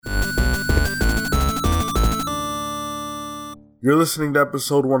You're listening to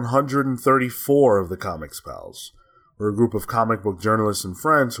episode 134 of the Comics Pals. We're a group of comic book journalists and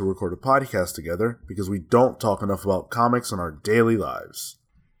friends who record a podcast together because we don't talk enough about comics in our daily lives.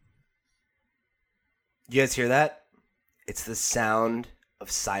 You guys hear that? It's the sound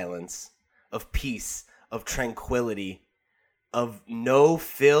of silence, of peace, of tranquility, of no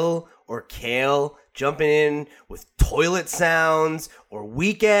Phil or Kale jumping in with toilet sounds or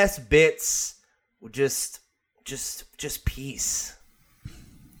weak-ass bits. Just peace.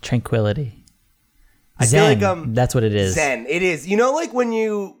 Tranquility. I Zen. feel like that's what it is. Zen. It is. You know, like when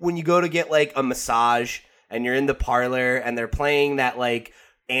you go to get like a massage and you're in the parlor and they're playing that like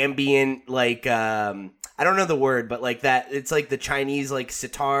ambient like I don't know the word, but like that it's like the Chinese like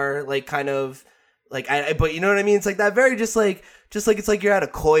sitar like kind of like but you know what I mean? It's like that very just like it's like you're at a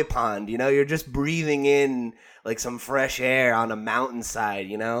koi pond, you know? You're just breathing in like some fresh air on a mountainside,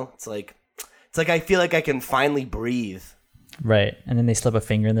 you know? It's like I feel like I can finally breathe. Right. And then they slip a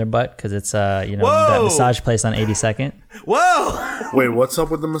finger in their butt because it's, Whoa! that massage place on 82nd. Whoa! Wait, what's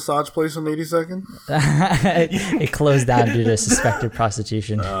up with the massage place on 82nd? It closed down due to suspected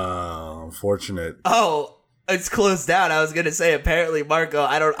prostitution. Unfortunate. Oh, it's closed down. I was going to say, apparently, Marco,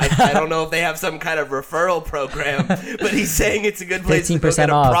 I don't know if they have some kind of referral program, but he's saying it's a good place to go get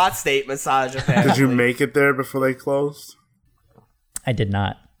a off. prostate massage, apparently. Did you make it there before they closed? I did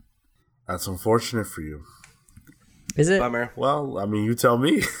not. That's unfortunate for you. Is it? Bummer. Well, I mean, you tell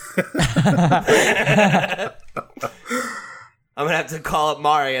me. I'm going to have to call up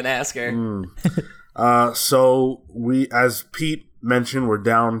Mari and ask her. So we, as Pete mentioned, we're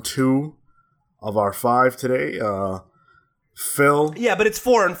down 2 of our 5 today. Phil. Yeah, but it's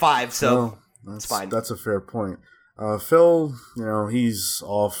 4 and 5, so it's fine. That's a fair point. Phil, he's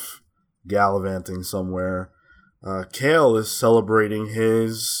off gallivanting somewhere. Kale is celebrating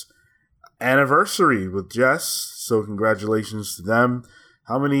his anniversary with Jess, so congratulations to them.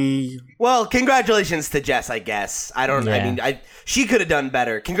 How many? Well, congratulations to Jess, I guess. I mean, she could have done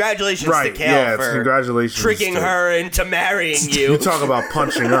better. Congratulations to Kale for congratulations tricking her into marrying you. You talk about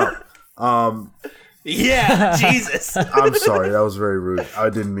punching up. Yeah, Jesus. I'm sorry, that was very rude. I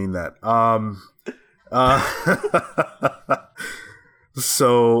didn't mean that.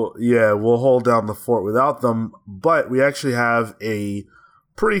 So, yeah, we'll hold down the fort without them, but we actually have a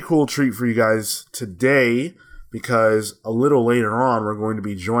pretty cool treat for you guys today because a little later on we're going to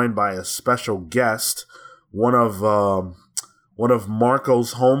be joined by a special guest, one of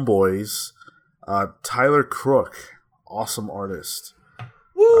Marco's homeboys, Tyler Crook, awesome artist.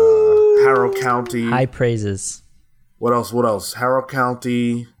 Woo! Harrow County. High praises. What else? Harrow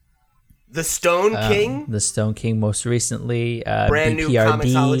County. The Stone King. The Stone King most recently. Brand new BPRD.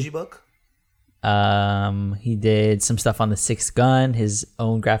 comicsology book. He did some stuff on The Sixth Gun, his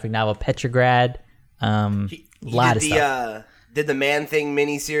own graphic novel Petrograd. He lot did of stuff. Did the Man Thing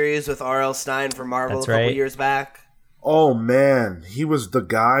miniseries with R.L. Stein for Marvel That's a couple right. years back. Oh man, he was the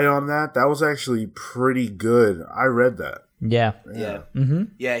guy on that. That was actually pretty good. I read that. Yeah. Mm-hmm.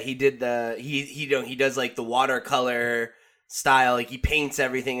 Yeah, he did he does like the watercolor style, like he paints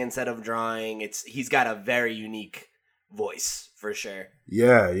everything instead of drawing. He's got a very unique voice for sure.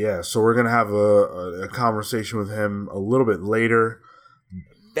 Yeah. So we're gonna have a conversation with him a little bit later.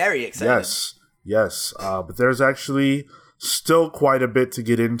 Very excited. Yes. But there's actually still quite a bit to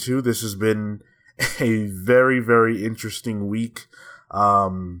get into. This has been a very, very interesting week.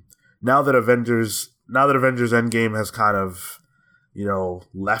 Now that Avengers Endgame has kind of,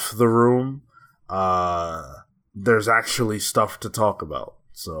 left the room, there's actually stuff to talk about.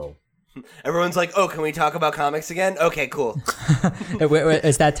 So everyone's like, "Oh, can we talk about comics again?" Okay, cool. Wait,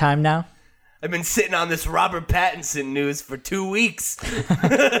 is that time now? I've been sitting on this Robert Pattinson news for 2 weeks.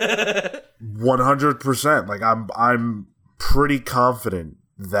 100%. Like I'm pretty confident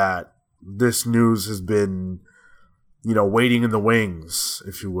that this news has been, waiting in the wings,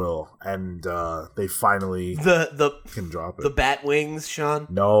 if you will, and they finally can drop it. The bat wings, Sean?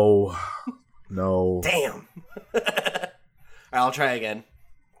 No. Damn. All right, I'll try again.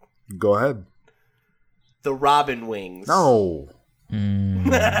 Go ahead. The Robin wings. No.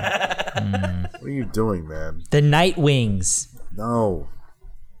 What are you doing, man? The Night Wings. No.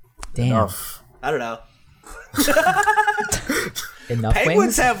 Damn. Enough. I don't know. Enough Penguins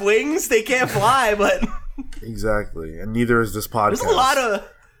wings? have wings. They can't fly, but Exactly. And neither is this podcast. there's a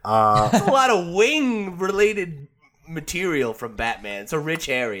lot of wing-related material from Batman. It's a rich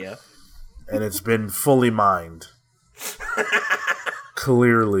area. And it's been fully mined.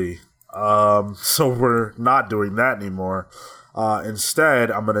 Clearly. So we're not doing that anymore.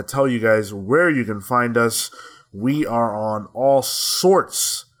 Instead, I'm going to tell you guys where you can find us. We are on all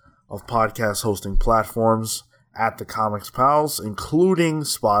sorts of podcast hosting platforms at the Comics Pals, including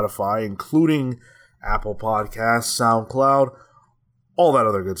Spotify, including Apple Podcasts, SoundCloud, all that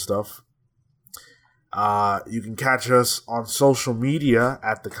other good stuff. You can catch us on social media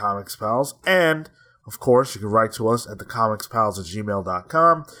at the Comics Pals, and of course, you can write to us at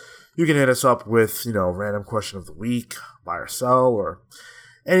thecomicspals@gmail.com. You can hit us up with, random question of the week, buy or sell, or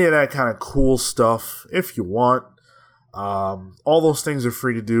any of that kind of cool stuff if you want. All those things are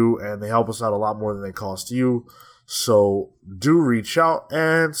free to do, and they help us out a lot more than they cost you. So do reach out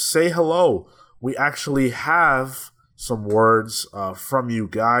and say hello. We actually have some words from you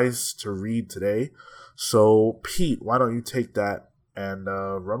guys to read today. So, Pete, why don't you take that and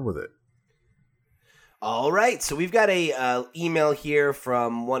run with it? All right, so we've got a email here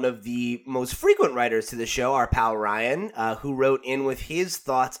from one of the most frequent writers to the show, our pal Ryan, who wrote in with his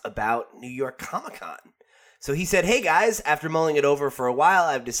thoughts about New York Comic Con. So he said, "Hey guys, after mulling it over for a while,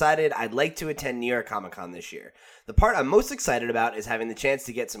 I've decided I'd like to attend New York Comic Con this year. The part I'm most excited about is having the chance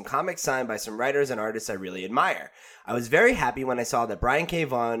to get some comics signed by some writers and artists I really admire. I was very happy when I saw that Brian K.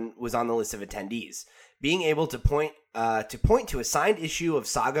 Vaughan was on the list of attendees. Being able to point to a signed issue of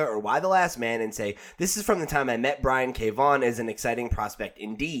Saga or Why the Last Man and say, this is from the time I met Brian K. Vaughan is an exciting prospect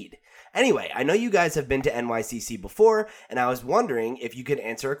indeed. Anyway, I know you guys have been to NYCC before, and I was wondering if you could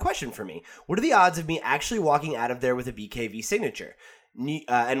answer a question for me. What are the odds of me actually walking out of there with a BKV signature?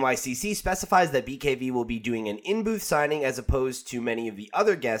 NYCC specifies that BKV will be doing an in-booth signing as opposed to many of the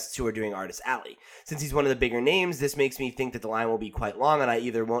other guests who are doing Artist Alley. Since he's one of the bigger names, this makes me think that the line will be quite long and I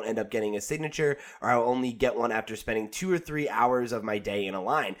either won't end up getting a signature or I'll only get one after spending 2 or 3 hours of my day in a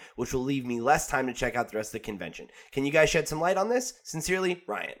line, which will leave me less time to check out the rest of the convention. Can you guys shed some light on this? Sincerely,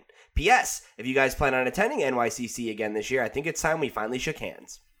 Ryan. P.S. If you guys plan on attending NYCC again this year, I think it's time we finally shook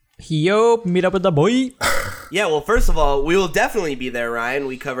hands." Yo, meet up with the boy. Yeah, well, first of all, we will definitely be there, Ryan.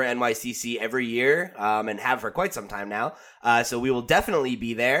 We cover NYCC every year and have for quite some time now. So we will definitely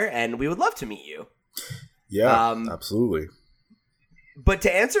be there, and we would love to meet you. Yeah, absolutely. But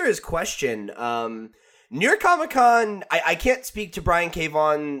to answer his question, New York Comic Con, I can't speak to Brian K.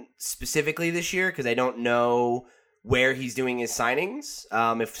 Vaughan specifically this year because I don't know where he's doing his signings,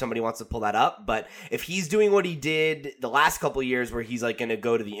 if somebody wants to pull that up. But if he's doing what he did the last couple of years where he's like going to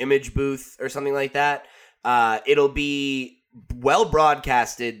go to the Image booth or something like that, it'll be well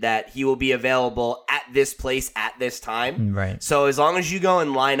broadcasted that he will be available at this place at this time. Right. So as long as you go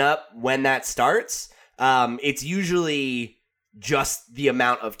and line up when that starts, it's usually just the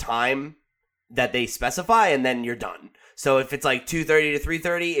amount of time that they specify and then you're done. So if it's like 2:30 to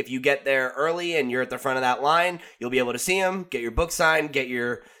 3:30, if you get there early and you're at the front of that line, you'll be able to see him, get your book signed, get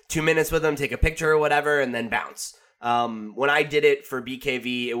your 2 minutes with him, take a picture or whatever, and then bounce. When I did it for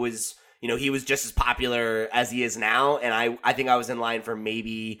BKV, it was, he was just as popular as he is now, and I think I was in line for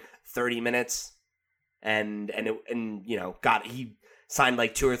maybe 30 minutes, and he signed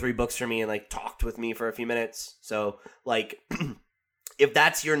like 2 or 3 books for me and like talked with me for a few minutes. So like. If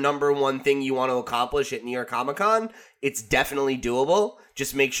that's your number one thing you want to accomplish at New York Comic Con, it's definitely doable.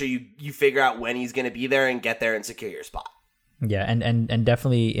 Just make sure you figure out when he's going to be there and get there and secure your spot. Yeah, and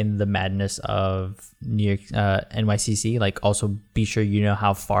definitely in the madness of New York NYCC, like also be sure you know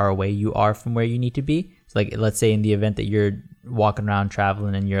how far away you are from where you need to be. So like let's say in the event that you're walking around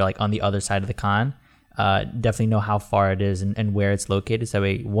traveling and you're like on the other side of the con, definitely know how far it is and where it's located. So that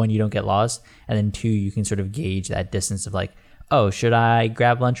way, 1, you don't get lost, and then 2, you can sort of gauge that distance of like, oh, should I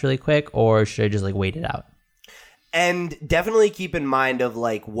grab lunch really quick or should I just like wait it out? And definitely keep in mind of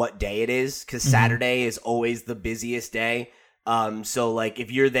like what day it is, because Saturday is always the busiest day. So like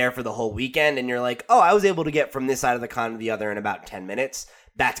if you're there for the whole weekend and you're like, oh, I was able to get from this side of the con to the other in about 10 minutes,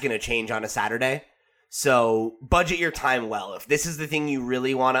 that's going to change on a Saturday. So budget your time well. If this is the thing you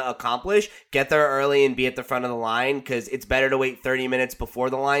really want to accomplish, get there early and be at the front of the line, because it's better to wait 30 minutes before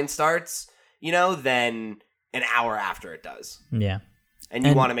the line starts, than an hour after it does. Yeah. And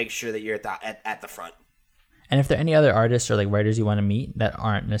you want to make sure that you're at the front. And if there are any other artists or like writers you want to meet that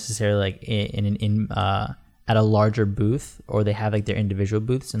aren't necessarily like in at a larger booth, or they have like their individual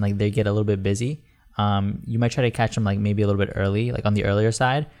booths and like they get a little bit busy, you might try to catch them like maybe a little bit early, like on the earlier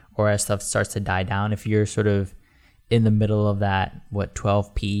side, or as stuff starts to die down. If you're sort of in the middle of that,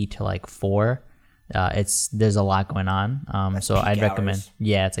 12 p to like 4, there's a lot going on. So I'd recommend,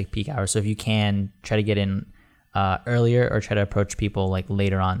 it's like peak hours. So if you can try to get in earlier or try to approach people like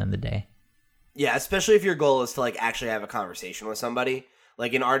later on in the day. Yeah, especially if your goal is to like actually have a conversation with somebody.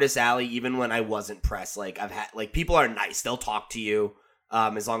 Like in Artist Alley, even when I wasn't pressed, like I've had like people are nice. They'll talk to you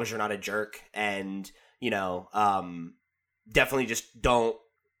as long as you're not a jerk, and definitely just don't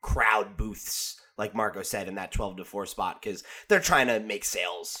crowd booths like Marco said in that 12 to 4 spot, because they're trying to make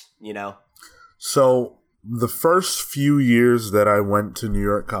sales. So the first few years that I went to New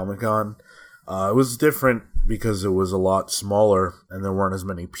York Comic Con, it was different because it was a lot smaller and there weren't as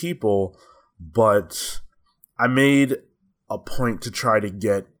many people, but I made a point to try to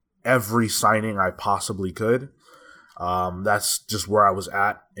get every signing I possibly could. That's just where I was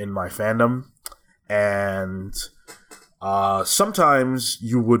at in my fandom. And sometimes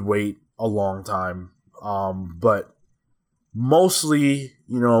you would wait a long time, but mostly,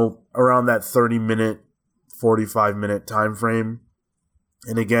 around that 30-minute, 45-minute time frame.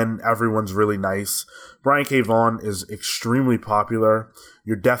 And again, everyone's really nice. Brian K. Vaughan is extremely popular.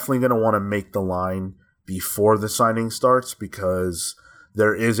 You're definitely going to want to make the line before the signing starts because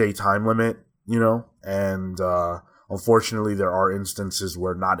there is a time limit, and unfortunately there are instances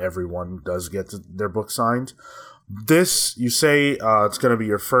where not everyone does get their book signed. This, you say it's going to be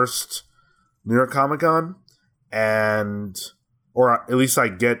your first New York Comic Con, or at least I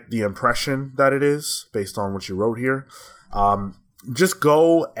get the impression that it is based on what you wrote here. Just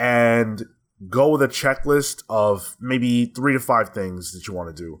go with a checklist of maybe 3 to 5 things that you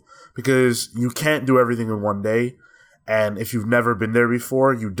want to do, because you can't do everything in one day. And if you've never been there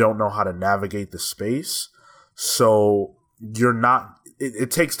before, you don't know how to navigate the space. So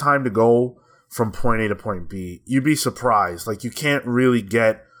it takes time to go from point A to point B. You'd be surprised. Like, you can't really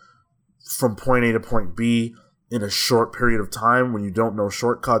get from point A to point B in a short period of time when you don't know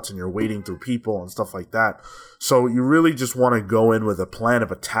shortcuts and you're wading through people and stuff like that. So you really just want to go in with a plan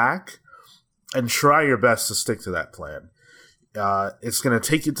of attack and try your best to stick to that plan. It's going to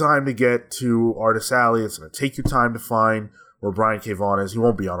take you time to get to Artist Alley. It's going to take you time to find where Brian K. Vaughan is. He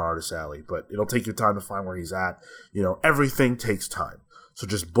won't be on Artist Alley, but it'll take you time to find where he's at. Everything takes time. So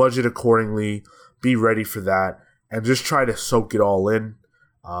just budget accordingly, be ready for that, and just try to soak it all in.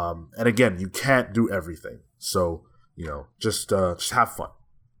 And again, you can't do everything. So, just have fun.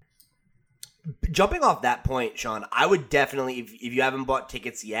 Jumping off that point, Sean, I would definitely, if you haven't bought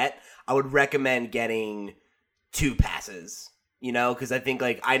tickets yet, I would recommend getting 2 passes, because I think,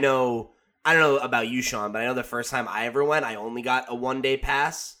 I don't know about you, Sean, but I know the first time I ever went, I only got a 1-day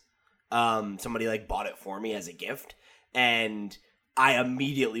pass. Somebody, bought it for me as a gift, and I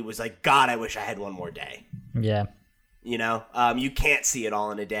immediately was like, God, I wish I had one more day. Yeah. You can't see it all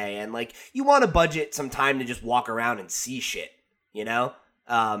in a day, and you want to budget some time to just walk around and see shit,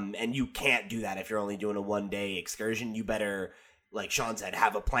 and you can't do that if you're only doing a 1-day excursion. You better, like Sean said,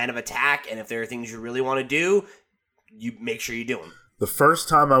 have a plan of attack, and if there are things you really want to do, you make sure you do them. The first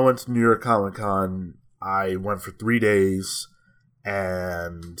time I went to New York Comic Con, I went for 3 days,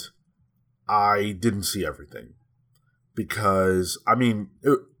 and I didn't see everything because,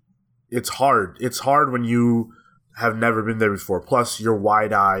 it's hard. It's hard when you have never been there before. Plus, you're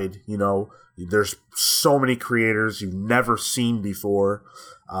wide-eyed, There's so many creators you've never seen before.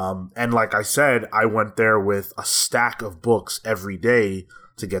 And like I said, I went there with a stack of books every day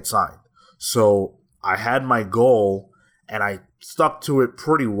to get signed. So I had my goal, and I stuck to it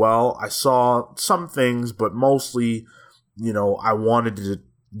pretty well. I saw some things, but mostly, I wanted to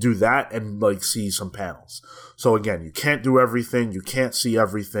do that and see some panels. So again, you can't do everything. You can't see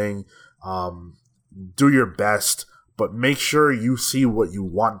everything. Do your best, but make sure you see what you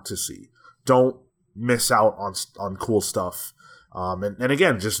want to see. Don't miss out on cool stuff. And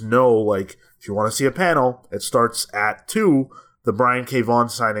again, just know, if you want to see a panel, it starts at 2. The Brian K. Vaughan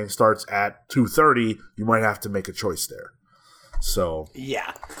signing starts at 2:30. You might have to make a choice there. So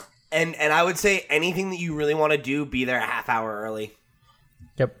yeah, and I would say anything that you really want to do, be there a half hour early.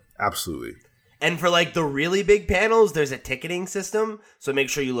 Yep, absolutely. And for the really big panels, there's a ticketing system, so make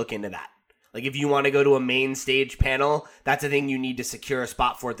sure you look into that. If you want to go to a main stage panel, that's a thing you need to secure a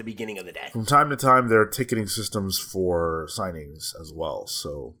spot for at the beginning of the day. From time to time, there are ticketing systems for signings as well,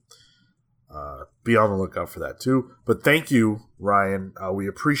 so be on the lookout for that too. But thank you, Ryan. We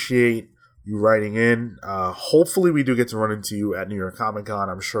appreciate you writing in. Hopefully, we do get to run into you at New York Comic Con.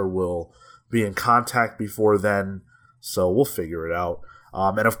 I'm sure we'll be in contact before then, so we'll figure it out.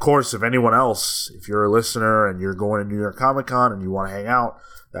 And of course, if anyone else, if you're a listener and you're going to New York Comic Con and you want to hang out,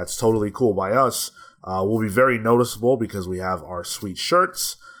 that's totally cool by us. We'll be very noticeable because we have our sweet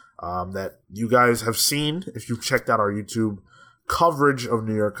shirts that you guys have seen if you've checked out our YouTube coverage of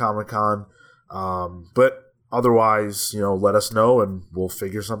New York Comic Con. But otherwise, let us know and we'll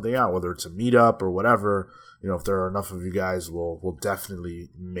figure something out, whether it's a meetup or whatever. If there are enough of you guys, we'll definitely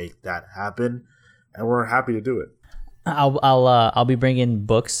make that happen, and we're happy to do it. I'll be bringing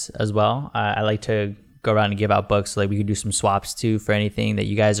books as well. I like to go around and give out books. We can do some swaps too for anything that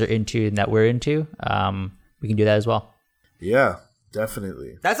you guys are into and that we're into. We can do that as well. Yeah,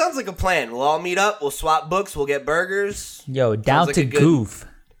 definitely. That sounds like a plan. We'll all meet up. We'll swap books. We'll get burgers. Yo, down to goof.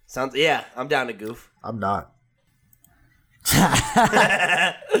 Yeah, I'm down to goof. I'm not.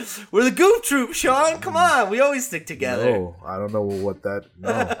 We're the goof troop, Sean. Come on, we always stick together. No, I don't know what that.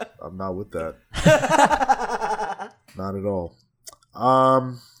 No, I'm not with that. Not at all.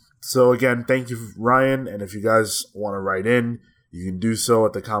 So again, thank you, Ryan. And if you guys want to write in, you can do so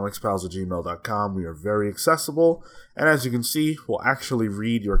at thecomicspals@gmail.com. We are very accessible. And as you can see, we'll actually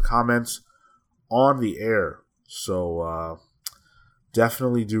read your comments on the air. So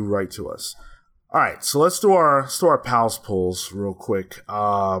definitely do write to us. All right, so let's do our pals polls real quick.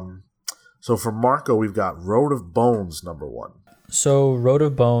 So for Marco, we've got Road of Bones #1. So Road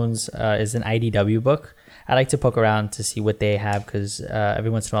of Bones is an IDW book. I like to poke around to see what they have because every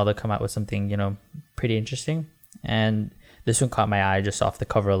once in a while they'll come out with something, pretty interesting. And this one caught my eye just off the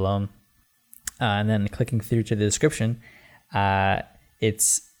cover alone. And then clicking through to the description,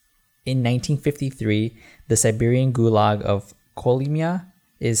 it's in 1953, the Siberian gulag of Kolymia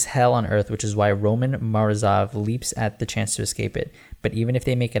is hell on earth, which is why Roman Morozov leaps at the chance to escape it. But even if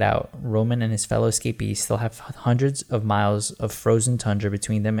they make it out, Roman and his fellow escapees still have hundreds of miles of frozen tundra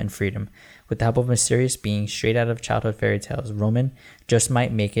between them and freedom. With the help of mysterious beings straight out of childhood fairy tales, Roman just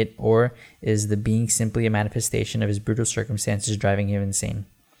might make it, or is the being simply a manifestation of his brutal circumstances driving him insane?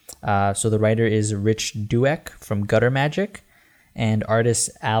 So the writer is Rich Dueck from Gutter Magic, and artist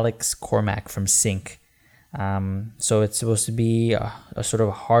Alex Cormack from Sync. So it's supposed to be a sort of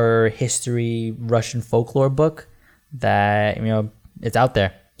horror history Russian folklore book that it's out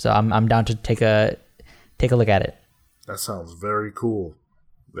there. So I'm down to take a look at it. That sounds very cool.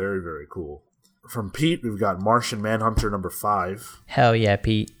 Very, very cool. From Pete, we've got Martian Manhunter #5. Hell yeah,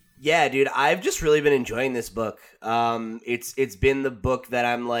 Pete. Yeah, dude, I've just really been enjoying this book. It's been the book that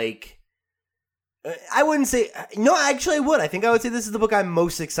I'm like, I wouldn't say, no, actually I would. I think I would say this is the book I'm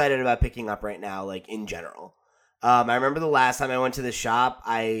most excited about picking up right now, like in general. I remember the last time I went to the shop,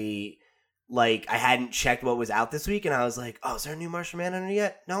 I hadn't checked what was out this week, and I was like, oh, is there a new Martian Manhunter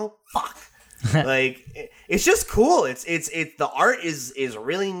yet? No? Fuck. It's just cool. It's the art is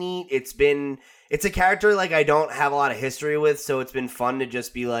really neat. It's a character like I don't have a lot of history with, so it's been fun to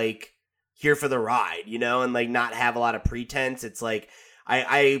just be like here for the ride, and like not have a lot of pretense. It's like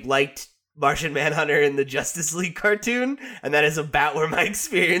I liked Martian Manhunter in the Justice League cartoon, and that is about where my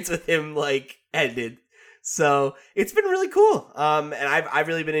experience with him like ended. So it's been really cool. And I've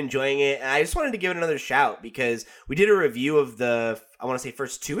really been enjoying it, and I just wanted to give it another shout because we did a review of the, I want to say,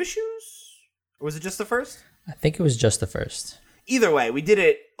 first 2 issues. Or was it just the first? I think it was just the first. Either way, we did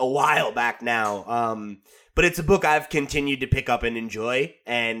it a while back now. But it's a book I've continued to pick up and enjoy.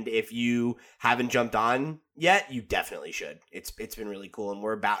 And if you haven't jumped on yet, you definitely should. It's been really cool. And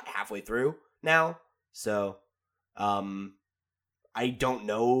we're about halfway through now. So I don't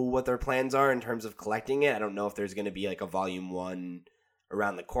know what their plans are in terms of collecting it. I don't know if there's going to be like a volume 1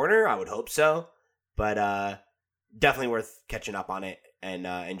 around the corner. I would hope so. But definitely worth catching up on it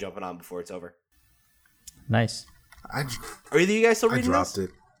and jumping on before it's over. Nice. Are either of you guys still reading I dropped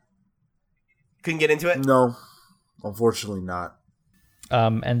it. Couldn't get into it? No, unfortunately not.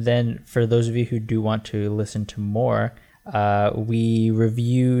 And then for those of you who do want to listen to more, we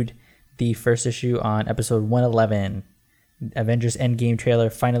reviewed the first issue on episode 111. Avengers Endgame trailer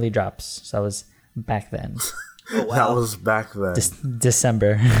finally drops. So that was back then. Oh, wow. That was back then.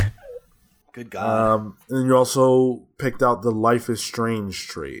 December. Good God. And you also picked out the Life is Strange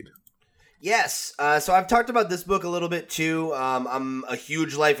trade. Yes. So I've talked about this book a little bit too. I'm a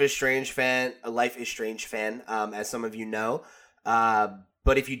huge Life is Strange fan, as some of you know.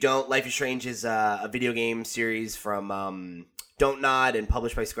 But if you don't, Life is Strange is a video game series from Don't Nod and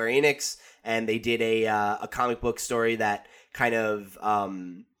published by Square Enix. And they did a comic book story that kind of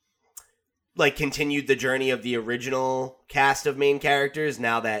continued the journey of the original cast of main characters.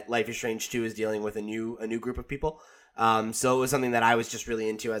 Now that Life is Strange 2 is dealing with a new group of people. So it was something that I was just really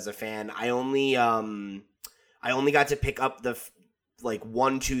into as a fan. I only got to pick up the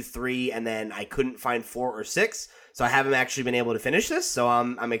 1, 2, 3, and then I couldn't find 4 or 6. So I haven't actually been able to finish this. So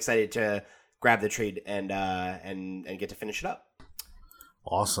I'm excited to grab the trade and get to finish it up.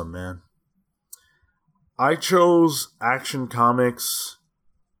 Awesome, man. I chose Action Comics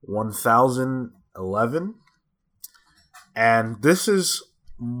 1011, and this is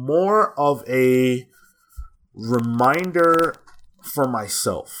more of a reminder for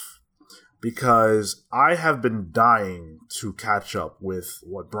myself because I have been dying to catch up with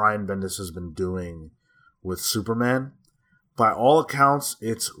what Brian Bendis has been doing with Superman. By all accounts,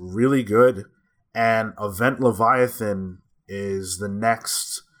 it's really good, and Event Leviathan is the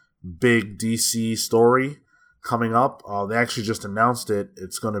next big DC story coming up. They actually just announced it.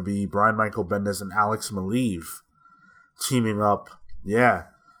 It's going to be Brian Michael Bendis and Alex Maleev teaming up. Yeah.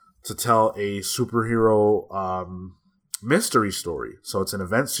 to tell a superhero mystery story. So it's an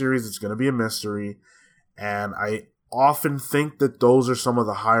event series. It's going to be a mystery. And I often think that those are some of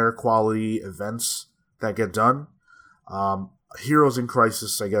the higher quality events that get done. Heroes in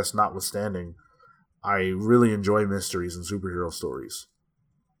Crisis, I guess, notwithstanding, I really enjoy mysteries and superhero stories.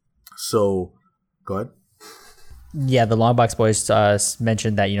 So, go ahead. Yeah, the Longbox Boys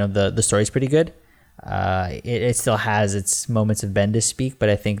mentioned that, the story's pretty good. It still has its moments of bend to speak, but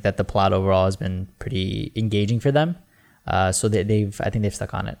I think that the plot overall has been pretty engaging for them. So I think they've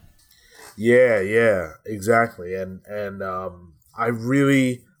stuck on it. Yeah, exactly. And I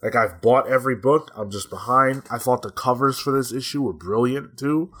really, I've bought every book. I'm just behind. I thought the covers for this issue were brilliant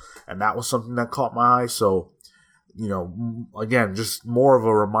too, and that was something that caught my eye. So, again, just more of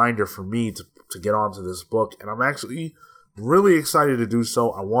a reminder for me to get onto this book, and I'm actually really excited to do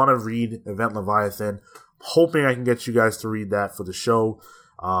so. I want to read Event Leviathan. Hoping I can get you guys to read that for the show.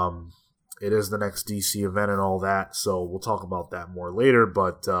 It is the next DC event and all that, so we'll talk about that more later.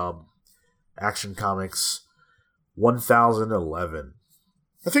 But Action Comics 1011.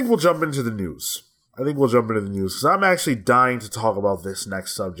 I think we'll jump into the news. Because I'm actually dying to talk about this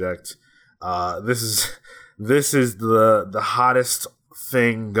next subject. This is the hottest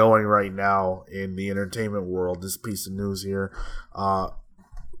thing going right now in the entertainment world, this piece of news here.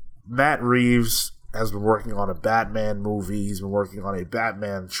 Matt Reeves has been working on a Batman movie. He's been working on a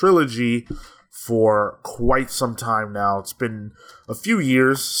Batman trilogy for quite some time now. It's been a few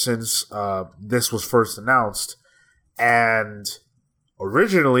years since this was first announced, and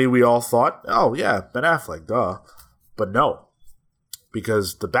originally we all thought, oh yeah, Ben Affleck, duh. But no,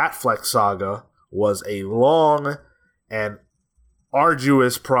 because the Batfleck saga was a long and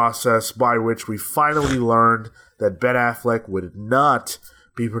arduous process by which we finally learned that Ben Affleck would not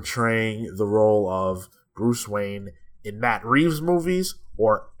be portraying the role of Bruce Wayne in Matt Reeves' movies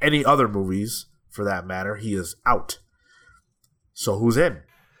or any other movies for that matter. He is out. So who's in?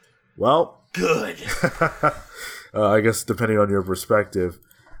 Well, good. I guess depending on your perspective.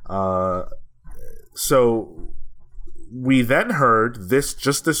 So we then heard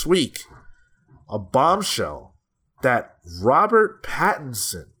this week, a bombshell that Robert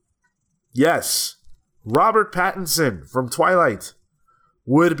Pattinson, yes, Robert Pattinson from Twilight,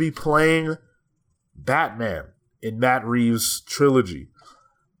 would be playing Batman in Matt Reeves' trilogy.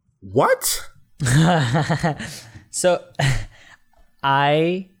 What? So,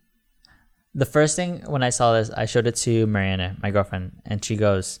 the first thing when I saw this, I showed it to Mariana, my girlfriend, and she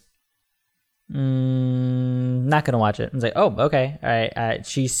goes, not gonna watch it. I was like, oh, okay, all right.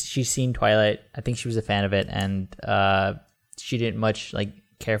 She's seen Twilight. I think she was a fan of it, and she didn't much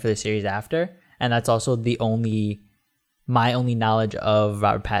care for the series after. And that's also my only knowledge of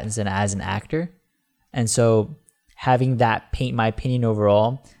Robert Pattinson as an actor. And so having that paint my opinion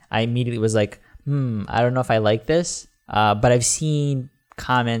overall, I immediately was like, I don't know if I like this. But I've seen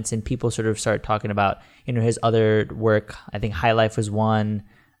comments and people sort of start talking about, his other work. I think High Life was one.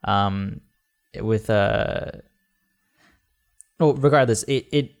 Regardless,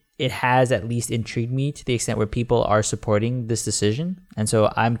 it has at least intrigued me to the extent where people are supporting this decision. And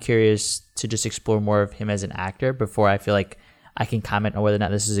so I'm curious to just explore more of him as an actor before I feel like I can comment on whether or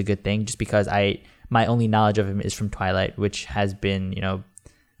not this is a good thing, just because my only knowledge of him is from Twilight, which has been,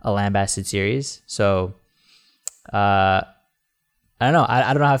 a lambasted series. So I don't know.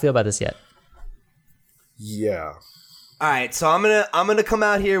 I don't know how I feel about this yet. Yeah. All right, so I'm gonna come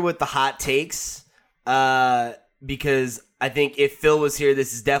out here with the hot takes, because I think if Phil was here,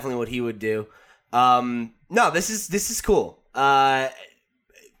 this is definitely what he would do. No, this is cool.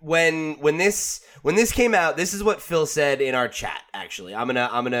 When this came out, this is what Phil said in our chat. Actually, I'm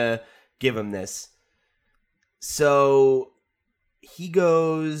gonna give him this. So he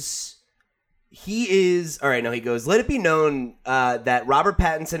goes. He goes, let it be known that Robert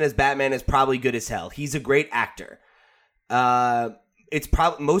Pattinson as Batman is probably good as hell. He's a great actor.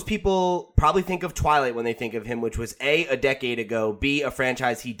 Most people probably think of Twilight when they think of him, which was A, decade ago, B, a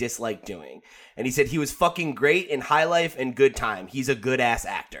franchise he disliked doing. And he said he was fucking great in High Life and Good Time. He's a good-ass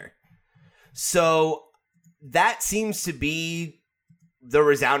actor. So that seems to be the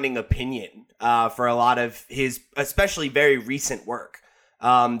resounding opinion for a lot of his, especially very recent work.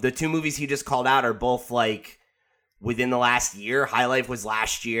 The two movies he just called out are both within the last year. High Life was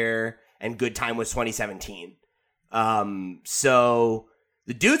last year and Good Time was 2017. So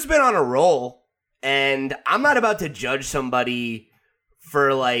the dude's been on a roll, and I'm not about to judge somebody for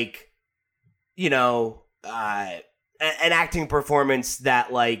an acting performance that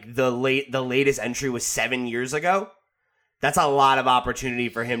the latest entry was 7 years ago. That's a lot of opportunity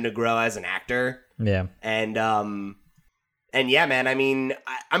for him to grow as an actor. Yeah. And And yeah, man, I mean,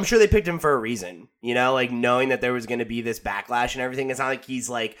 I'm sure they picked him for a reason, you know, like knowing that there was going to be this backlash and everything. It's not like he's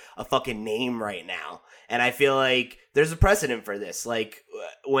like a fucking name right now. And I feel like there's a precedent for this. Like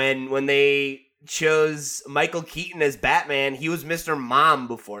when they chose Michael Keaton as Batman, he was Mr. Mom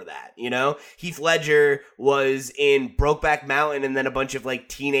before that, you know? Heath Ledger was in Brokeback Mountain and then a bunch of like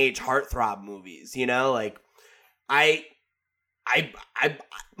teenage heartthrob movies, you know? Like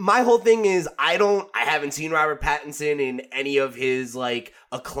my whole thing is I haven't seen Robert Pattinson in any of his like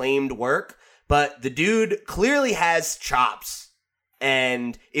acclaimed work, but the dude clearly has chops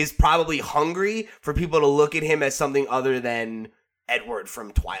and is probably hungry for people to look at him as something other than Edward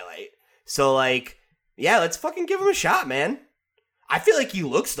from Twilight. So like, yeah, let's fucking give him a shot, man. I feel like he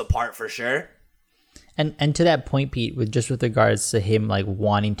looks the part for sure. And to that point, Pete, with regards to him like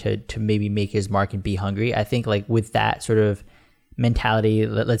wanting to maybe make his mark and be hungry, I think like with that sort of mentality,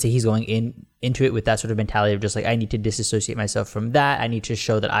 let's say he's going into it with that sort of mentality of just like, I need to disassociate myself from that. I need to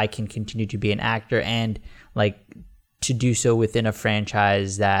show that I can continue to be an actor, and like to do so within a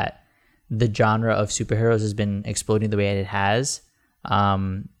franchise that the genre of superheroes has been exploding the way it has.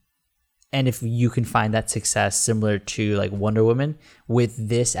 And if you can find that success similar to like Wonder Woman with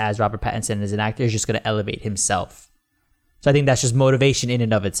this as Robert Pattinson as an actor, is just going to elevate himself. So I think that's just motivation in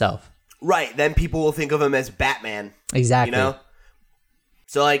and of itself. Right. Then people will think of him as Batman. Exactly. You know?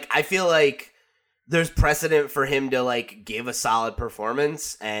 So like, I feel like there's precedent for him to like give a solid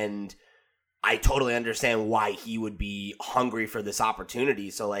performance, and I totally understand why he would be hungry for this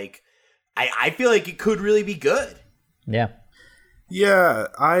opportunity. So like, I feel like it could really be good. Yeah. Yeah,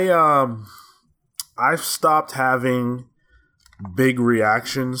 I've stopped having big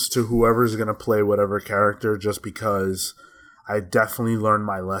reactions to whoever's going to play whatever character, just because I definitely learned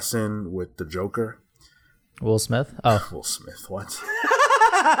my lesson with the Joker. Will Smith? Oh. Will Smith, what?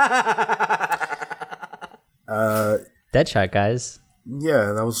 Deadshot, guys.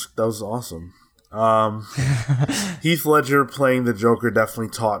 Yeah, that was awesome. Heath Ledger playing the Joker definitely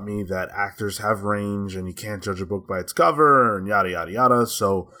taught me that actors have range and you can't judge a book by its cover and yada yada yada.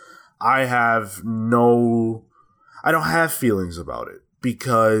 So I don't have feelings about it,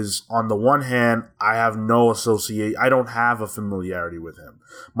 because on the one hand, I don't have a familiarity with him.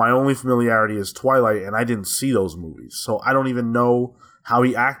 My only familiarity is Twilight, and I didn't see those movies, so I don't even know how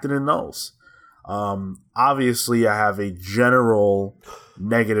he acted in those. Obviously I have a general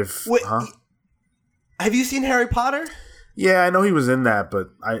negative. Wait, have you seen Harry Potter? Yeah, I know he was in that, but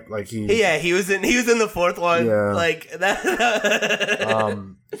he was in the fourth one. Yeah. Like that.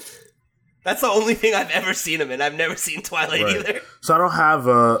 That's the only thing I've ever seen him in. I've never seen Twilight either. So I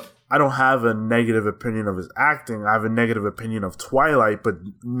don't have a negative opinion of his acting. I have a negative opinion of Twilight, but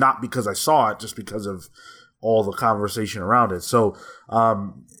not because I saw it, just because of all the conversation around it. So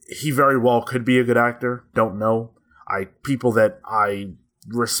he very well could be a good actor. Don't know. People that I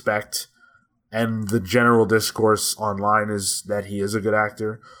respect, and the general discourse online is that he is a good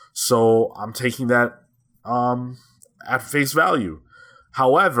actor. So I'm taking that at face value.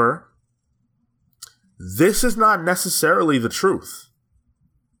 However, this is not necessarily the truth.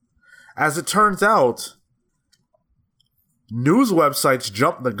 As it turns out, news websites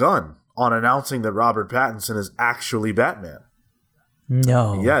jumped the gun on announcing that Robert Pattinson is actually Batman.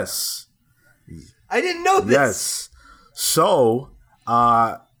 No. Yes. I didn't know this. Yes. So,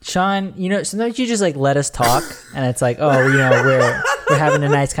 Sean, sometimes you just like let us talk, and it's like, oh, we're having a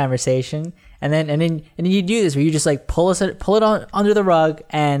nice conversation, and then you do this where you just like pull it on under the rug,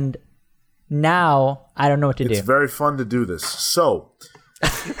 and now I don't know what to do. It's very fun to do this. So,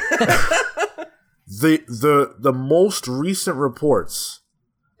 the most recent reports,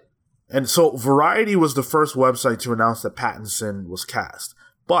 and so Variety was the first website to announce that Pattinson was cast,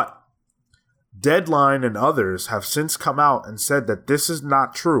 but Deadline and others have since come out and said that this is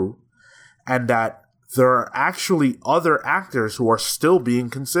not true, and that there are actually other actors who are still being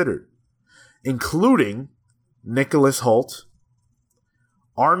considered, including Nicholas Hoult,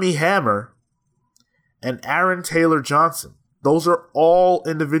 Armie Hammer, and Aaron Taylor Johnson. Those are all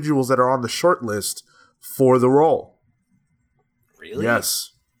individuals that are on the short list for the role. Really?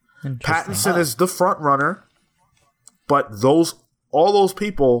 Yes. Pattinson is the front runner, but all those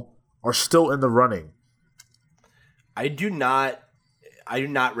people are still in the running. I do not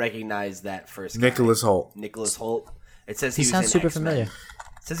recognize that first guy. Nicholas Hoult. Nicholas Hoult. It says he sounds super familiar. It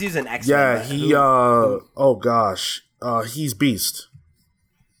says he was an X-Men. Yeah, he's Beast.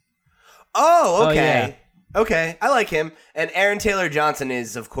 Oh, okay. Oh, yeah. Okay, I like him. And Aaron Taylor Johnson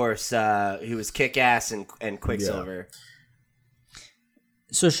is, of course, he was Kick-Ass and Quicksilver. Yeah.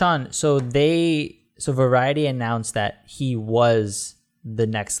 So, Sean, so Variety announced that he was the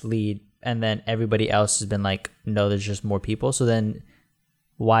next lead and then everybody else has been like, no, there's just more people. So then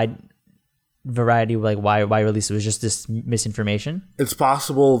why Variety, like why release it? Was just this misinformation? It's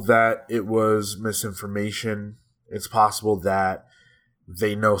possible that it was misinformation. It's possible that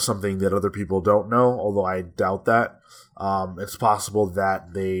they know something that other people don't know, although I doubt that. It's possible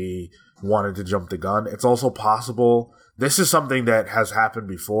that they wanted to jump the gun. It's also possible, this is something that has happened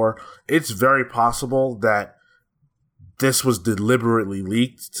before. It's very possible that this was deliberately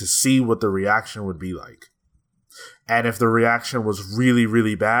leaked to see what the reaction would be like. And if the reaction was really,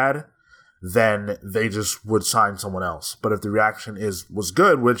 really bad, then they just would sign someone else. But if the reaction was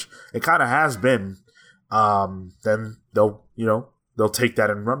good, which it kind of has been, then they'll take that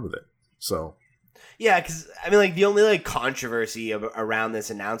and run with it. So yeah, because I mean, like the only like controversy around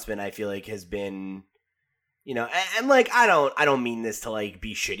this announcement, I feel like has been, and like I don't mean this to like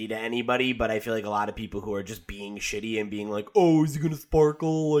be shitty to anybody, but I feel like a lot of people who are just being shitty and being like, oh, is he gonna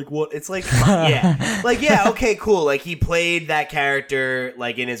sparkle? Like what? It's like, yeah, like yeah, okay, cool. Like he played that character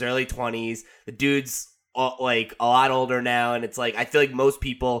like in his early 20s. The dude's like a lot older now, and it's like I feel like most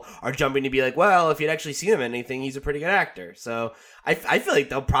people are jumping to be like, well, if you'd actually seen him in anything, he's a pretty good actor. So I feel like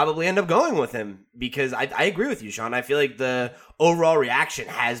they'll probably end up going with him because I agree with you, Sean. I feel like the overall reaction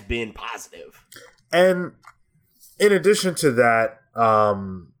has been positive. And in addition to that,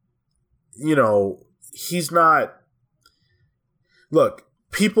 he's not. Look,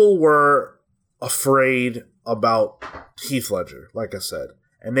 people were afraid about Heath Ledger, like I said,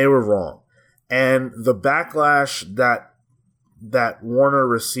 and they were wrong. And the backlash that Warner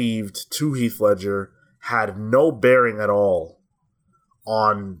received to Heath Ledger had no bearing at all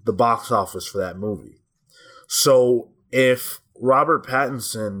on the box office for that movie. So if Robert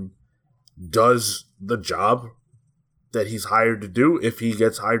Pattinson does the job that he's hired to do, if he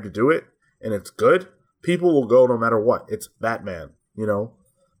gets hired to do it, and it's good, people will go no matter what. It's Batman,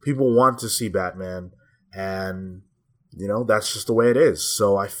 People want to see Batman, and, that's just the way it is.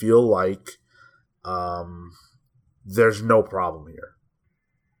 So I feel like there's no problem here.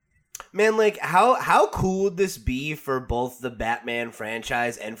 Man, like how cool would this be for both the Batman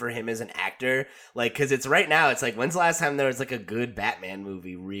franchise and for him as an actor? Like, because it's right now, it's like, when's the last time there was like a good Batman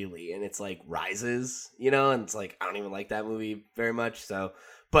movie, really? And it's like Rises, and it's like I don't even like that movie very much. So,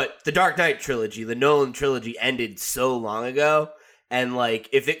 but the Dark Knight trilogy, the Nolan trilogy, ended so long ago. And like,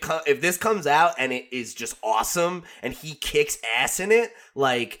 if this comes out and it is just awesome and he kicks ass in it,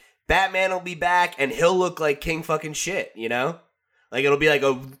 like Batman will be back and he'll look like king fucking shit, Like it'll be like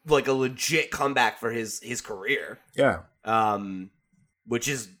a legit comeback for his career. Yeah. Which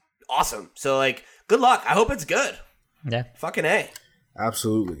is awesome. So like, good luck. I hope it's good. Yeah. Fucking A.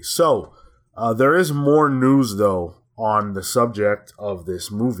 Absolutely. So, there is more news though on the subject of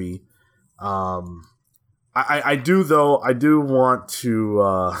this movie. I do want to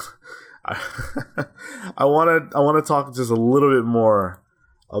I want to talk just a little bit more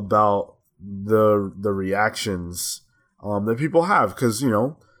about the reactions that people have, because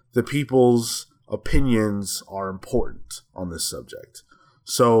the people's opinions are important on this subject.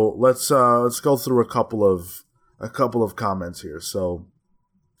 So let's go through a couple of comments here. So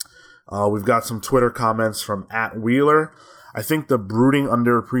we've got some Twitter comments from @Wheeler. I think the brooding,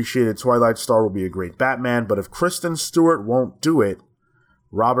 underappreciated Twilight Star will be a great Batman, but if Kristen Stewart won't do it,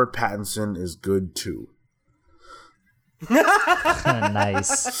 Robert Pattinson is good too.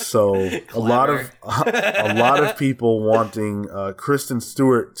 Nice. So a lot of people wanting Kristen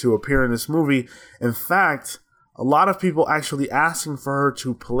Stewart to appear in this movie. In fact, a lot of people actually asking for her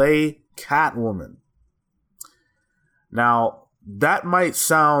to play Catwoman. Now, that might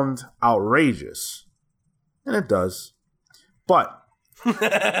sound outrageous, and it does, but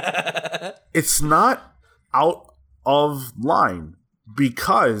it's not out of line,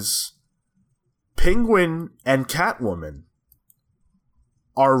 because Penguin and Catwoman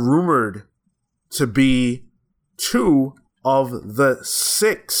are rumored to be 2 of the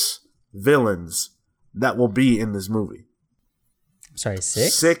 6 villains that will be in this movie. Sorry,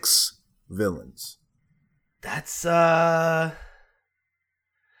 6? 6 villains. That's I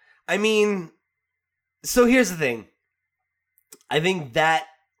mean, so here's the thing. I think that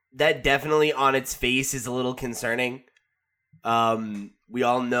definitely on its face is a little concerning. We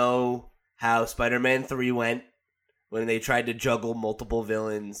all know how Spider-Man 3 went when they tried to juggle multiple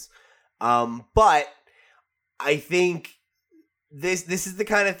villains. But I think this is the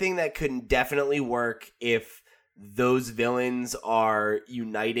kind of thing that could definitely work if those villains are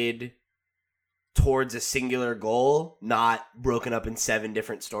united towards a singular goal, not broken up in 7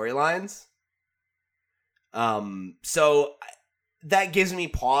 different storylines. So that gives me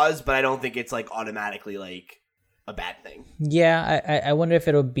pause, but I don't think it's like automatically like a bad thing. Yeah, I wonder if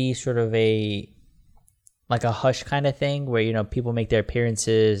it'll be sort of a hush kind of thing where, you know, people make their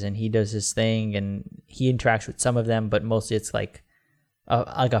appearances and he does his thing and he interacts with some of them, but mostly it's like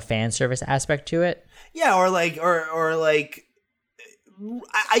a fan service aspect to it. Yeah,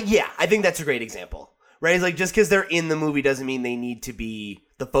 I think that's a great example, right? It's like, just because they're in the movie doesn't mean they need to be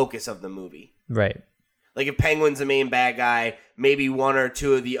the focus of the movie. Right. Like, if Penguin's the main bad guy, maybe one or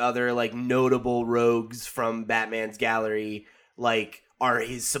two of the other, like, notable rogues from Batman's gallery, like, are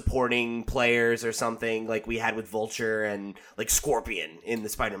his supporting players or something, like we had with Vulture and, like, Scorpion in the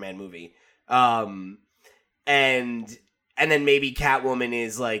Spider-Man movie. And then maybe Catwoman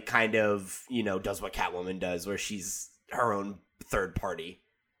is, like, kind of, you know, does what Catwoman does, where she's her own third party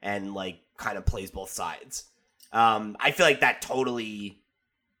and, like, kind of plays both sides. I feel like that totally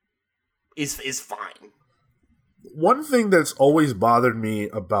is fine. One thing that's always bothered me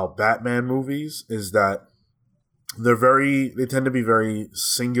about Batman movies is that they tend to be very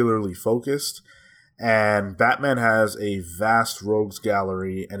singularly focused, and Batman has a vast rogues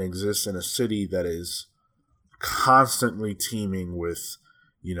gallery and exists in a city that is constantly teeming with,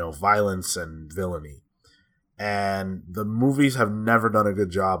 you know, violence and villainy. And the movies have never done a good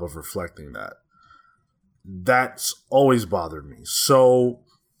job of reflecting that. That's always bothered me. So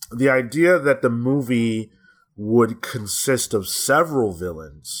the idea that the movie would consist of several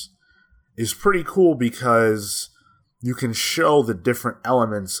villains is pretty cool, because you can show the different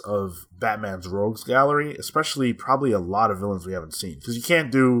elements of Batman's rogues gallery, especially probably a lot of villains we haven't seen. Because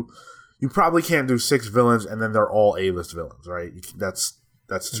you probably can't do 6 villains and then they're all A-list villains, right? That's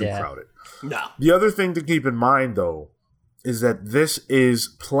too crowded. No. The other thing to keep in mind, though, is that this is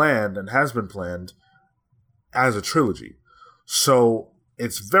planned and has been planned as a trilogy. So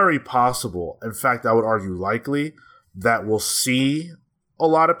it's very possible, in fact, I would argue likely, that we'll see a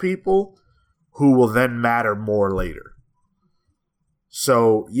lot of people who will then matter more later.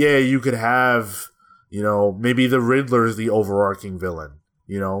 So, yeah, you could have, you know, maybe the Riddler is the overarching villain,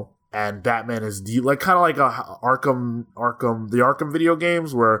 you know, and Batman is kind of like the Arkham video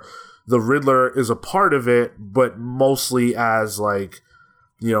games, where the Riddler is a part of it, but mostly as, like,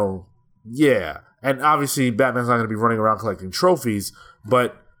 you know, yeah. And obviously Batman's not going to be running around collecting trophies,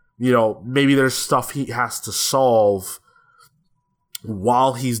 but, you know, maybe there's stuff he has to solve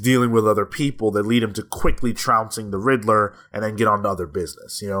while he's dealing with other people that lead him to quickly trouncing the Riddler and then get on to other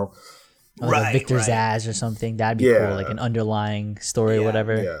business, you know? Like a Victor Zsasz or something. That'd be cool, like an underlying story or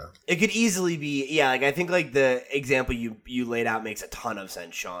whatever. Yeah. It could easily be, like, I think, like, the example you laid out makes a ton of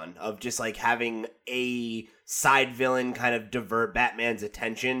sense, Sean, of just, like, having a side villain kind of divert Batman's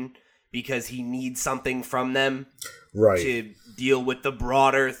attention because he needs something from them to deal with the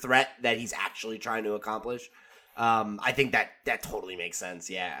broader threat that he's actually trying to accomplish. I think that totally makes sense,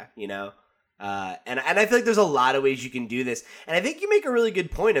 you know? And I feel like there's a lot of ways you can do this. And I think you make a really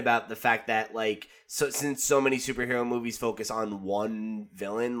good point about the fact that, like, since so many superhero movies focus on one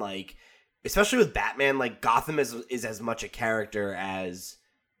villain, like, especially with Batman, like, Gotham is as much a character as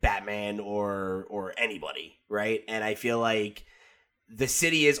Batman or anybody, right? And I feel like the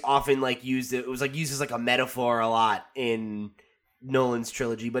city is often, like, used as like a metaphor a lot in Nolan's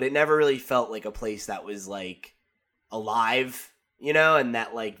trilogy, but it never really felt like a place that was, like, alive, you know, and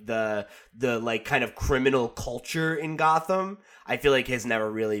that, like, the like kind of criminal culture in Gotham, I feel like has never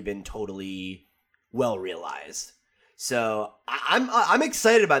really been totally well realized. So I'm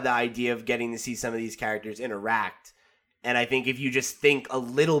excited about the idea of getting to see some of these characters interact. And I think if you just think a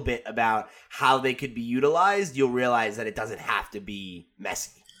little bit about how they could be utilized, you'll realize that it doesn't have to be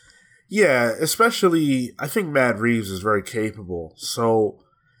messy. Yeah, especially, I think Matt Reeves is very capable. So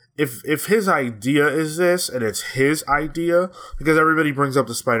if his idea is this, and it's his idea, because everybody brings up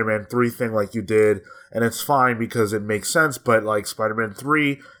the Spider-Man 3 thing like you did, and it's fine because it makes sense, but like Spider-Man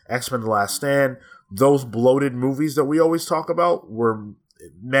 3, X-Men The Last Stand, those bloated movies that we always talk about were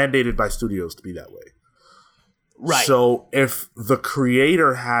mandated by studios to be that way. Right. So if the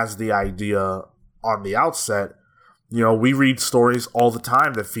creator has the idea on the outset, you know, we read stories all the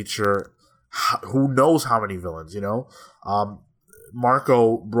time that feature who knows how many villains, you know?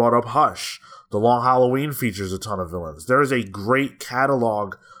 Marco brought up Hush. The Long Halloween features a ton of villains. There is a great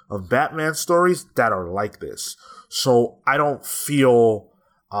catalog of Batman stories that are like this. So I don't feel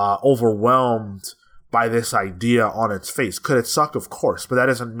overwhelmed by this idea on its face. Could it suck? Of course. But that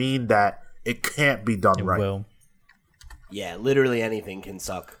doesn't mean that it can't be done right. It will. Yeah, literally anything can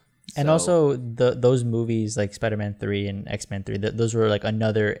suck. And also, those movies like Spider-Man 3 and X-Men 3, those were like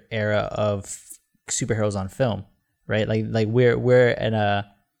another era of superheroes on film, right? Like we're in a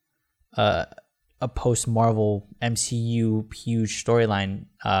post-Marvel MCU huge storyline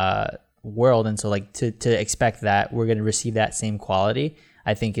world, and so like to expect that we're going to receive that same quality,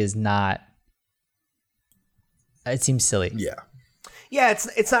 I think is not. It seems silly. Yeah,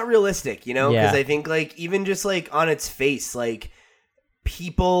 it's not realistic, you know, because Yeah. I think like even just like on its face, like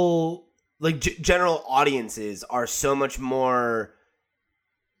people like general audiences are so much more,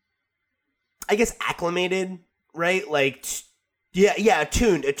 I guess, acclimated, right? Like,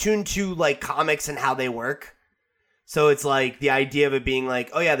 attuned to like comics and how they work. So it's like the idea of it being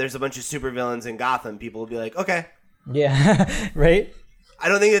like, oh yeah, there's a bunch of supervillains in Gotham. People will be like, okay, Yeah. Right. I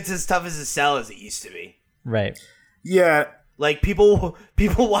don't think it's as tough as a sell as it used to be. Right. Yeah. Like people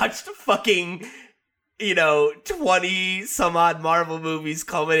watched fucking, 20 some odd Marvel movies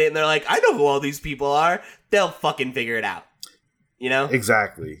culminate, and they're like, I know who all these people are. They'll fucking figure it out. You know?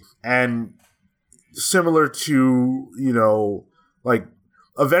 Exactly. And similar to, like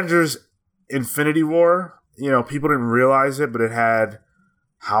Avengers Infinity War, people didn't realize it, but it had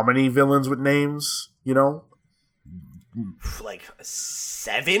how many villains with names, Like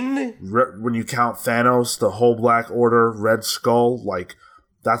 7? When you count Thanos, the whole Black Order, Red Skull, like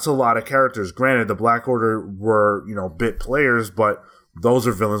that's a lot of characters. Granted, the Black Order were, bit players, but those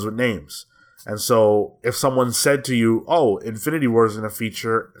are villains with names. And so if someone said to you, oh, Infinity War is going to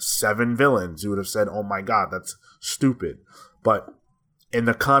feature 7 villains, you would have said, oh my God, that's stupid. But in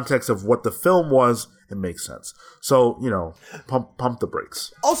the context of what the film was, it makes sense. So, pump the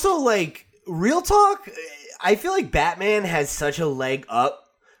brakes. Also, like, real talk, I feel like Batman has such a leg up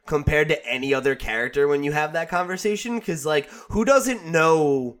compared to any other character when you have that conversation. Because, like, who doesn't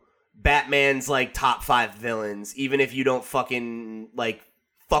know Batman's, like, top 5 villains, even if you don't fucking, like,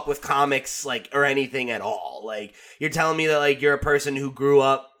 fuck with comics, like, or anything at all? Like, you're telling me that, like, you're a person who grew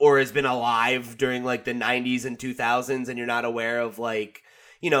up or has been alive during, like, the 90s and 2000s and you're not aware of, like,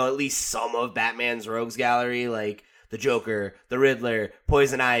 at least some of Batman's rogues gallery, like the Joker, the Riddler,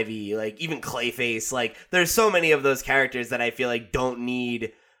 Poison Ivy, like even Clayface. Like, there's so many of those characters that I feel like don't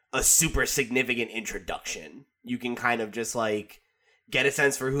need a super significant introduction. You can kind of just like get a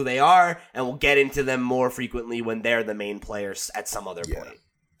sense for who they are, and we'll get into them more frequently when they're the main players at some other point.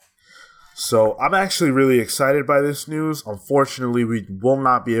 So I'm actually really excited by this news. Unfortunately, we will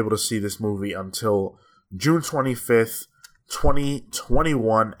not be able to see this movie until June 25th.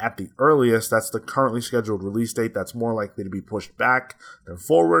 2021 at the earliest. That's the currently scheduled release date. That's more likely to be pushed back than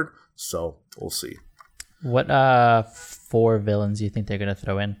forward. So we'll see. What 4 villains do you think they're gonna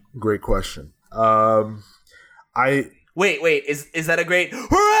throw in? Great question. Wait, is that a great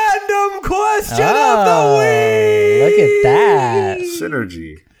random question of the week? Look at that.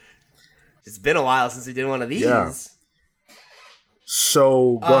 Synergy. It's been a while since we did one of these. Yeah.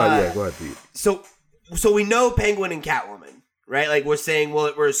 So go ahead. Go ahead, Pete. So we know Penguin and Catwoman, right? Like we're saying,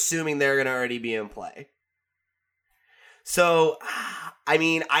 we're assuming they're gonna already be in play. So, I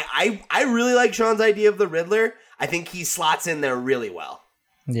mean, I really like Sean's idea of the Riddler. I think he slots in there really well.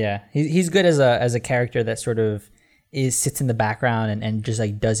 Yeah, he's good as a character that sort of sits in the background and just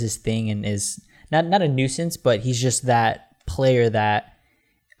like does his thing and is not a nuisance, but he's just that player that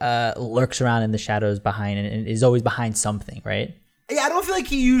lurks around in the shadows behind and is always behind something, right? Yeah, I don't feel like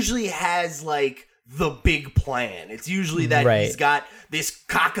he usually has like the big plan. It's usually that he's got this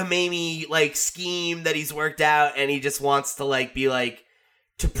cockamamie like scheme that he's worked out, and he just wants to like be like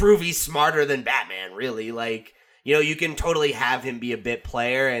to prove he's smarter than Batman. Really, like you can totally have him be a bit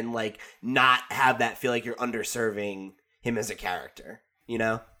player and like not have that feel like you're underserving him as a character.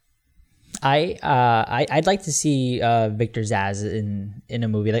 I'd like to see Victor Zsasz in a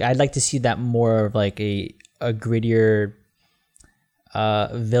movie. Like I'd like to see that more of like a grittier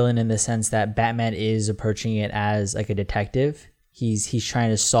villain in the sense that Batman is approaching it as like a detective. He's trying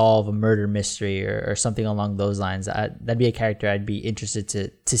to solve a murder mystery or something along those lines. That'd be a character I'd be interested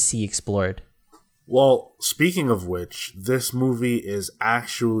to see explored. Well, speaking of which, this movie is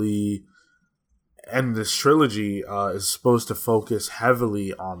actually, and this trilogy is supposed to focus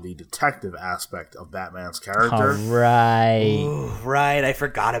heavily on the detective aspect of Batman's character. Right. Ooh, right. I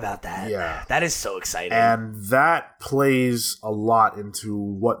forgot about that. Yeah. That is so exciting. And that plays a lot into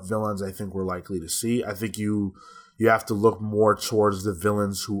what villains I think we're likely to see. I think you have to look more towards the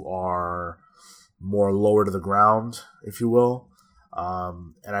villains who are more lower to the ground, if you will.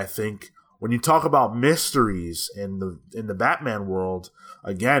 And I think when you talk about mysteries in the Batman world,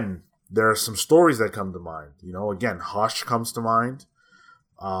 again, there are some stories that come to mind. Again, Hush comes to mind.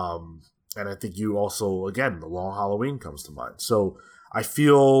 And I think you also, again, The Long Halloween comes to mind. So I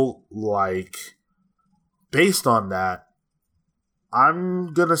feel like based on that,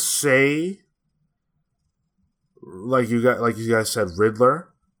 I'm going to say, like you guys said, Riddler.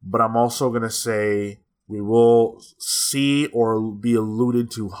 But I'm also going to say we will see or be alluded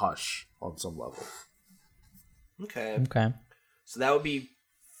to Hush. on some level. Okay. So that would be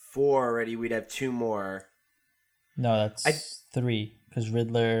 4 already. We'd have 2 more. No, that's 3 because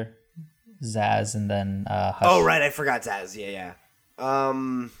Riddler, Zaz, and then Hush. Oh right, I forgot Zaz. Yeah.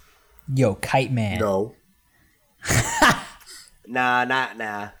 Yo, Kite Man. No.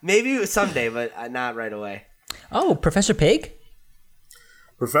 Nah. Maybe someday, but not right away. Oh, Professor Pig?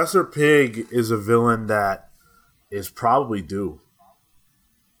 Professor Pig is a villain that is probably due.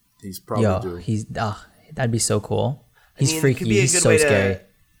 He's probably due. That'd be so cool. He's freaky. He's so scary.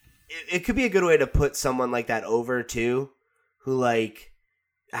 It could be a good way to put someone like that over too, who like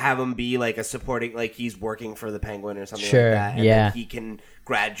have him be like a supporting, like he's working for the Penguin or something like that. And then he can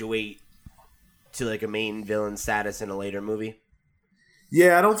graduate to like a main villain status in a later movie.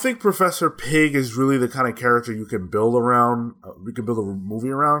 Yeah, I don't think Professor Pig is really the kind of character you can build around. We can build a movie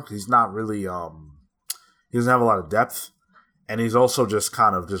around because he's not really. He doesn't have a lot of depth, and he's also just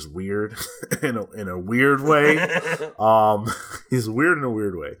kind of just weird in a weird way. He's weird in a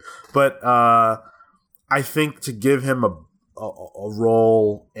weird way, but I think to give him a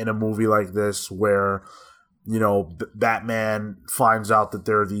role in a movie like this, where Batman finds out that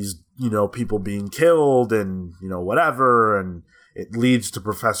there are these people being killed and whatever, and it leads to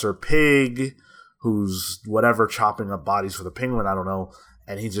Professor Pig, who's chopping up bodies for the Penguin, I don't know,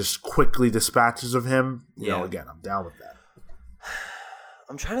 and he just quickly dispatches of him. Again, I'm down with that.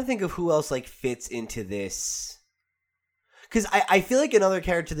 I'm trying to think of who else like fits into this. Because I feel like another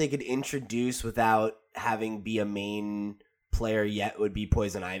character they could introduce without having be a main player yet would be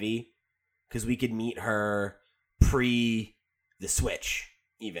Poison Ivy. Because we could meet her pre the Switch,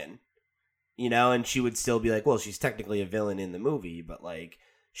 even. And she would still be like, well, she's technically a villain in the movie, but like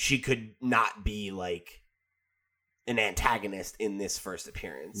she could not be like an antagonist in this first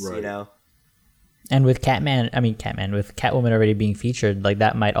appearance, right. And with with Catwoman already being featured, like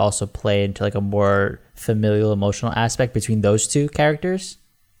that might also play into like a more familial, emotional aspect between those two characters.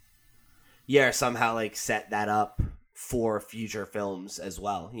 Yeah, or somehow like set that up for future films as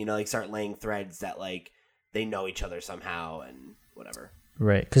well. Like start laying threads that like they know each other somehow and whatever.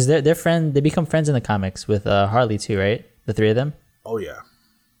 Right, because they're friends. They become friends in the comics with Harley too, right? The 3 of them. Oh yeah.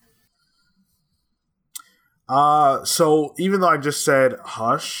 So even though I just said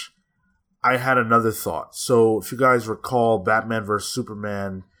Hush, I had another thought. So if you guys recall, Batman vs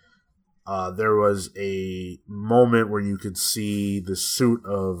Superman, there was a moment where you could see the suit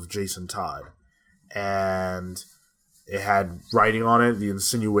of Jason Todd, and it had writing on it. The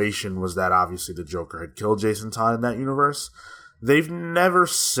insinuation was that obviously the Joker had killed Jason Todd in that universe. They've never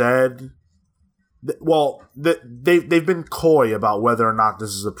said, they've been coy about whether or not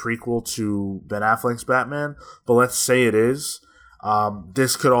this is a prequel to Ben Affleck's Batman, but let's say it is.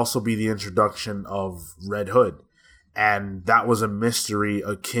 This could also be the introduction of Red Hood, and that was a mystery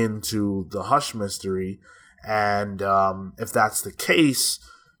akin to the Hush mystery, and if that's the case,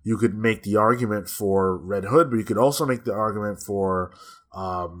 you could make the argument for Red Hood, but you could also make the argument for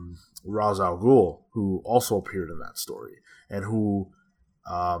Ra's al Ghul, who also appeared in that story, and who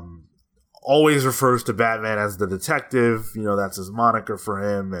always refers to Batman as the detective. That's his moniker for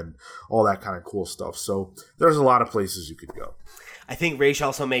him, and all that kind of cool stuff. So there's a lot of places you could go. I think Raish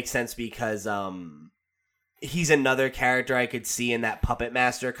also makes sense because he's another character I could see in that puppet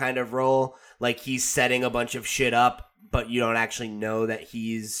master kind of role. Like he's setting a bunch of shit up, but you don't actually know that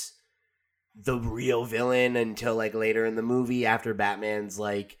he's the real villain until like later in the movie after Batman's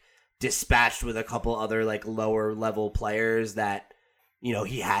like dispatched with a couple other like lower level players that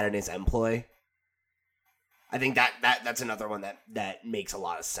he had in his employ. I think that's another one that makes a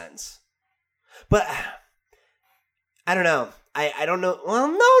lot of sense. But I don't know. I don't know. Well,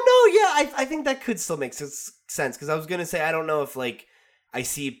 yeah, I think that could still make sense because I was gonna say I don't know if like I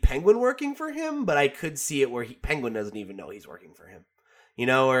see Penguin working for him, but I could see it where Penguin doesn't even know he's working for him.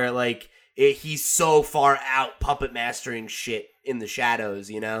 Or like he's so far out puppet mastering shit in the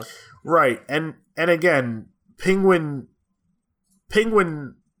shadows. Right, and again, Penguin is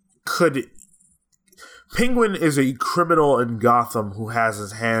a criminal in Gotham who has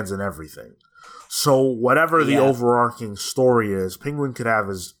his hands in everything. So whatever the overarching story is, Penguin could have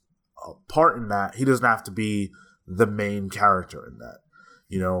his part in that. He doesn't have to be the main character in that,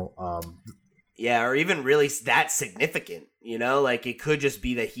 Yeah, or even really that significant, Like it could just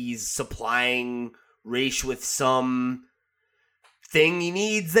be that he's supplying Raish with some thing he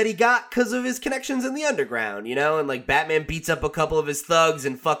needs that he got because of his connections in the underground, And like Batman beats up a couple of his thugs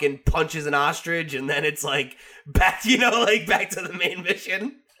and fucking punches an ostrich, and then it's like back, back to the main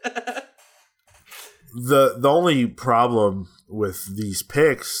mission. The only problem with these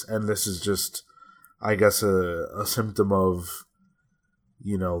picks, and this is just, I guess, a symptom of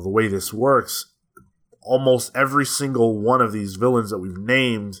the way this works, almost every single one of these villains that we've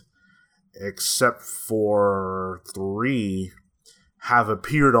named, except for 3, have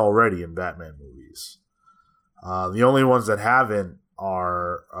appeared already in Batman movies. The only ones that haven't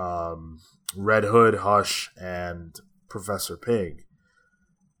are Red Hood, Hush, and Professor Pig.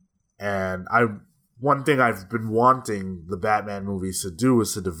 And one thing I've been wanting the Batman movies to do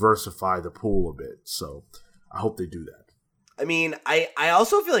is to diversify the pool a bit. So I hope they do that. I mean, I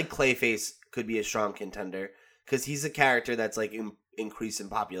also feel like Clayface could be a strong contender because he's a character that's like increased in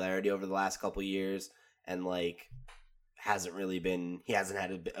popularity over the last couple years and like he hasn't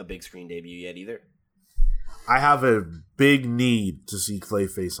had a big screen debut yet either. I have a big need to see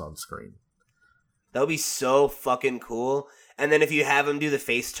Clayface on screen. That would be so fucking cool. And then if you have him do the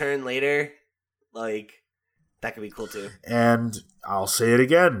face turn later, like, that could be cool too. And I'll say it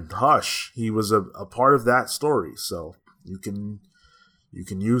again, Hush. He was a part of that story, so you can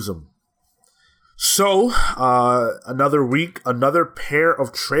use him. So, another week, another pair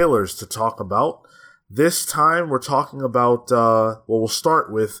of trailers to talk about. This time we're talking about, we'll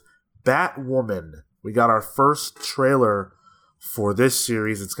start with Batwoman. We got our first trailer for this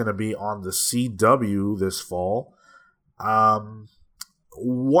series. It's going to be on the CW this fall.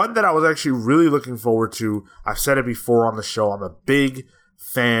 One that I was actually really looking forward to. I've said it before on the show. I'm a big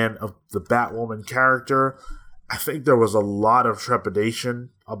fan of the Batwoman character. I think there was a lot of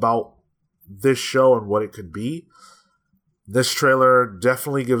trepidation about this show and what it could be. This trailer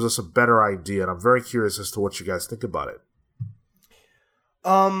definitely gives us a better idea, and I'm very curious as to what you guys think about it.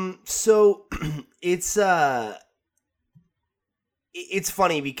 So it's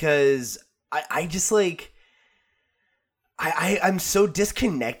funny because I just like I'm so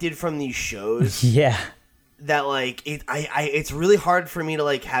disconnected from these shows. Yeah. That like it's really hard for me to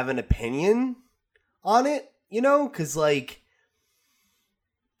like have an opinion on it, because like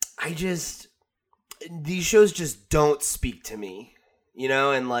these shows just don't speak to me,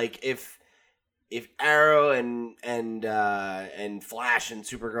 and like if Arrow and Flash and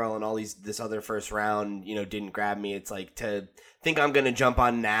Supergirl and all this other first round, didn't grab me, it's like to think I'm gonna jump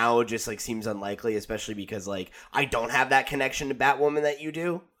on now just like seems unlikely, especially because like I don't have that connection to Batwoman that you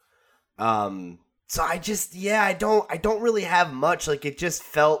do. So I don't really have much. Like it just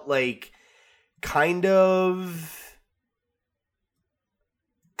felt like kind of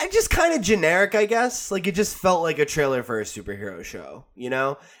generic, I guess. Like it just felt like a trailer for a superhero show,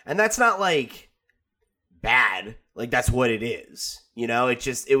 and that's not like bad. Like that's what it is,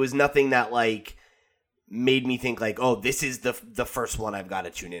 it was nothing that like made me think like, oh, this is the first one I've got to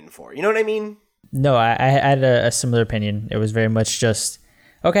tune in for. You know what I mean? No, I had a similar opinion. It was very much just,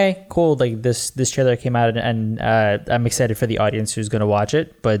 okay, cool. Like this trailer came out and I'm excited for the audience who's going to watch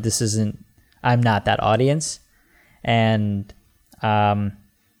it, but I'm not that audience. And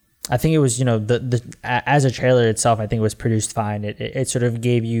I think it was, the as a trailer itself, I think it was produced fine. It sort of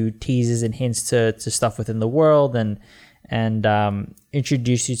gave you teases and hints to stuff within the world and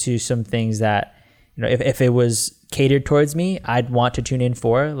introduced you to some things that, if it was catered towards me, I'd want to tune in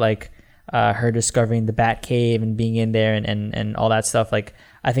for, like her discovering the Batcave and being in there and all that stuff. Like,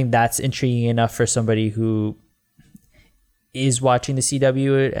 I think that's intriguing enough for somebody who is watching the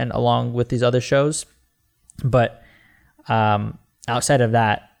CW and along with these other shows. But outside of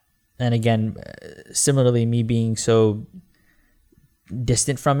that, and again, similarly, me being so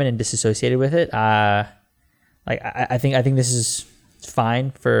distant from it and disassociated with it, I think this is fine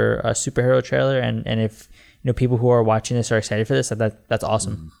for a superhero trailer, and if people who are watching this are excited for this, that's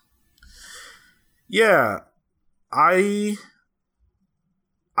awesome. Yeah, I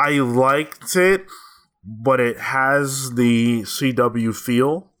liked it, but it has the CW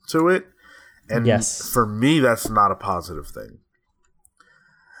feel to it, and yes, for me, that's not a positive thing.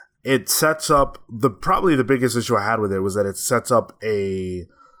 It sets up probably the biggest issue I had with it was that it sets up a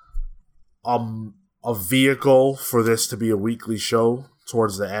vehicle for this to be a weekly show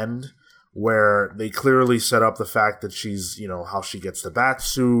towards the end, where they clearly set up the fact that she's, how she gets the bat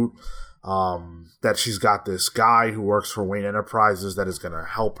suit, that she's got this guy who works for Wayne Enterprises that is going to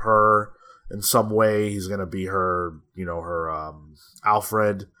help her in some way. He's going to be her, her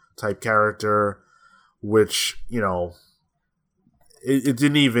Alfred type character, which, it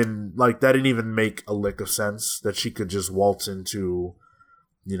didn't even, that didn't even make a lick of sense that she could just waltz into,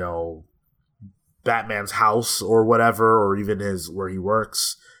 Batman's house or whatever, or even where he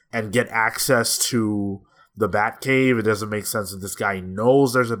works, and get access to the Batcave. It doesn't make sense that this guy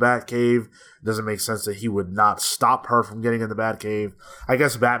knows there's a Batcave. It doesn't make sense that he would not stop her from getting in the Batcave. I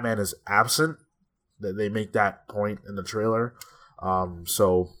guess Batman is absent. They make that point in the trailer.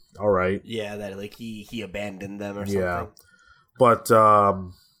 So, all right. Yeah, that like he abandoned them or something. But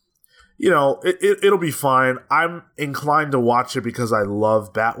it'll be fine. I'm inclined to watch it because I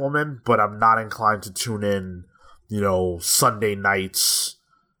love Batwoman, but I'm not inclined to tune in, Sunday nights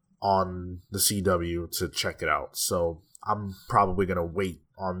on the CW to check it out. So I'm probably going to wait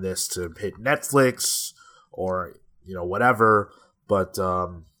on this to hit Netflix or, whatever. But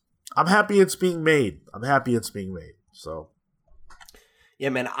I'm happy it's being made. So. Yeah,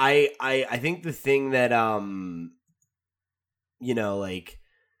 man, I think the thing that,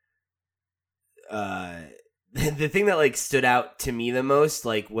 the thing that like stood out to me the most,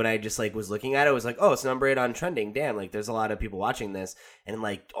 like when I just like was looking at it, was like, oh, it's number 8 on trending. Damn, like there's a lot of people watching this, and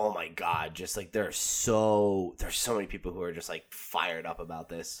like, oh my god, just like there's so many people who are just like fired up about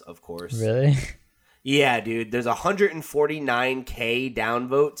this. Of course, really. Yeah, dude. There's 149K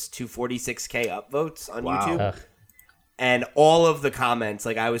downvotes to 46K upvotes on YouTube. Ugh. And all of the comments,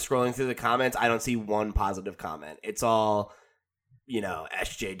 like I was scrolling through the comments, I don't see one positive comment. It's all,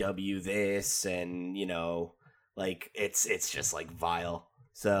 SJW this and, like it's just like vile.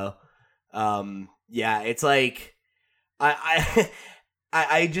 So, yeah, it's like,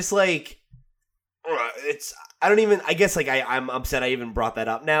 I just like, I guess like I'm upset I even brought that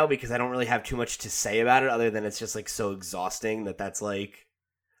up now because I don't really have too much to say about it other than it's just like so exhausting that's like,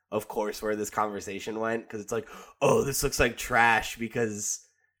 of course, where this conversation went, because it's like, oh, this looks like trash because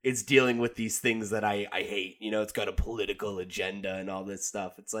it's dealing with these things that I hate. It's got a political agenda and all this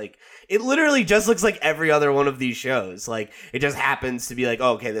stuff. It's like, it literally just looks like every other one of these shows. Like, it just happens to be like,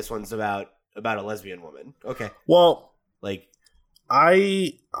 oh, okay, this one's about a lesbian woman. Okay. Well, like,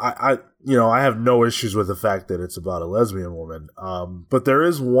 I have no issues with the fact that it's about a lesbian woman. But there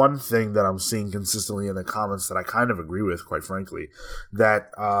is one thing that I'm seeing consistently in the comments that I kind of agree with, quite frankly,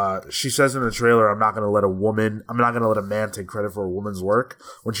 that she says in the trailer, I'm not going to let a man take credit for a woman's work,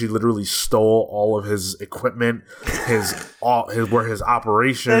 when she literally stole all of his equipment, his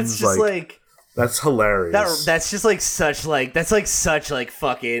operations. That's just like that's hilarious. That's just like such like, that's like such like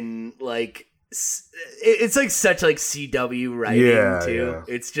fucking like, it's like such like CW writing too.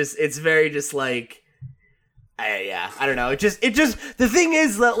 Yeah. It's very just like, I don't know. It just the thing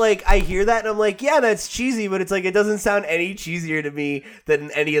is that like I hear that and I'm like, yeah, that's cheesy, but it's like it doesn't sound any cheesier to me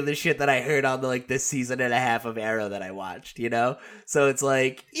than any of the shit that I heard on like this season and a half of Arrow that I watched. So it's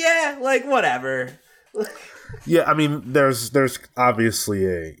like, yeah, like whatever. Yeah, I mean, there's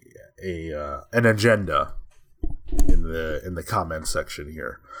obviously an agenda in the comment section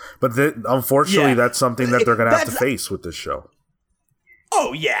here, but unfortunately, that's something that they're gonna have to face with this show.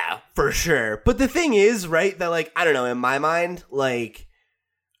 Oh yeah, for sure. But the thing is, right, that like, I don't know, in my mind, like,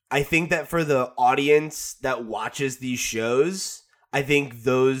 I think that for the audience that watches these shows, I think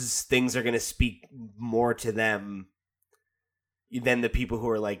those things are gonna speak more to them than the people who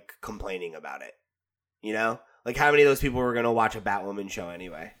are like complaining about it. Like how many of those people were gonna watch a Batwoman show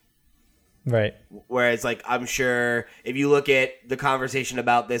anyway? Right. Whereas, like, I'm sure if you look at the conversation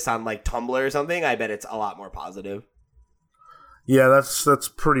about this on, like, Tumblr or something, I bet it's a lot more positive. Yeah, that's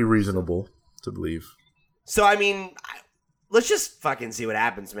pretty reasonable to believe. So, I mean, let's just fucking see what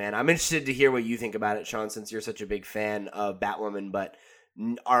happens, man. I'm interested to hear what you think about it, Sean, since you're such a big fan of Batwoman, but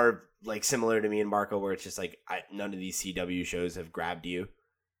are, like, similar to me and Marco, where it's just, like, none of these CW shows have grabbed you.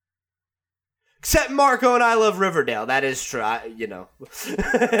 Except Marco and I love Riverdale. That is true.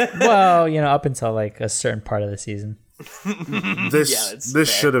 Well, up until like a certain part of the season. This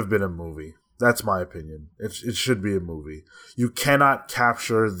should have been a movie. That's my opinion. It should be a movie. You cannot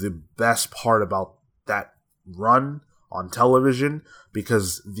capture the best part about that run on television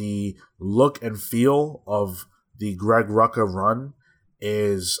because the look and feel of the Greg Rucka run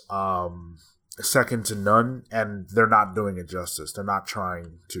is second to none, and they're not doing it justice. They're not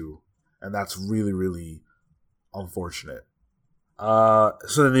trying to. And that's really, really unfortunate. So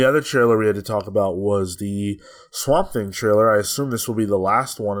then the other trailer we had to talk about was the Swamp Thing trailer. I assume this will be the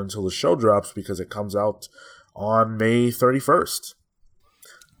last one until the show drops because it comes out on May 31st.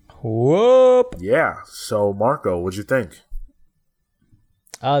 Whoop! Yeah. So, Marco, what'd you think?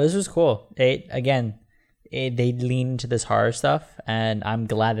 This was cool. They lean into this horror stuff, and I'm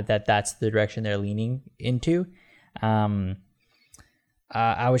glad that's the direction they're leaning into.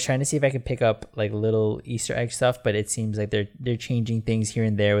 I was trying to see if I could pick up like little Easter egg stuff, but it seems like they're changing things here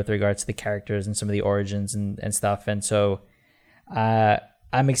and there with regards to the characters and some of the origins and stuff. And so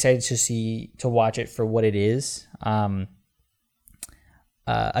I'm excited to watch it for what it is.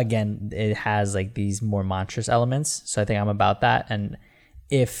 Again, it has like these more monstrous elements, so I think I'm about that. And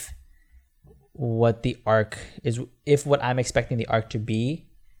if what I'm expecting the arc to be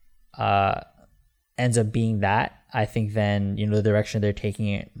ends up being that, I think then, the direction they're taking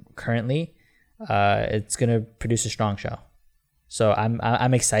it currently, it's going to produce a strong show. So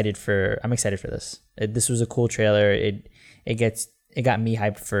I'm excited for this. This was a cool trailer. It got me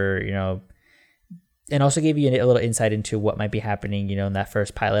hyped for, you know, and also gave you a little insight into what might be happening, you know, in that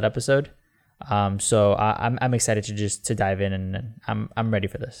first pilot episode. So I'm excited to dive in, and I'm ready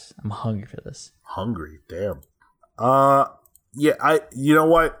for this. I'm hungry for this. Hungry, damn. Yeah, you know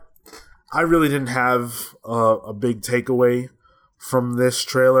what? I really didn't have a big takeaway from this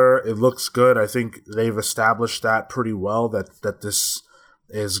trailer. It looks good. I think they've established that pretty well, that this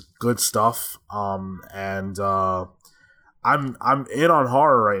is good stuff. And I'm in on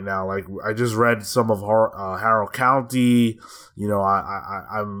horror right now. Like, I just read some of Harrow County. You know,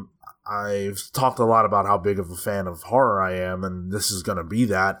 I've talked a lot about how big of a fan of horror I am, and this is going to be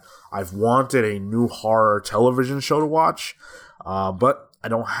that. I've wanted a new horror television show to watch, but I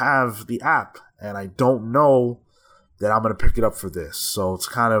don't have the app, and I don't know that I'm going to pick it up for this. So it's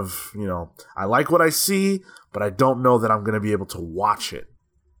kind of, you know, I like what I see, but I don't know that I'm going to be able to watch it.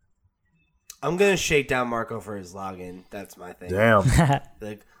 I'm going to shake down Marco for his login. That's my thing. Damn.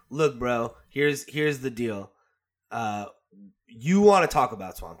 Like, look, bro, here's the deal. You want to talk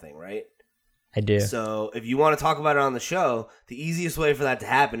about Swamp Thing, right? I do. So if you want to talk about it on the show, the easiest way for that to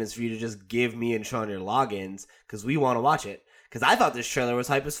happen is for you to just give me and Sean your logins, because we want to watch it. Because I thought this trailer was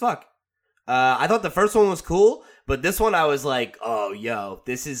hype as fuck. I thought the first one was cool, but this one I was like, oh, yo,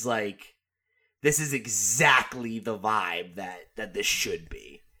 this is exactly the vibe that this should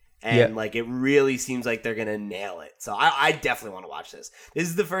be. And like, it really seems like they're going to nail it. So I definitely want to watch this. This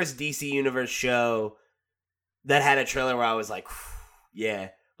is the first DC Universe show that had a trailer where I was like, yeah.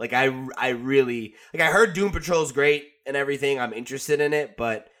 Like, I really, like, I heard Doom Patrol's great and everything. I'm interested in it,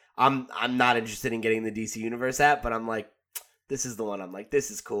 but I'm not interested in getting the DC Universe app, but I'm like, this is the one. I'm like, this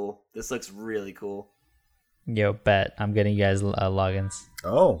is cool. This looks really cool. Yo, bet. I'm getting you guys logins.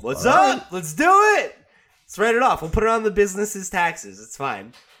 Oh. What's up? Right. Let's do it. Let's write it off. We'll put it on the business's taxes. It's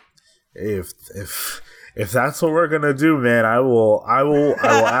fine. If that's what we're gonna do, man, I will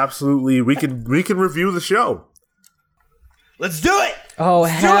absolutely. We can review the show. Let's do it. Oh,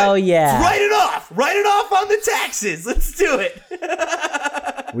 Let's hell yeah. Write it off. Write it off on the taxes. Let's do it.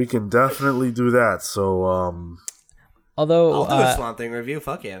 We can definitely do that. So, although I'll do a Swamp Thing review.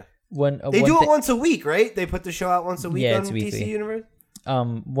 Fuck yeah. They do it once a week, right? They put the show out once a week on DC Universe.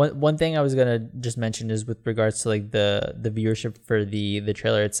 One thing I was gonna just mention is with regards to like the viewership for the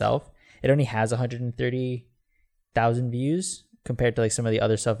trailer itself. It only has 130,000 views compared to like some of the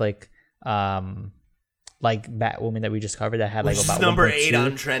other stuff like Batwoman that we just covered that had like about number 1.2. 8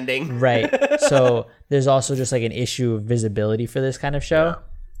 on trending. Right. So there's also just like an issue of visibility for this kind of show.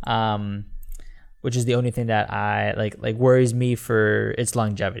 Yeah. Which is the only thing that I like worries me for its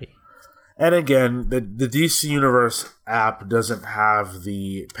longevity. And again, the DC Universe app doesn't have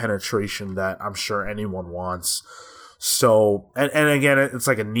the penetration that I'm sure anyone wants. So, and again, it's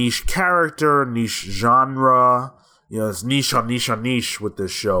like a niche character, niche genre. You know, it's niche on niche on niche with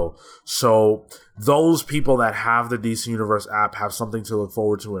this show. So those people that have the DC Universe app have something to look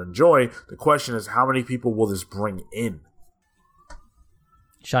forward to and enjoy. The question is, how many people will this bring in?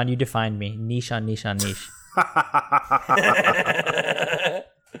 Sean, you defined me. Niche on niche on niche.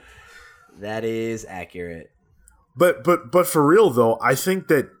 That is accurate. But for real though, I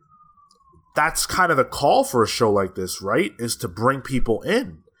think that's kind of the call for a show like this, right? Is to bring people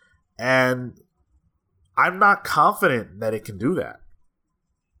in. And I'm not confident that it can do that.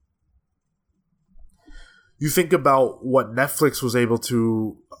 You think about what Netflix was able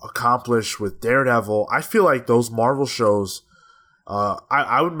to accomplish with Daredevil. I feel like those Marvel shows,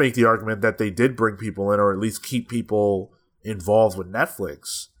 I would make the argument that they did bring people in, or at least keep people involved with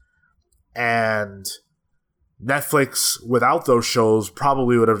Netflix. And Netflix, without those shows,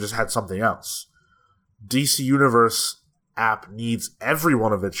 probably would have just had something else. DC Universe app needs every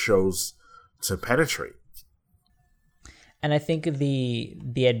one of its shows to penetrate. And I think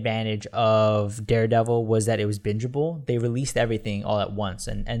the advantage of Daredevil was that it was bingeable. They released everything all at once.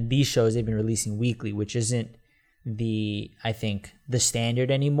 And these shows they've been releasing weekly, which isn't the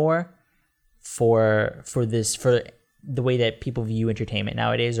standard anymore for the way that people view entertainment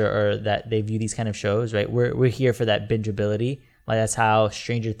nowadays, or that they view these kind of shows, right? We're here for that bingeability. Like, that's how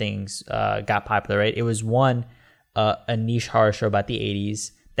Stranger Things got popular, right? It was a niche horror show about the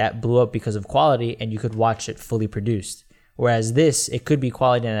 80s that blew up because of quality, and you could watch it fully produced. Whereas this, it could be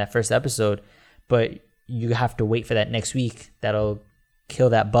quality in that first episode, but you have to wait for that next week. That'll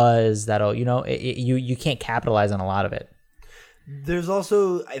kill that buzz. That'll, you can't capitalize on a lot of it. There's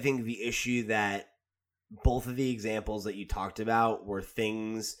also, I think, the issue that both of the examples that you talked about were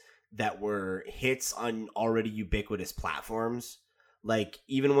things that were hits on already ubiquitous platforms. Like,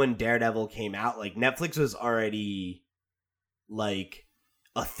 even when Daredevil came out, like, Netflix was already like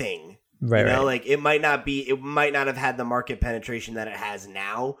a thing. Right, you know, right. like it might not have had the market penetration that it has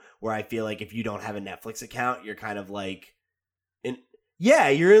now, where I feel like if you don't have a Netflix account, you're kind of like,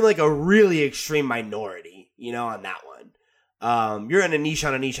 you're in like a really extreme minority, you know, on that one. You're in a niche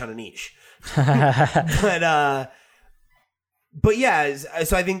on a niche on a niche. But yeah,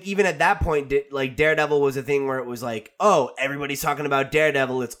 so I think even at that point, like Daredevil was a thing where it was like, oh, everybody's talking about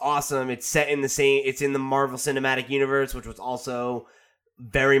Daredevil. It's awesome. It's set in it's in the Marvel Cinematic Universe, which was also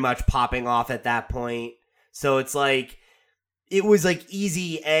very much popping off at that point. So it's like, it was like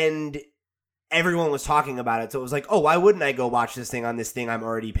easy and everyone was talking about it. So it was like, oh, why wouldn't I go watch this thing on this thing I'm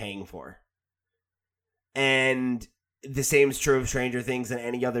already paying for? And the same is true of Stranger Things and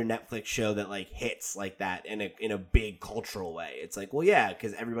any other Netflix show that like hits like that in a big cultural way. It's like, well, yeah,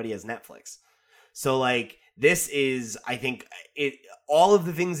 because everybody has Netflix. So like, this is, I think, all of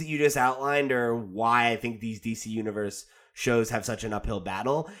the things that you just outlined are why I think these DC Universe shows have such an uphill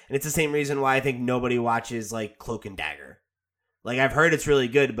battle. And it's the same reason why I think nobody watches like Cloak and Dagger. Like, I've heard it's really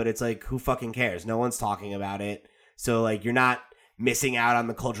good, but it's like, who fucking cares? No one's talking about it. So like, you're not missing out on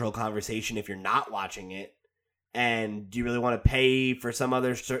the cultural conversation if you're not watching it. And do you really want to pay for some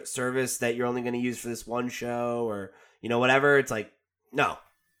other service that you're only going to use for this one show, or, you know, whatever? It's like, no.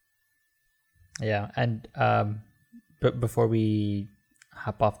 Yeah, and but before we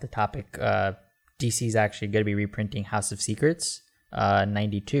hop off the topic, DC's actually going to be reprinting House of Secrets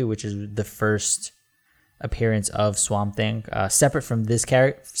 92, which is the first appearance of Swamp Thing, separate from this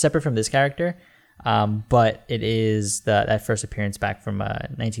character, but it is that first appearance back from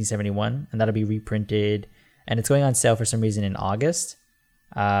 1971, and that'll be reprinted, and it's going on sale for some reason in August.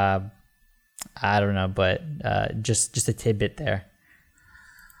 I don't know, but just a tidbit there.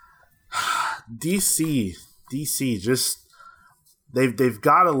 DC just they've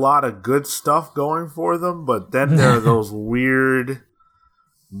got a lot of good stuff going for them, but then there are those weird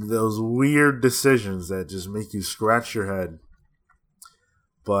decisions that just make you scratch your head.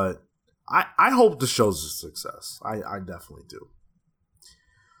 But I hope the show's a success. I definitely do.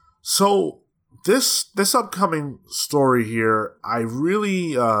 So this upcoming story here, I'm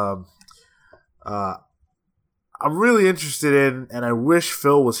really interested in, and I wish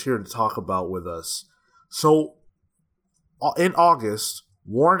Phil was here to talk about with us. So, in August,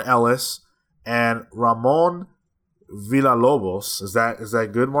 Warren Ellis and Ramon Villalobos, is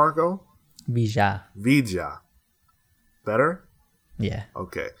that good, Marco? Villa. Better? Yeah.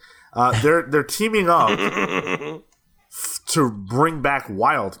 Okay. They're teaming up to bring back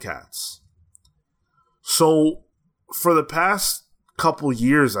Wildcats. So, for the past couple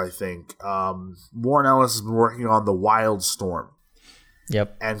years, I think, Warren Ellis has been working on the Wildstorm.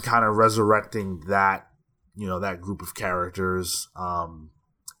 Yep. And kind of resurrecting that, that group of characters.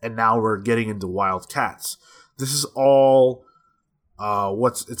 And now we're getting into Wildcats. This is all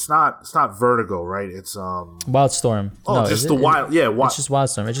it's not Vertigo, right? It's Wildstorm. Oh, no, just the Wild. Yeah, it's just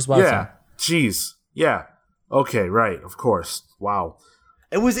Wildstorm. Yeah. Jeez. Yeah. Okay, right. Of course. Wow.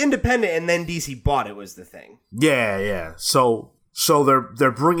 It was independent, and then DC bought it. Was the thing. Yeah. So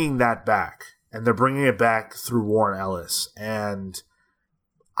they're bringing that back, and they're bringing it back through Warren Ellis. And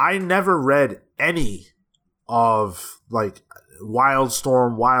I never read any of like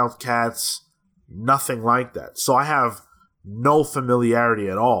Wildstorm, Wildcats, nothing like that. So I have no familiarity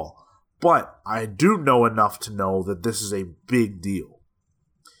at all. But I do know enough to know that this is a big deal.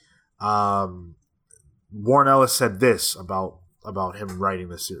 Warren Ellis said this about him writing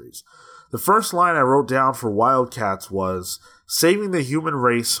the series. The first line I wrote down for Wildcats was, saving the human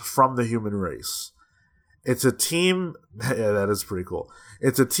race from the human race. It's a team... Yeah, that is pretty cool.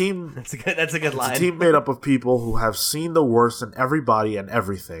 It's a team... That's a good line. It's a team made up of people who have seen the worst in everybody and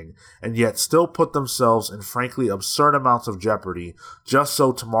everything, and yet still put themselves in frankly absurd amounts of jeopardy just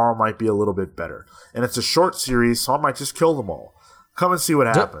so tomorrow might be a little bit better. And it's a short series, so I might just kill them all. Come and see what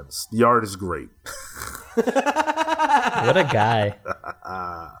happens. The art is great. What a guy.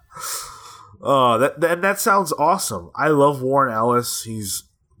 Oh, that sounds awesome. I love Warren Ellis. He's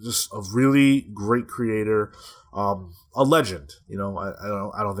just a really great creator, a legend.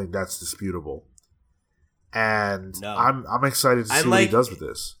 I don't think that's disputable. And no. I'm excited to see what he does with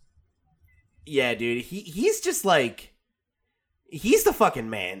this. Yeah, dude. He's just like, he's the fucking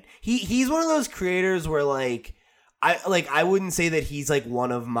man. He's one of those creators where like I wouldn't say that he's like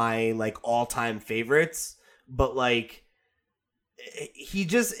one of my like all-time favorites, but like he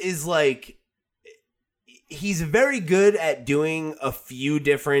just is like, he's very good at doing a few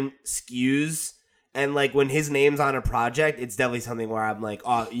different SKUs, and like when his name's on a project, it's definitely something where I'm like,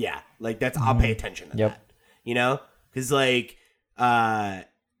 oh yeah, like that's I'll pay attention to that, because like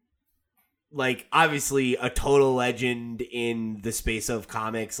like obviously a total legend in the space of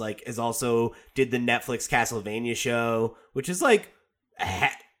comics, like is also did the Netflix Castlevania show, which is like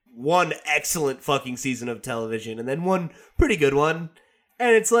one excellent fucking season of television and then one pretty good one.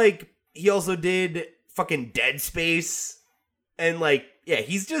 And it's like he also did fucking Dead Space and like yeah,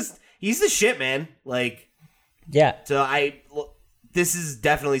 he's the shit, man. Like yeah. So this is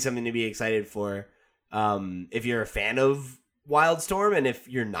definitely something to be excited for. If you're a fan of Wildstorm, and if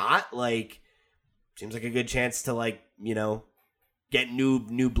you're not, like, seems like a good chance to, like, you know, get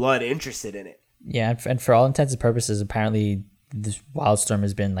new blood interested in it. Yeah, and for all intents and purposes, apparently this Wildstorm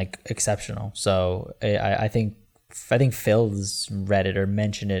has been like exceptional. So I think Phil's read it or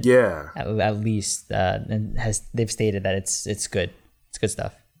mentioned it. Yeah, at least, and they've stated that it's good. It's good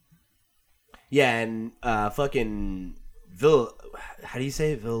stuff. Yeah, and fucking how do you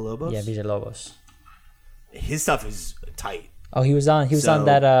say it? Villalobos? Yeah, Villalobos. His stuff is tight. Oh, he was on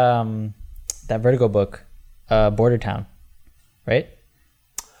that that Vertigo book, Border Town, right?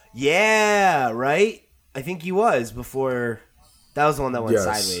 Yeah, right. I think he was before. That was the one that went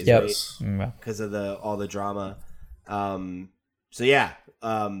sideways, right? Because of all the drama. So yeah,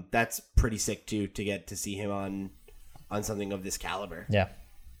 that's pretty sick too to get to see him on something of this caliber. Yeah.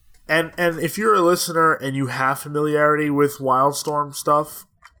 And if you're a listener and you have familiarity with Wildstorm stuff,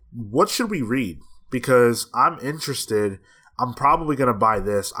 what should we read? Because I'm interested. I'm probably going to buy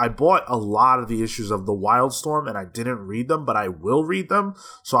this. I bought a lot of the issues of the Wildstorm and I didn't read them, but I will read them.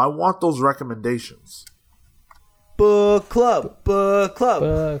 So I want those recommendations. Book club.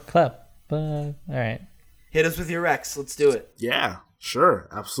 All right. Hit us with your Rex. Let's do it. Yeah, sure.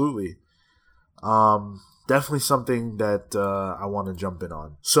 Absolutely. Definitely something that I want to jump in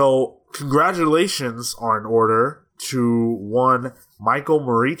on. So congratulations are in order to one Michael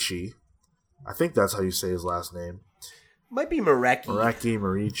Morici. I think that's how you say his last name. Might be Marecki.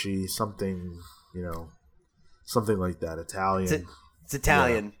 Morici, something, something like that. Italian. It's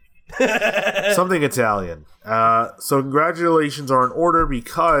Italian. Yeah. Something Italian. So congratulations are in order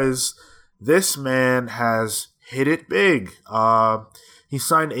because this man has hit it big. He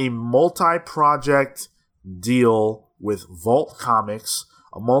signed a multi-project deal with Vault Comics,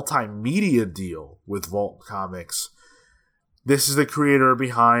 a multimedia deal with Vault Comics. This is the creator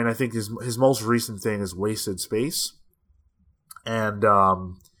behind, I think his most recent thing is Wasted Space. And they're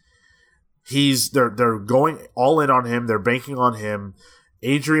going all in on him. They're banking on him.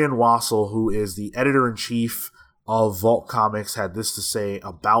 Adrian Wassel, who is the editor-in-chief of Vault Comics, had this to say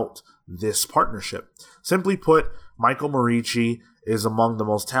about this partnership. Simply put, Michael Morici is among the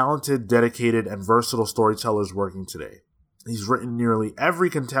most talented, dedicated, and versatile storytellers working today. He's written nearly every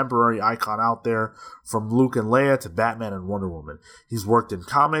contemporary icon out there, from Luke and Leia to Batman and Wonder Woman. He's worked in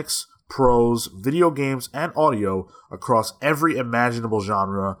comics, prose, video games, and audio across every imaginable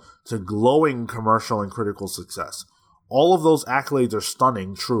genre to glowing commercial and critical success. All of those accolades are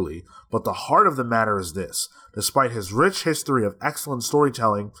stunning, truly, but the heart of the matter is this. Despite his rich history of excellent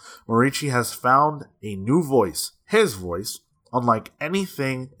storytelling, Morici has found a new voice, his voice, unlike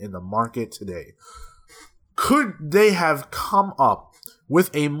anything in the market today. Could they have come up with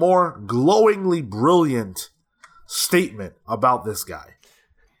a more glowingly brilliant statement about this guy?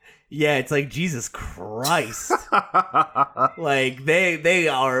 Yeah, it's like, Jesus Christ. Like, they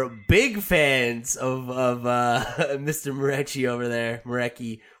are big fans of Mr. Marecki over there.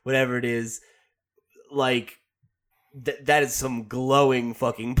 Marecki, whatever it is. Like, that is some glowing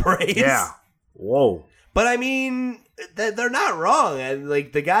fucking praise. Yeah. Whoa. But, I mean, they're not wrong. And,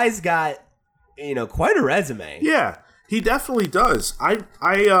 like, the guy's got, quite a resume. Yeah, he definitely does. I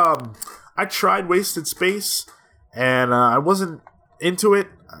tried Wasted Space, and I wasn't into it.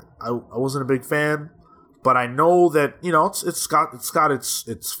 I wasn't a big fan, but I know that it's got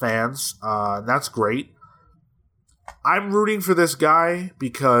its fans, and that's great. I'm rooting for this guy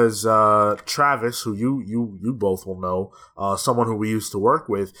because Travis, who you both will know, someone who we used to work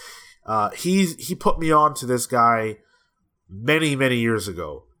with, he put me on to this guy many years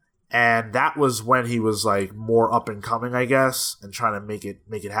ago, and that was when he was like more up and coming, I guess, and trying to make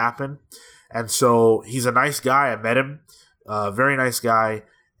it happen. And so he's a nice guy. I met him, very nice guy.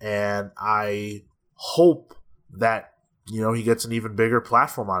 And I hope that he gets an even bigger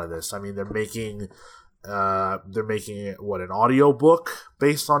platform out of this. I mean, they're making an audio book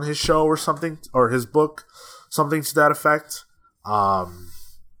based on his show or something, or his book, something to that effect. A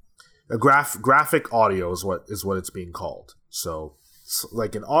graphic audio is what it's being called. So it's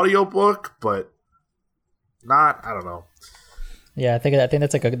like an audio book, but not. I don't know. Yeah, I think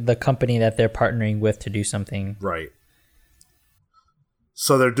that's like the company that they're partnering with to do something. Right.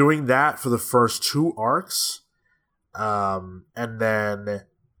 So they're doing that for the first 2 arcs, and then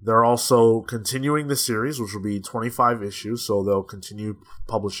They're also continuing the series, which will be 25 issues, so they'll continue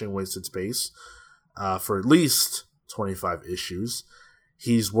publishing Wasted Space for at least 25 issues.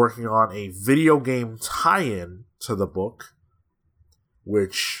 He's working on a video game tie-in to the book,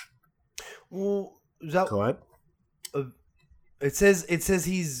 which... Well, is that, go ahead. It says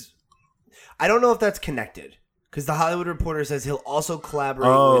he's... I don't know if that's connected, because The Hollywood Reporter says he'll also collaborate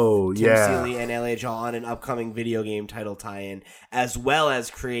with Tim Seeley and LHL on an upcoming video game title tie-in, as well as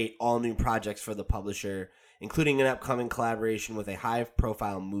create all new projects for the publisher, including an upcoming collaboration with a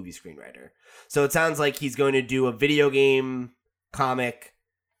high-profile movie screenwriter. So it sounds like he's going to do a video game comic,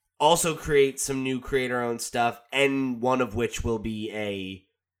 also create some new creator-owned stuff, and one of which will be a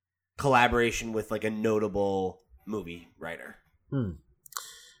collaboration with like a notable movie writer.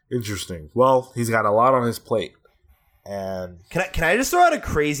 Interesting. Well, he's got a lot on his plate. And can I just throw out a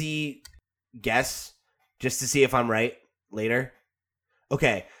crazy guess just to see if I'm right later?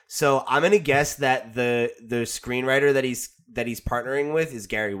 Okay, so I'm gonna guess that the screenwriter that he's partnering with is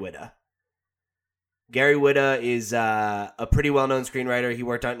Gary Whitta. Gary Whitta is a pretty well-known screenwriter.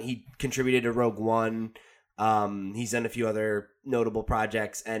 He contributed to Rogue One. He's done a few other notable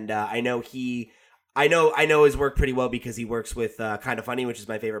projects, and I know his work pretty well because he works with Kind of Funny, which is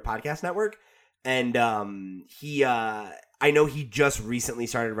my favorite podcast network. And I know he just recently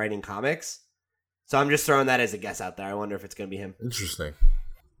started writing comics. So I'm just throwing that as a guess out there. I wonder if it's going to be him. Interesting.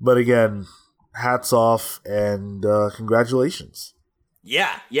 But again, hats off and congratulations.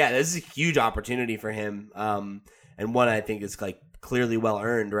 Yeah, this is a huge opportunity for him. And one I think is like clearly well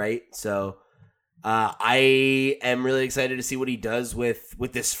earned, right? So I am really excited to see what he does with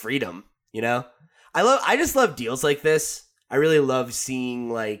this freedom, you know? I just love deals like this. I really love seeing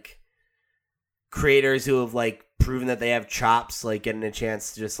like creators who have like proven that they have chops, like getting a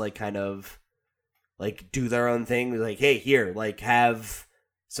chance to just like kind of like do their own thing. Like, hey, here, like have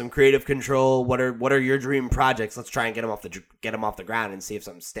some creative control. What are your dream projects? Let's try and get them off the ground and see if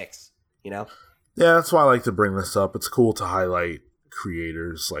something sticks. You know? Yeah, that's why I like to bring this up. It's cool to highlight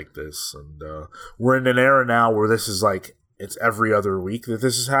creators like this, and we're in an era now where this is like it's every other week that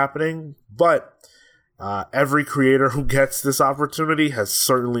this is happening, but. Every creator who gets this opportunity has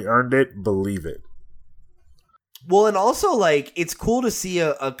certainly earned it. Believe it. Well, and also, like, it's cool to see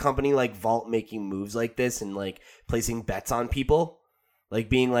a company like Vault making moves like this and, like, placing bets on people. Like,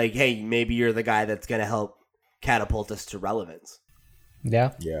 being like, hey, maybe you're the guy that's going to help catapult us to relevance.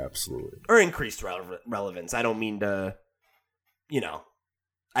 Yeah. Yeah, absolutely. Or increased relevance. I don't mean to,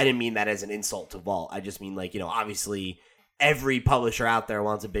 I didn't mean that as an insult to Vault. I just mean, like, obviously every publisher out there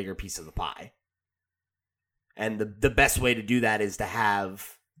wants a bigger piece of the pie. And the best way to do that is to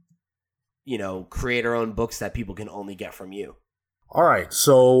have, creator-owned books that people can only get from you. All right.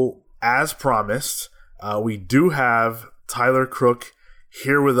 So, as promised, we do have Tyler Crook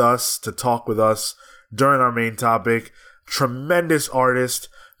here with us to talk with us during our main topic. Tremendous artist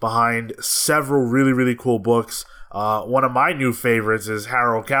behind several really, really cool books. One of my new favorites is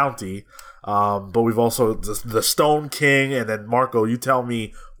Harrow County. But we've also the Stone King. And then, Marco, you tell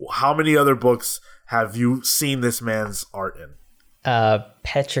me, how many other books have you seen this man's art in?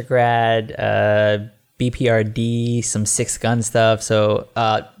 Petrograd, BPRD, some Six Gun stuff. So,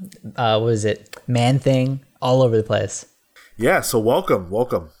 what is it? Man Thing, all over the place. Yeah, so welcome.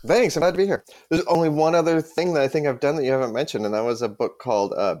 Thanks, I'm glad to be here. There's only one other thing that I think I've done that you haven't mentioned, and that was a book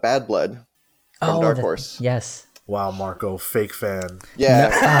called Bad Blood from Dark Horse. Yes. Wow, Marco, fake fan. Yeah.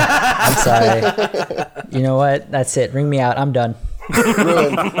 I'm sorry. You know what? That's it. Ring me out. I'm done.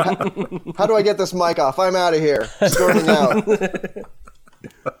 Ruined. How do I get this mic off? I'm out of here. Storming out.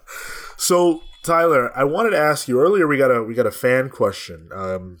 So, Tyler, I wanted to ask you earlier. We got a fan question.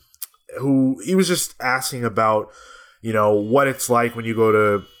 Who he was just asking about, what it's like when you go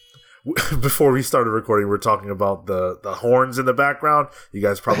to. Before we started recording, we were talking about the horns in the background. You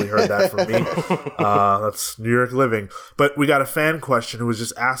guys probably heard that from me. That's New York living. But we got a fan question who was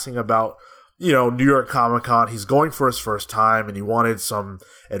just asking about. New York Comic Con, he's going for his first time and he wanted some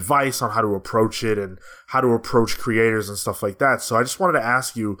advice on how to approach it and how to approach creators and stuff like that. So I just wanted to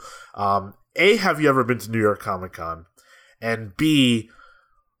ask you, A, have you ever been to New York Comic Con? And B,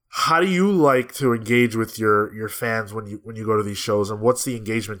 how do you like to engage with your fans when you go to these shows? And what's the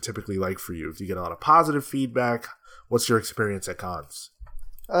engagement typically like for you? Do you get a lot of positive feedback? What's your experience at cons?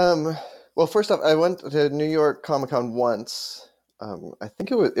 Well, first off, I went to New York Comic Con once. I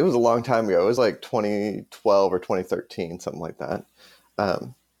think it was a long time ago. It was like 2012 or 2013, something like that. I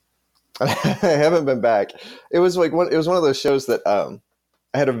haven't been back. It was one of those shows that I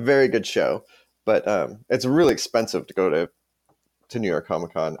had a very good show, but it's really expensive to go to New York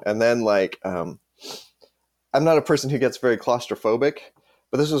Comic Con. And then I'm not a person who gets very claustrophobic,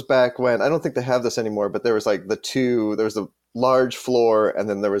 but this was back when, I don't think they have this anymore, but there was like there was a large floor, and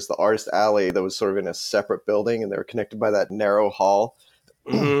then there was the artist alley that was sort of in a separate building, and they were connected by that narrow hall.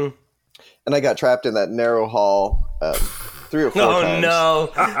 Mm-hmm. And I got trapped in that narrow hall 3 or 4 times. Oh,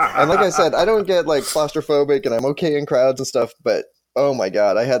 no. And like I said, I don't get like claustrophobic, and I'm okay in crowds and stuff, but oh my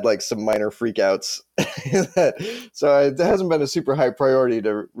God, I had like some minor freakouts. So it hasn't been a super high priority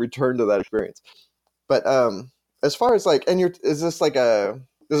to return to that experience. But as far as like, is this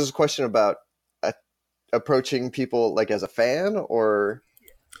a question about approaching people like as a fan, or?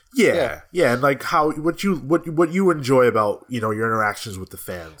 Yeah, and like what you enjoy about your interactions with the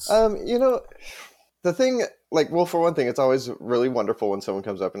fans. The thing, like, well, for one thing, it's always really wonderful when someone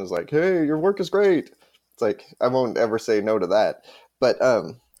comes up and is like, "Hey, your work is great." It's like I won't ever say no to that. But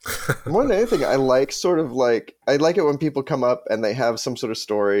more than anything, I like it when people come up and they have some sort of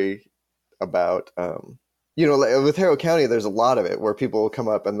story about like with Harrow County, there's a lot of it where people will come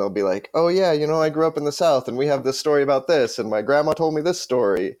up and they'll be like, "Oh yeah, I grew up in the South and we have this story about this, and my grandma told me this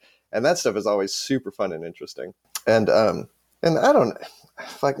story," and that stuff is always super fun and interesting. And I don't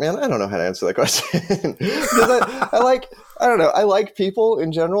know how to answer that question because I like people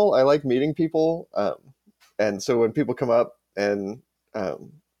in general. I like meeting people, and so when people come up and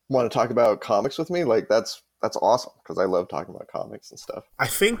want to talk about comics with me, like that's awesome because I love talking about comics and stuff. I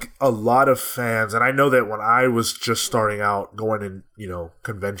think a lot of fans, and I know that when I was just starting out going in,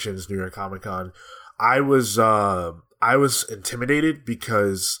 conventions, New York Comic Con, I was intimidated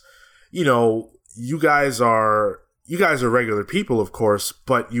because, you guys are regular people, of course,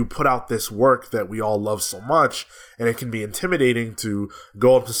 but you put out this work that we all love so much, and it can be intimidating to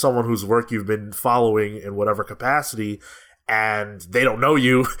go up to someone whose work you've been following in whatever capacity, and they don't know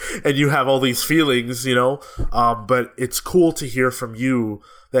you, and you have all these feelings, but it's cool to hear from you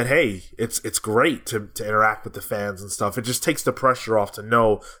that, hey, it's great to interact with the fans and stuff. It just takes the pressure off to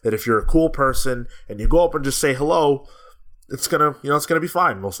know that if you're a cool person and you go up and just say hello, it's gonna be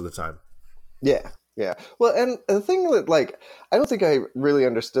fine most of the time. Yeah. Well, and the thing that, like, I don't think I really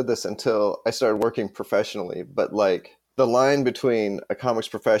understood this until I started working professionally, but like the line between a comics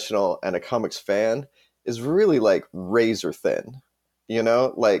professional and a comics fan is really like razor thin,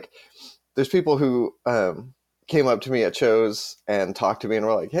 like there's people who came up to me at shows and talked to me and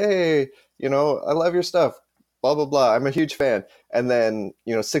were like, "Hey, I love your stuff, blah, blah, blah. I'm a huge fan." And then,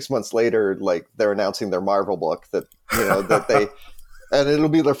 6 months later, like they're announcing their Marvel book that, that they, and it'll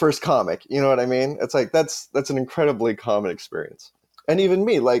be their first comic. You know what I mean? It's like, that's an incredibly common experience. And even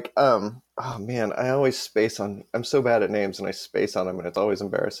me, like, oh man, I always space on, I'm so bad at names and I space on them and it's always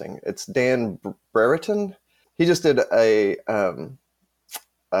embarrassing. It's Dan Brereton. He just did a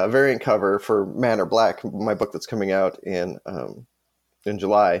variant cover for Man or Black, my book that's coming out in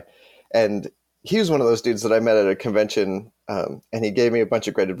July. And he was one of those dudes that I met at a convention, and he gave me a bunch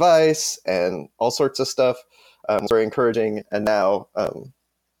of great advice and all sorts of stuff. Very encouraging. And now,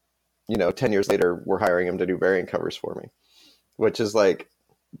 10 years later, we're hiring him to do variant covers for me, which is like,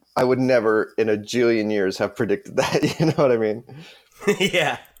 I would never in a jillion years have predicted that. You know what I mean?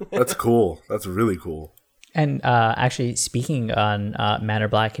 Yeah. That's cool. That's really cool. And actually, speaking on Man or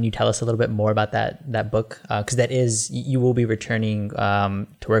Black, can you tell us a little bit more about that book? Because that is, you will be returning to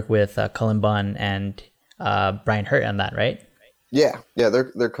work with Cullen Bunn and Brian Hurt on that, right? Yeah,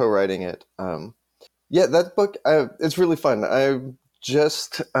 they're co-writing it. Yeah, that book, it's really fun. I'm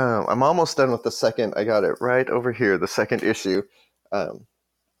almost done with the second. I got it right over here, the second issue,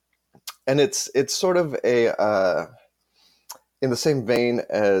 and it's sort of a in the same vein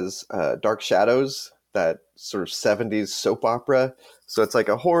as Dark Shadows, that sort of 70s soap opera. So it's like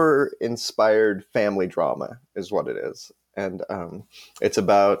a horror-inspired family drama is what it is. And it's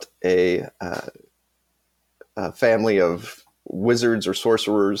about a family of wizards or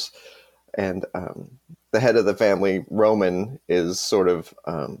sorcerers. And the head of the family, Roman, is sort of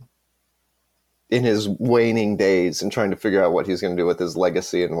in his waning days and trying to figure out what he's going to do with his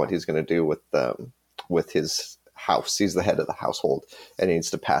legacy and what he's going to do with his house. He's the head of the household and he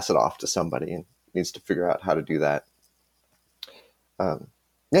needs to pass it off to somebody and needs to figure out how to do that. So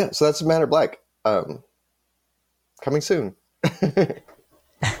that's Man or Black. Coming soon.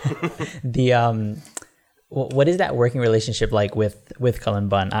 What is that working relationship like with Cullen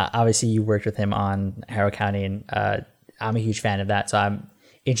Bunn? Obviously, you worked with him on Harrow County, and I'm a huge fan of that. So I'm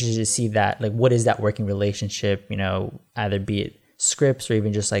interested to see that. Like, what is that working relationship? Either be it scripts or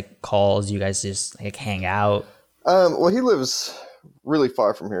even just like calls. You guys just like hang out. Well, he lives really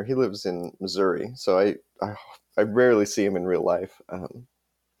far from here. He lives in Missouri, so I rarely see him in real life.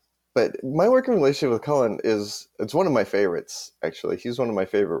 But my working relationship with Cullen it's one of my favorites, actually. He's one of my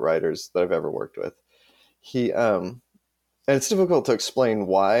favorite writers that I've ever worked with. He and and it's difficult to explain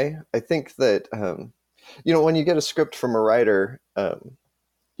why. I think that when you get a script from a writer,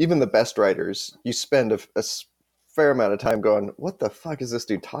 even the best writers, you spend a fair amount of time going, "What the fuck is this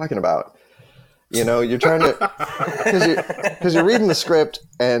dude talking about?" You're trying to, because you're reading the script,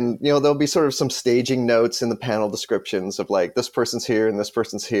 and there'll be sort of some staging notes in the panel descriptions of like, this person's here and this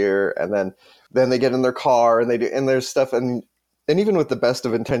person's here, and then they get in their car and there's stuff, and even with the best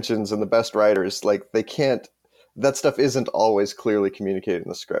of intentions and the best writers, like that stuff isn't always clearly communicated in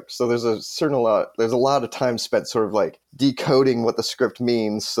the script. So there's a lot of time spent sort of like decoding what the script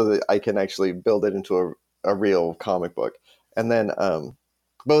means so that I can actually build it into a real comic book. And then,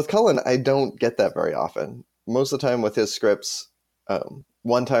 but with Cullen, I don't get that very often. Most of the time with his scripts,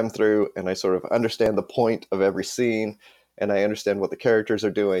 one time through, and I sort of understand the point of every scene, and I understand what the characters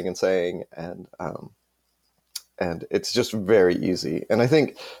are doing and saying, and it's just very easy. And I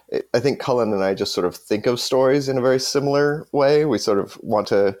think Cullen and I just sort of think of stories in a very similar way. We sort of want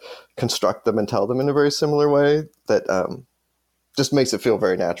to construct them and tell them in a very similar way that just makes it feel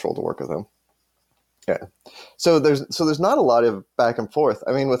very natural to work with him. Yeah. So there's not a lot of back and forth.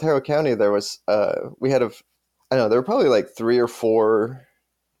 I mean, with Harrow County, there was there were probably like 3 or 4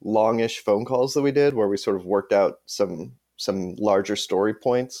 longish phone calls that we did where we sort of worked out some larger story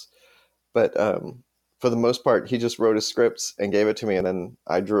points. But for the most part, he just wrote his scripts and gave it to me, and then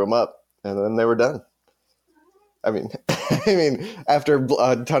I drew them up, and then they were done. I mean, after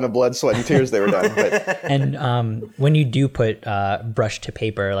a ton of blood, sweat, and tears, they were done. But. And when you do put brush to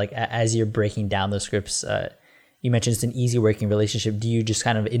paper, like as you're breaking down those scripts, you mentioned it's an easy working relationship. Do you just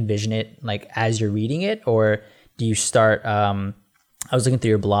kind of envision it like as you're reading it, or do you start? I was looking through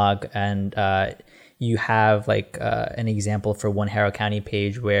your blog, and you have like an example for one Harrow County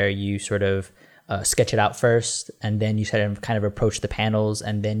page where you sort of sketch it out first, and then you sort of kind of approach the panels,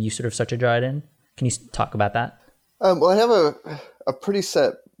 and then you sort of start to draw it in. Can you talk about that? Well, I have a pretty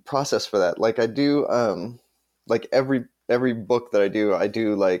set process for that. Like I do, like every book that I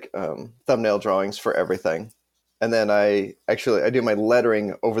do like thumbnail drawings for everything, and then I do my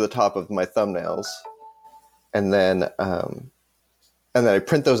lettering over the top of my thumbnails, and then I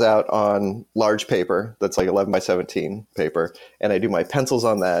print those out on large paper that's like 11 by 17 paper, and I do my pencils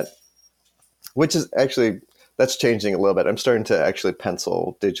on that, which is actually that's changing a little bit. I'm starting to actually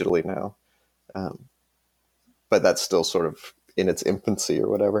pencil digitally now. But that's still sort of in its infancy or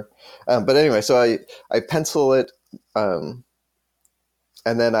whatever. But anyway, so I pencil it, and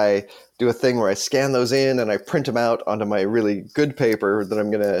then I do a thing where I scan those in and I print them out onto my really good paper that I'm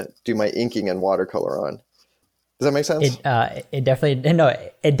going to do my inking and watercolor on. Does that make sense? It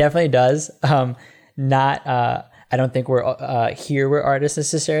definitely does. I don't think we're artists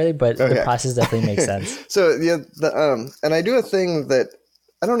necessarily, but okay. The process definitely makes sense. So yeah, and I do a thing that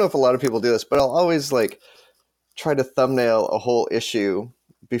I don't know if a lot of people do this, but I'll always like try to thumbnail a whole issue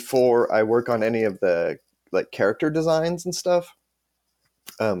before I work on any of the like character designs and stuff.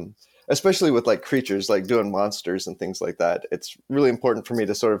 Especially with like creatures, like doing monsters and things like that. It's really important for me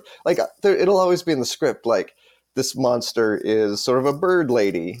to sort of like, it'll always be in the script, like this monster is sort of a bird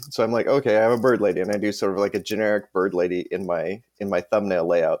lady. So I'm like, okay, I have a bird lady, and I do sort of like a generic bird lady in my thumbnail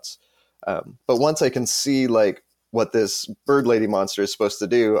layouts. But once I can see like what this bird lady monster is supposed to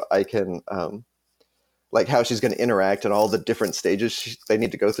do, I can, like how she's going to interact and all the different stages they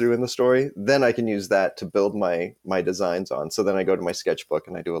need to go through in the story, then I can use that to build my designs on. So then I go to my sketchbook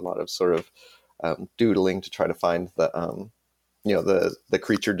and I do a lot of sort of doodling to try to find the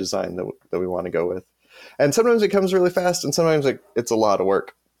creature design that we want to go with. And sometimes it comes really fast, and sometimes it's a lot of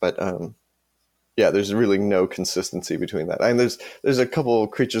work. But yeah, there's really no consistency between that. I mean, there's a couple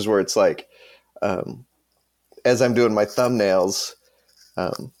of creatures where it's like, as I'm doing my thumbnails,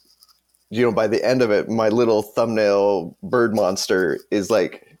 by the end of it, my little thumbnail bird monster is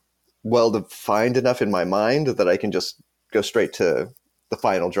like well defined enough in my mind that I can just go straight to the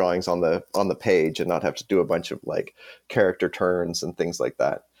final drawings on the page and not have to do a bunch of like character turns and things like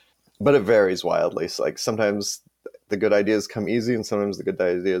that. But it varies wildly. So like sometimes the good ideas come easy, and sometimes the good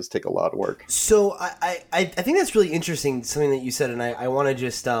ideas take a lot of work. So I think that's really interesting, something that you said, and I want to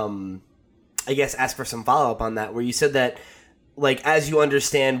just I guess ask for some follow up on that, where you said that, like, as you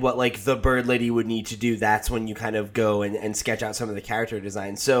understand what, like, the bird lady would need to do, that's when you kind of go and sketch out some of the character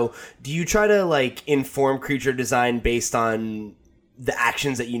design. So do you try to, like, inform creature design based on the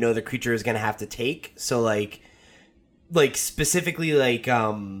actions that the creature is going to have to take? So, like specifically, like,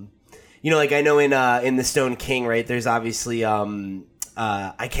 like, I know in The Stone King, right, there's obviously,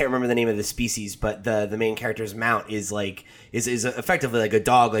 I can't remember the name of the species, but the main character's mount is, like, is effectively, like, a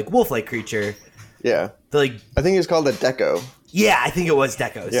dog, like, wolf-like creature. Yeah. I think he's called a Deco. Yeah, I think it was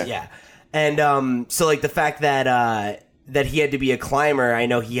Decos. Yeah. And so like the fact that that he had to be a climber. I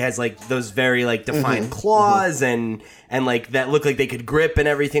know he has like those very like defined claws and like that look like they could grip and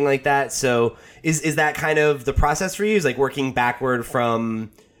everything like that. So is that kind of the process for you? Is like working backward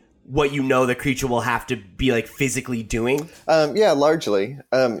from what you know the creature will have to be like physically doing? Yeah, largely.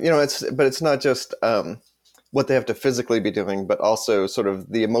 It's not just what they have to physically be doing, but also sort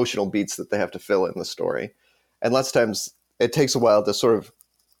of the emotional beats that they have to fill in the story. And lots of times it takes a while to sort of,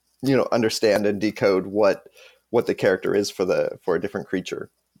 understand and decode what the character is for a different creature.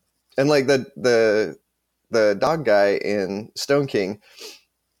 And like the dog guy in Stone King,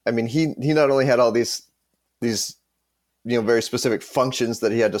 I mean, he not only had all these very specific functions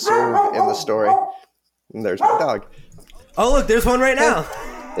that he had to serve in the story. And there's my dog. Oh, look, there's one right now.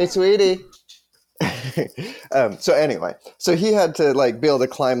 Hey, sweetie. So anyway, so he had to like be able to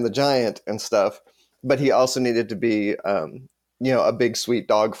climb the giant and stuff, but he also needed to be, a big sweet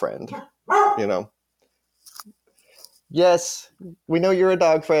dog friend, Yes, we know you're a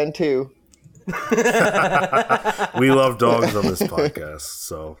dog friend too. We love dogs on this podcast,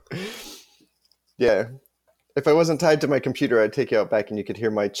 so. Yeah. If I wasn't tied to my computer, I'd take you out back and you could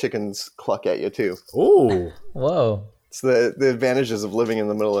hear my chickens cluck at you too. Ooh. Whoa. So the advantages of living in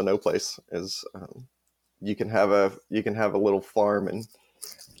the middle of no place is you can have a little farm and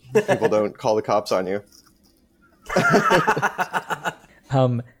people don't call the cops on you.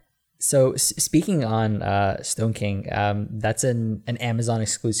 So speaking on Stone King, that's an Amazon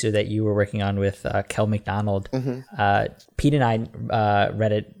exclusive that you were working on with Kel McDonald. Pete and I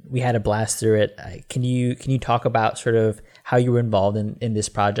read it. We had a blast through it. Can you talk about sort of how you were involved in this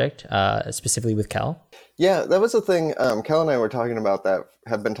project, specifically with Kel? Yeah, that was the thing. Kel and I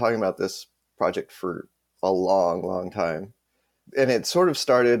have been talking about this project for a long, long time. And it sort of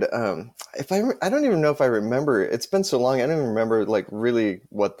started, I don't even know if I remember, it's been so long, I don't even remember like really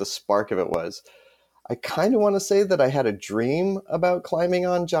what the spark of it was. I kind of want to say that I had a dream about climbing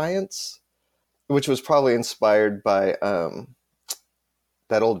on giants, which was probably inspired by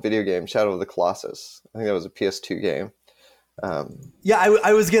that old video game, Shadow of the Colossus. I think that was a PS2 game.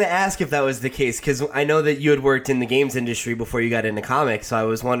 I was going to ask if that was the case, because I know that you had worked in the games industry before you got into comics, so I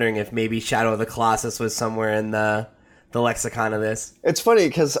was wondering if maybe Shadow of the Colossus was somewhere in the lexicon of this. It's funny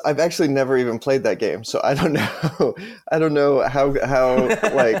because I've actually never even played that game, so I don't know. I don't know how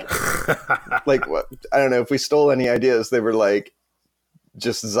like what, I don't know if we stole any ideas. They were like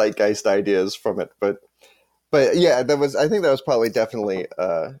just zeitgeist ideas from it, but yeah, I think that was probably definitely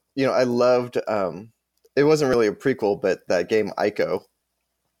I loved. It wasn't really a prequel, but that game Ico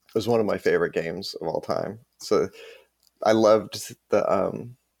was one of my favorite games of all time. So I loved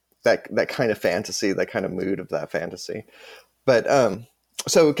the that kind of fantasy, that kind of mood of that fantasy. But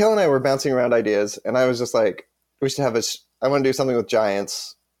so Kel and I were bouncing around ideas, and I was just like, we should have I want to do something with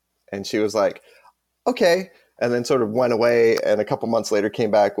giants. And she was like, okay. And then sort of went away, and a couple months later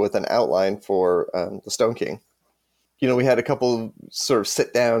came back with an outline for the Stone King. We had a couple sort of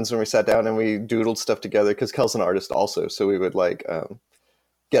sit downs when we sat down and we doodled stuff together, because Kel's an artist also. So we would like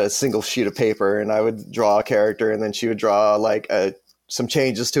get a single sheet of paper, and I would draw a character, and then she would draw like some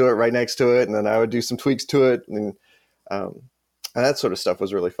changes to it right next to it, and then I would do some tweaks to it, and that sort of stuff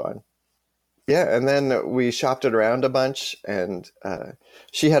was really fun. Yeah, and then we shopped it around a bunch, and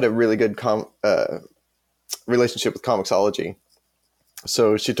she had a really good relationship with Comixology,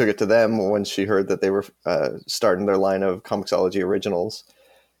 so she took it to them when she heard that they were starting their line of Comixology originals,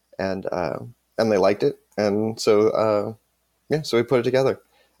 and they liked it, and so so we put it together,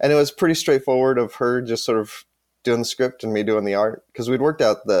 and it was pretty straightforward of her just sort of doing the script and me doing the art, because we'd worked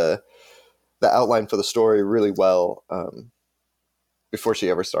out the outline for the story really well before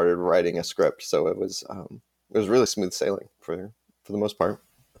she ever started writing a script. So it was really smooth sailing for the most part.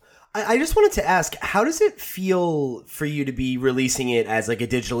 I just wanted to ask, how does it feel for you to be releasing it as like a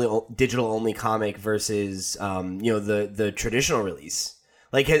digital only comic versus the traditional release?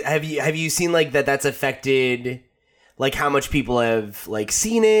 Like, have you seen like that's affected like how much people have like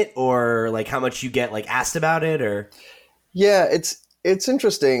seen it, or like how much you get like asked about it? Or yeah, it's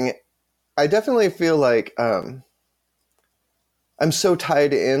interesting. I definitely feel like I'm so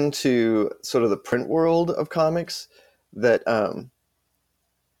tied into sort of the print world of comics that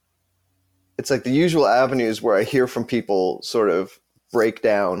it's like the usual avenues where I hear from people sort of break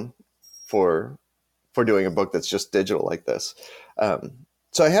down for doing a book that's just digital like this.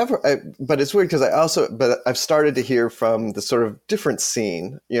 So but it's weird because I've started to hear from the sort of different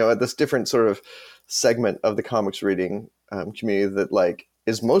scene, this different sort of segment of the comics reading community that like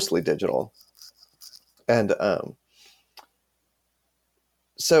is mostly digital. And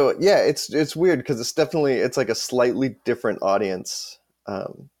so yeah, it's weird because it's like a slightly different audience.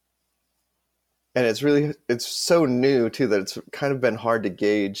 and it's so new too that it's kind of been hard to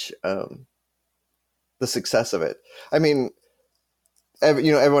gauge the success of it. I mean,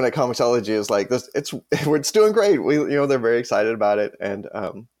 everyone at Comixology is like this. It's doing great. They're very excited about it, and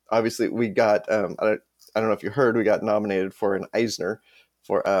obviously we got I don't know if you heard, we got nominated for an Eisner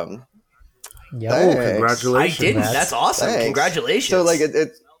for Yeah. Oh, thanks. congratulations! I didn't. That's awesome. Thanks. Congratulations. So like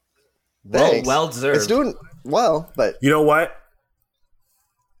it thanks. well deserved. It's doing well, but You know what?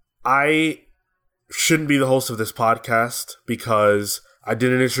 I shouldn't be the host of this podcast because I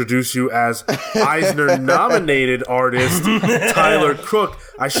didn't introduce you as Eisner-nominated artist Tyler Crook.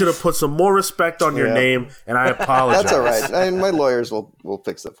 I should have put some more respect on your Yeah. name, and I apologize. that's all right. And my lawyers will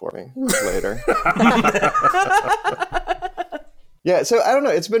fix it for me later. Yeah, so I don't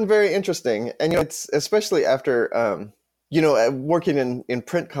know. It's been very interesting, and it's especially after working in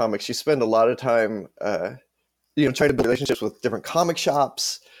print comics. You spend a lot of time trying to build relationships with different comic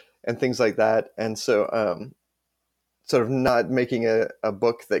shops and things like that, and so sort of not making a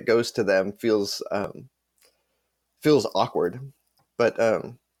book that goes to them feels awkward. But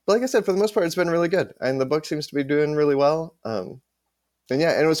like I said, for the most part, it's been really good, and the book seems to be doing really well. And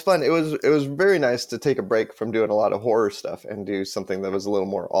it was fun. It was very nice to take a break from doing a lot of horror stuff and do something that was a little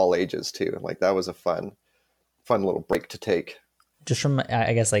more all ages too. Like that was a fun little break to take. Just from,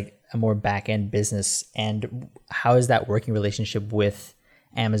 I guess, like a more back end business, and how is that working relationship with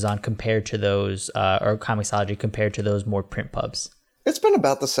Amazon compared to those, or Comixology compared to those more print pubs? It's been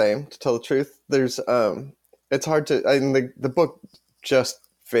about the same, to tell the truth. There's it's hard to. I mean, the book just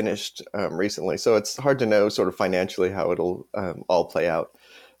finished recently, so it's hard to know sort of financially how it'll all play out.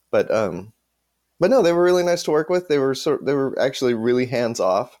 But no, they were really nice to work with. They were actually really hands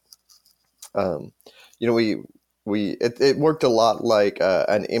off. It worked a lot like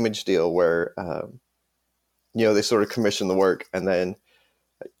an Image deal where they sort of commissioned the work, and then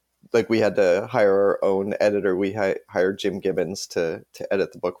like we had to hire our own editor. We hired Jim Gibbons to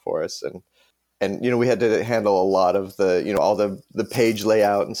edit the book for us, and we had to handle a lot of the all the page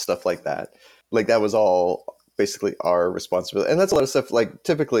layout and stuff like that. Like that was all basically our responsibility, and that's a lot of stuff. Like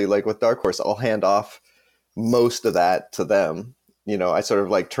typically, like with Dark Horse, I'll hand off most of that to them. I sort of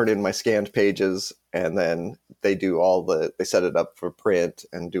like turn in my scanned pages, and then they set it up for print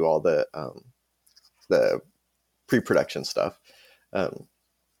and do all the pre-production stuff.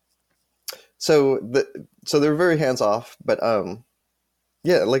 So they're very hands off, but but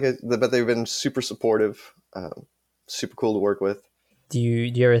they've been super supportive, super cool to work with. Do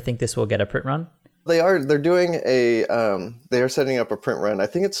you ever think this will get a print run? They're doing they are setting up a print run. I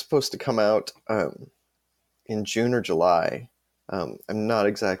think it's supposed to come out in June or July. I'm not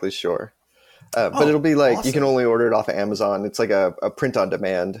exactly sure. But it'll be like, awesome. You can only order it off of Amazon. It's like a print on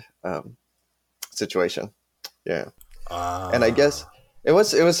demand situation. Yeah. And I guess it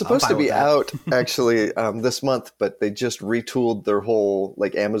was supposed to be out actually this month, but they just retooled their whole,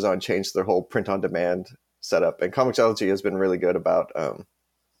 like Amazon changed their whole print on demand setup. And Comixology has been really good about,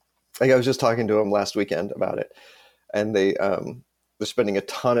 like I was just talking to them last weekend about it, and they're spending a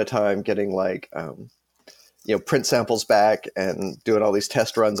ton of time getting like, print samples back and doing all these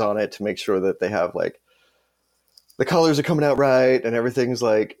test runs on it to make sure that they have like the colors are coming out right and everything's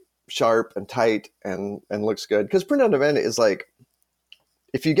like sharp and tight and looks good. Because print on demand is like,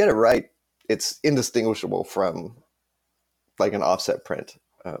 if you get it right, it's indistinguishable from like an offset print.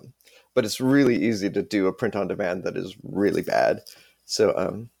 But it's really easy to do a print on demand that is really bad. So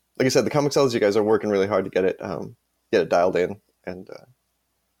like I said, the Comixology guys are working really hard to get it dialed in. And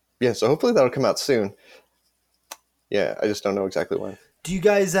so hopefully that'll come out soon. Yeah, I just don't know exactly when. Do you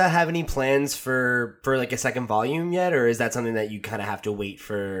guys have any plans for like a second volume yet, or is that something that you kind of have to wait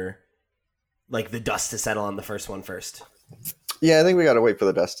for, like the dust to settle on the first one first? Yeah, I think we got to wait for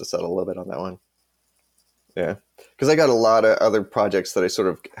the dust to settle a little bit on that one. Yeah, because I got a lot of other projects that I sort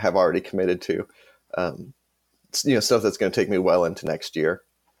of have already committed to. Stuff that's going to take me well into next year.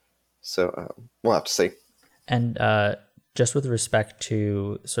 So we'll have to see. And just with respect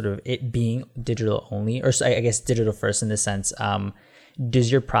to sort of it being digital only, or I guess digital first in this sense,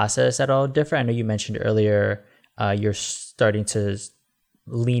 does your process at all differ? I know you mentioned earlier you're starting to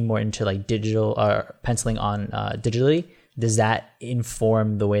lean more into like digital or penciling on digitally. Does that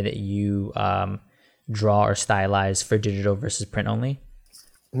inform the way that you draw or stylize for digital versus print only?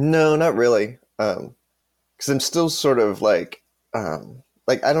 No, not really. Because I'm still sort of like I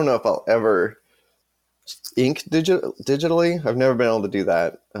don't know if I'll ever ink digitally. I've never been able to do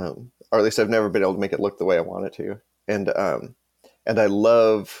that, or at least I've never been able to make it look the way I want it to. And I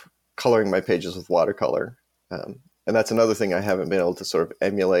love coloring my pages with watercolor, and that's another thing I haven't been able to sort of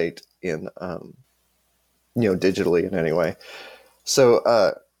emulate in digitally in any way.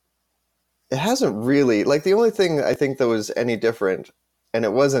 So it hasn't really, like, the only thing I think that was any different, and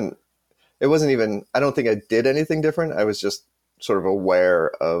it wasn't even, I don't think I did anything different. I was just sort of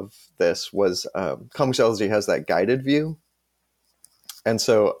aware of this, was Comixology has that guided view. And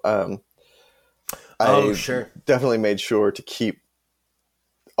so I sure. definitely made sure to keep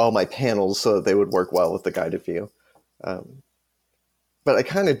all my panels so that they would work well with the guided view. But I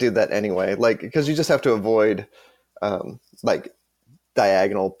kind of did that anyway, like, because you just have to avoid like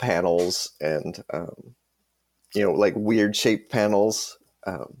diagonal panels and like weird shaped panels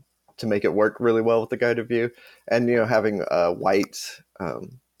to make it work really well with the guided view. And having white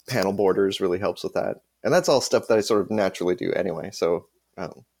panel borders really helps with that. And that's all stuff that I sort of naturally do anyway. So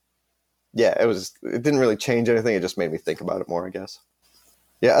yeah, it didn't really change anything. It just made me think about it more, I guess.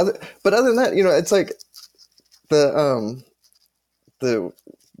 Yeah, but other than that, it's like the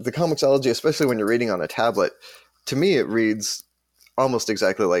Comixology, especially when you're reading on a tablet, to me it reads almost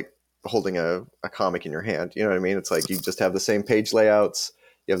exactly like holding a comic in your hand. You know what I mean? It's like you just have the same page layouts,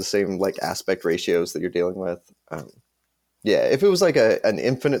 you have the same like aspect ratios that you're dealing with. Yeah, if it was like an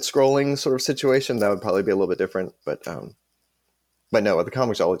infinite scrolling sort of situation, that would probably be a little bit different. But no, with the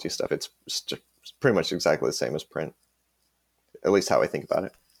Comixology stuff, it's pretty much exactly the same as print. At least how I think about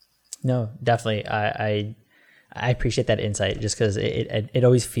it. No, definitely. I appreciate that insight, just because it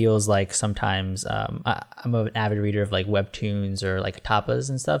always feels like sometimes I'm an avid reader of like webtoons or like tapas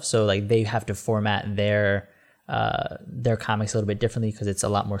and stuff. So like they have to format their comics a little bit differently because it's a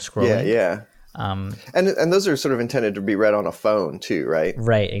lot more scrolling. Yeah. And those are sort of intended to be read on a phone too, right?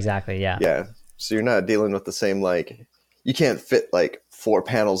 Right. Exactly. Yeah. Yeah. So you're not dealing with the same, like, you can't fit like 4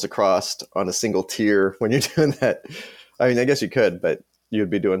 panels across on a single tier when you're doing that. I mean, I guess you could, but you'd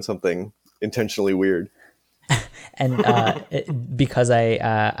be doing something intentionally weird. And because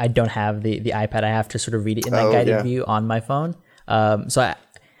I don't have the iPad, I have to sort of read it in that guided view on my phone. So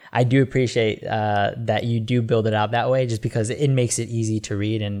I do appreciate that you do build it out that way, just because it makes it easy to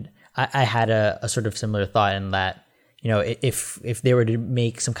read. And I had a sort of similar thought in that, if they were to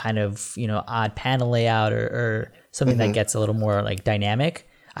make some kind of odd panel layout or something that gets a little more like dynamic,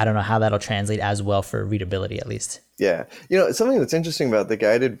 I don't know how that'll translate as well for readability, at least. Yeah, something that's interesting about the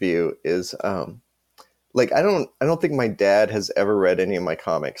guided view is like I don't think my dad has ever read any of my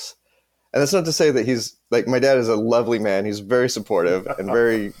comics. And that's not to say that he's like, my dad is a lovely man. He's very supportive and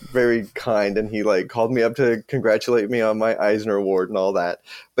very, very kind. And he like called me up to congratulate me on my Eisner Award and all that.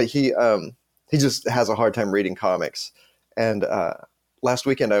 But he just has a hard time reading comics. And last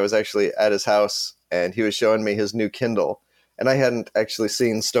weekend I was actually at his house and he was showing me his new Kindle. And I hadn't actually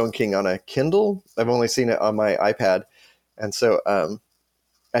seen Stone King on a Kindle. I've only seen it on my iPad. And so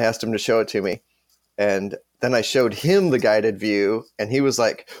I asked him to show it to me. And then I showed him the guided view and he was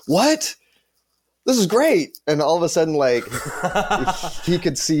like, "What? This is great." And all of a sudden, like, he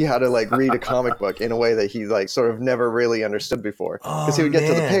could see how to like read a comic book in a way that he like sort of never really understood before. Because he would get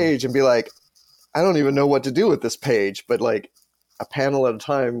to the page and be like, "I don't even know what to do with this page." But like a panel at a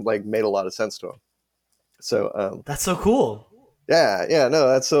time, like, made a lot of sense to him. So that's so cool. Yeah, no,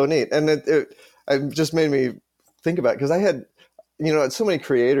 that's so neat. And it just made me think about it, because I had, so many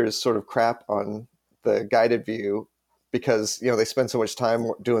creators sort of crap on the guided view because, they spend so much time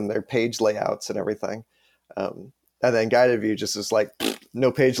doing their page layouts and everything. And then guided view just is like,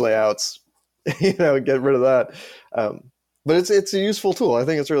 no page layouts, get rid of that. But it's a useful tool. I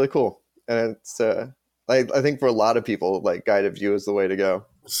think it's really cool. And it's, I think for a lot of people, like, guided view is the way to go.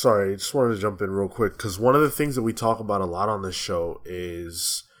 Sorry, I just wanted to jump in real quick, because one of the things that we talk about a lot on this show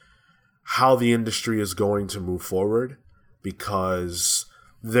is how the industry is going to move forward, because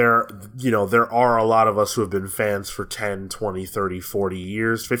there are a lot of us who have been fans for 10, 20, 30, 40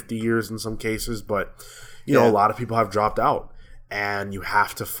 years, 50 years in some cases, but a lot of people have dropped out, and you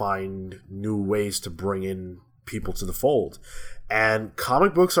have to find new ways to bring in people to the fold. And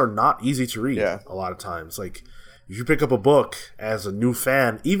comic books are not easy to read a lot of times. Like, if you pick up a book as a new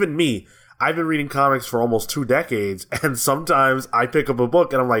fan, even me, I've been reading comics for almost 2 decades, and sometimes I pick up a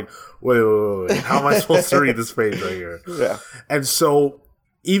book and I'm like, wait, how am I supposed to read this page right here? Yeah. And so,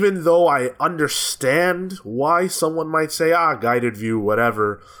 even though I understand why someone might say, guided view,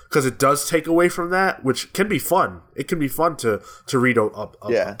 whatever, because it does take away from that, which can be fun. It can be fun to read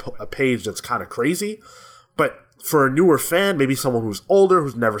a page that's kind of crazy. But for a newer fan, maybe someone who's older,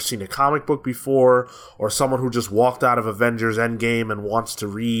 who's never seen a comic book before, or someone who just walked out of Avengers Endgame and wants to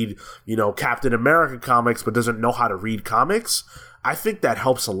read, Captain America comics but doesn't know how to read comics, I think that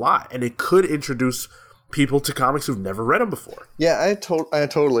helps a lot. And it could introduce people to comics who've never read them before. Yeah, I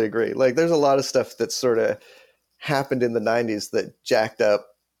totally agree. Like, there's a lot of stuff that sort of happened in the 90s that jacked up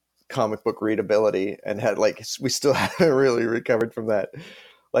comic book readability and had, like, we still haven't really recovered from that.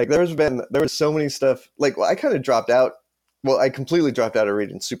 Like there was so many stuff. Like I kind of dropped out. Well, I completely dropped out of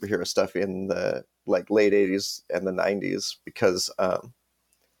reading superhero stuff in the like late 80s and the 90s because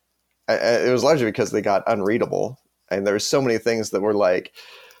it was largely because they got unreadable, and there were so many things that were like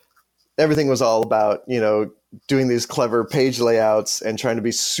everything was all about, you know, doing these clever page layouts and trying to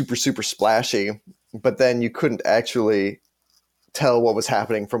be super super splashy, but then you couldn't actually tell what was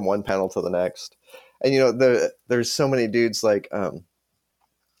happening from one panel to the next. And you know, there's so many dudes like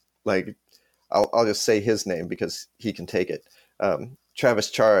I'll just say his name because he can take it.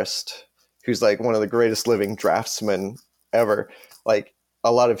 Travis Charest, who's like one of the greatest living draftsmen ever. Like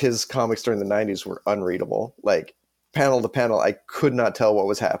a lot of his comics during the 90s were unreadable. Like panel to panel, I could not tell what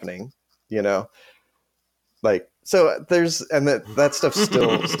was happening, you know? Like, so that stuff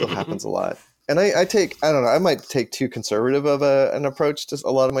still happens a lot. And I don't know, I might take too conservative of an approach to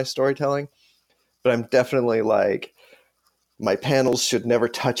a lot of my storytelling, but I'm definitely like, my panels should never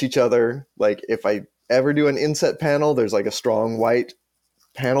touch each other. Like if I ever do an inset panel, there's like a strong white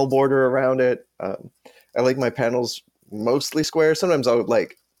panel border around it. I like my panels mostly square. Sometimes I would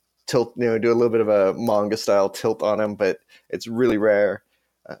like tilt, you know, do a little bit of a manga style tilt on them, but it's really rare.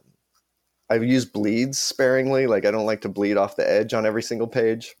 I've used bleeds sparingly. Like I don't like to bleed off the edge on every single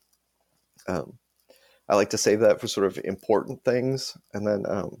page. I like to save that for sort of important things. And then,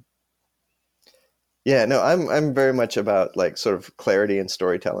 yeah, no, I'm very much about like sort of clarity and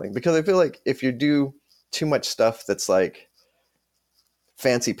storytelling, because I feel like if you do too much stuff that's like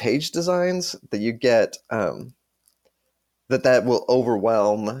fancy page designs, that you get that will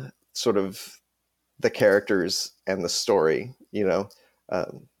overwhelm sort of the characters and the story, you know,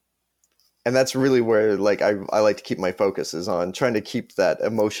 and that's really where like I like to keep my focus is on trying to keep that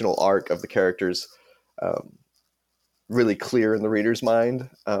emotional arc of the characters really clear in the reader's mind.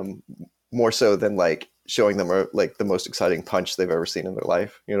 More so than like showing them like the most exciting punch they've ever seen in their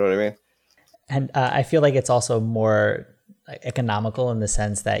life. You know what I mean? And I feel like it's also more economical in the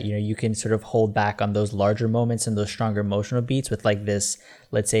sense that, you know, you can sort of hold back on those larger moments and those stronger emotional beats with like this,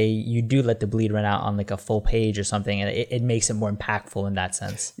 let's say you do let the bleed run out on like a full page or something, and it makes it more impactful in that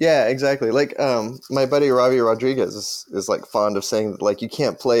sense. Yeah, exactly. Like my buddy Ravi Rodriguez is like fond of saying that like you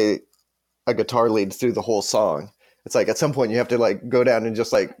can't play a guitar lead through the whole song. It's like at some point you have to like go down and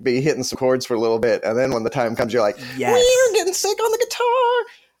just like be hitting some chords for a little bit, and then when the time comes, you're like, yes, we're getting sick on the guitar.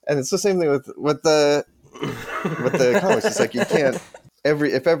 And it's the same thing with the comics. It's like you can't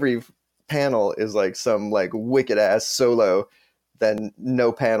if every panel is like some like wicked ass solo, then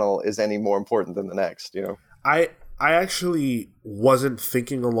no panel is any more important than the next. You know, I actually wasn't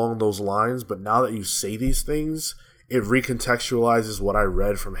thinking along those lines, but now that you say these things, it recontextualizes what I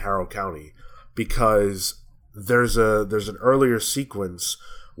read from Harrow County, because there's an earlier sequence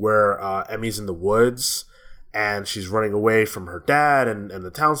where Emmy's in the woods and she's running away from her dad and the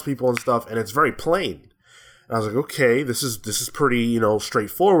townspeople and stuff, and it's very plain. And I was like, okay, this is pretty, you know,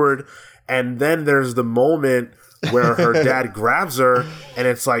 straightforward. And then there's the moment where her dad grabs her, and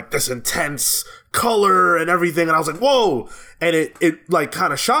it's like this intense color and everything, and I was like, whoa! And it like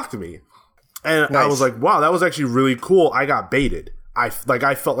kind of shocked me, and nice. I was like, wow, that was actually really cool. I got baited. I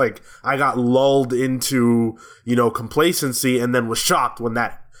felt like I got lulled into, you know, complacency, and then was shocked when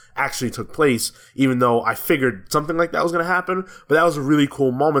that actually took place, even though I figured something like that was going to happen. But that was a really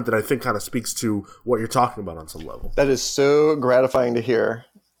cool moment that I think kind of speaks to what you're talking about on some level. That is so gratifying to hear.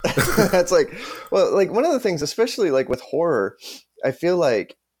 That's like, well, like one of the things, especially like with horror, I feel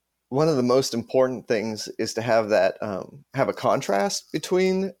like one of the most important things is to have that, have a contrast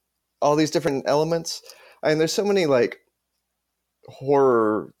between all these different elements. I mean, there's so many like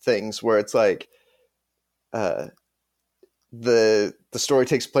horror things where it's like the story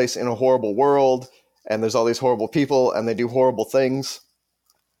takes place in a horrible world, and there's all these horrible people and they do horrible things,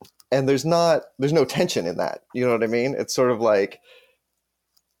 and there's no tension in that, you know what I mean? It's sort of like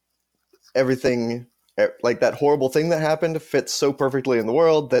everything, like that horrible thing that happened fits so perfectly in the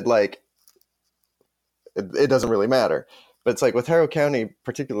world that like it doesn't really matter. But it's like with Harrow County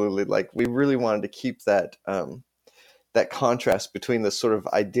particularly, like we really wanted to keep that that contrast between this sort of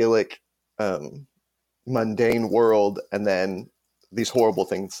idyllic, mundane world and then these horrible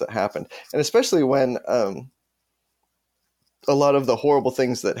things that happened. And especially when a lot of the horrible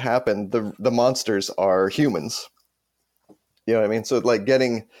things that happen, the monsters are humans. You know what I mean? So like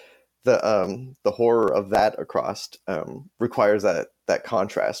getting the horror of that across requires that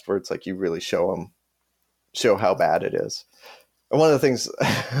contrast where it's like you really show how bad it is. And one of the things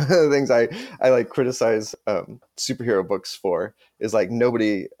I like criticize superhero books for is like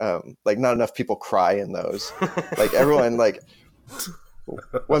nobody, like not enough people cry in those. Like everyone, like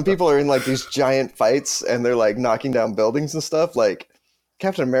when people are in like these giant fights and they're like knocking down buildings and stuff, like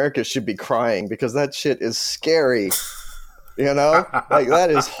Captain America should be crying because that shit is scary. You know, like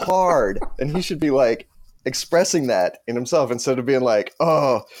that is hard, and he should be like expressing that in himself instead of being like,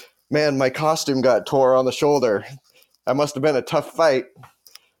 "Oh man, my costume got tore on the shoulder. That must have been a tough fight."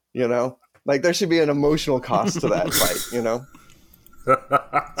 You know, like there should be an emotional cost to that fight. You know,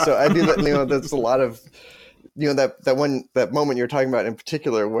 so I do that. You know, there's a lot of, you know, that moment you're talking about in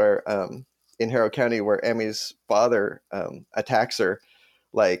particular where in Harrow County where Emmy's father attacks her,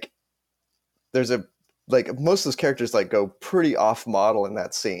 like there's a. Like most of those characters like go pretty off model in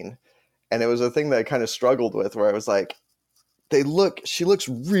that scene. And it was a thing that I kind of struggled with where I was like, she looks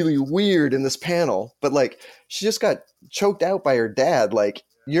really weird in this panel, but like she just got choked out by her dad. Like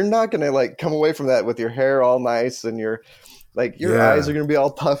you're not going to like come away from that with your hair all nice and your eyes are going to be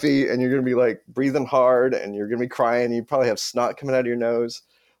all puffy and you're going to be like breathing hard and you're going to be crying. You probably have snot coming out of your nose.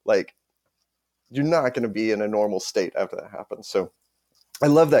 Like you're not going to be in a normal state after that happens. So I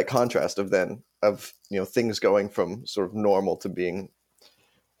love that contrast of you know, things going from sort of normal to being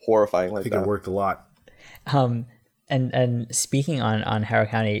horrifying like that. I think it worked a lot. And speaking on Harrow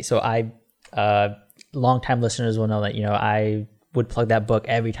County, so longtime listeners will know that, you know, I would plug that book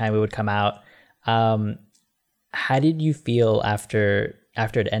every time it would come out. How did you feel after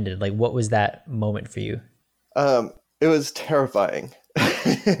it ended? Like, what was that moment for you? It was terrifying.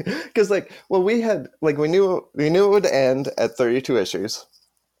 Because like, well, we knew it would end at 32 issues.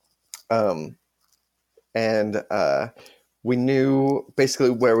 And we knew basically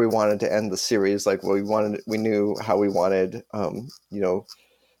where we wanted to end the series. Like we knew how we wanted, you know,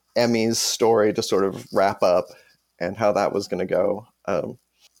 Emmy's story to sort of wrap up and how that was going to go.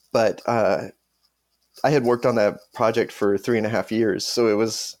 But I had worked on that project for 3.5 years. So it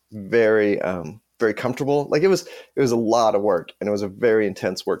was very, very comfortable. Like it was a lot of work and it was a very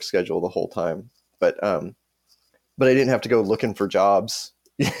intense work schedule the whole time. But I didn't have to go looking for jobs.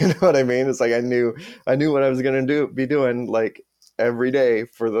 You know what I mean? It's like I knew what I was going to be doing like every day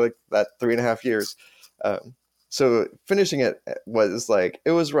for that 3.5 years. So finishing it was like,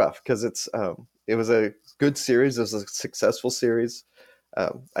 it was rough because it was a good series. It was a successful series.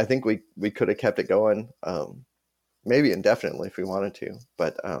 I think we could have kept it going, maybe indefinitely if we wanted to.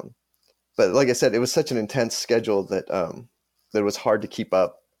 But like I said, it was such an intense schedule that it was hard to keep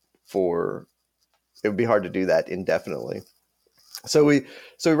up for. It would be hard to do that indefinitely. So we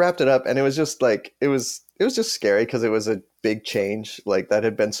wrapped it up, and it was just like it was just scary because it was a big change. Like that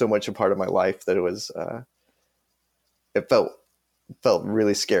had been so much a part of my life that it was it felt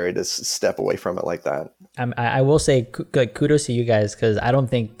really scary to step away from it like that. I will say like kudos to you guys because I don't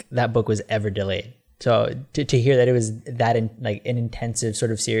think that book was ever delayed. So to hear that it was that like an intensive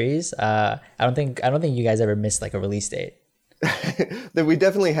sort of series, I don't think you guys ever missed like a release date. That we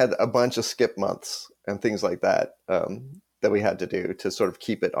definitely had a bunch of skip months and things like that. That we had to do to sort of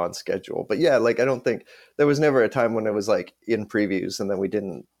keep it on schedule. But yeah, like I don't think there was never a time when it was like in previews and then we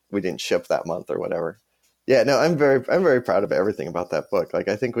didn't ship that month or whatever. Yeah, no, I'm very proud of everything about that book. Like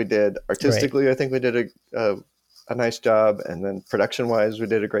I think we did artistically, right. I think we did a nice job, and then production wise, we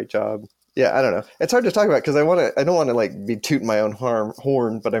did a great job. Yeah, I don't know. It's hard to talk about because I don't want to like be tooting my own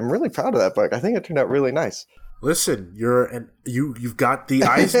horn, but I'm really proud of that book. I think it turned out really nice. Listen, you've got the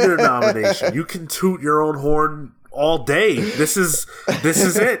Eisner nomination. You can toot your own horn all day. This is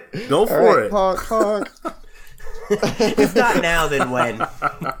it. Go for it. Honk, honk. If not now, then when?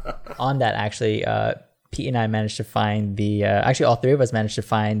 On that, actually, Pete and I managed to find actually all three of us managed to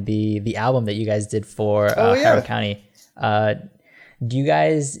find the album that you guys did for Harrow County. Do you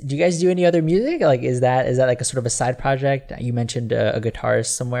guys do any other music? Like, is that like a sort of a side project? You mentioned a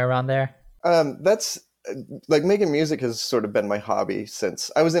guitarist somewhere around there. That's like making music has sort of been my hobby since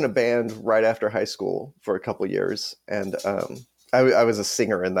I was in a band right after high school for a couple of years, and I was a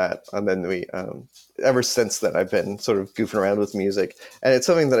singer in that, and then we ever since then I've been sort of goofing around with music, and it's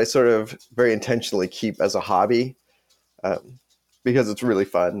something that I sort of very intentionally keep as a hobby because it's really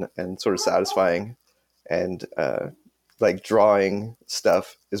fun and sort of satisfying, and like drawing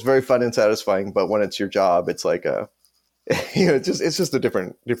stuff is very fun and satisfying, but when it's your job, it's like it's just a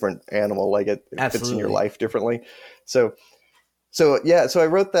different animal. Like it fits in your life differently. So yeah, so I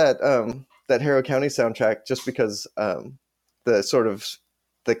wrote that Harrow County soundtrack just because the sort of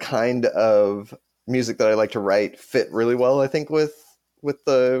the kind of music that I like to write fit really well, I think, with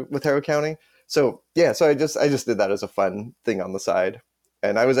Harrow County. So yeah, so I just did that as a fun thing on the side.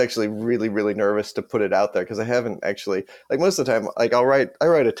 And I was actually really, really nervous to put it out there because I haven't actually, like most of the time, like I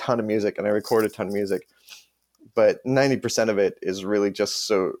write a ton of music and I record a ton of music, but 90% of it is really just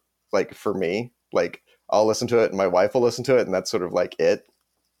so like for me, like I'll listen to it and my wife will listen to it and that's sort of like it.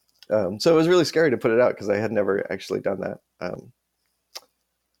 So it was really scary to put it out because I had never actually done that.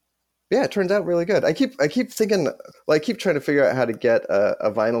 Yeah, it turns out really good. I keep thinking, well, I keep trying to figure out how to get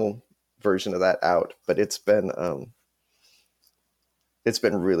a vinyl version of that out, but it's been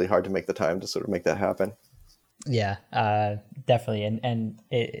really hard to make the time to sort of make that happen. Yeah, definitely. And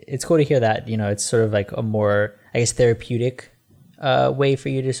it's cool to hear that, it's sort of like a more, I guess, therapeutic way for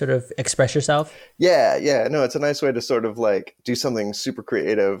you to sort of express yourself. Yeah. No, it's a nice way to sort of like do something super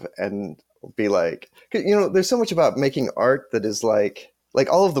creative and be like, there's so much about making art that is like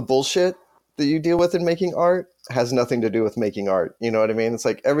all of the bullshit that you deal with in making art has nothing to do with making art. You know what I mean? It's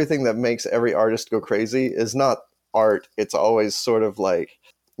like everything that makes every artist go crazy is not art. It's always sort of like,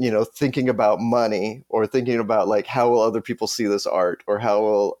 thinking about money or thinking about like, how will other people see this art, or how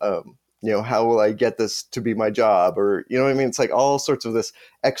will I get this to be my job, or, you know what I mean? It's like all sorts of this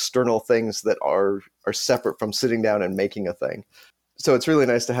external things that are separate from sitting down and making a thing. So it's really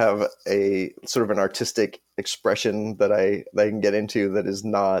nice to have a sort of an artistic expression that I can get into that is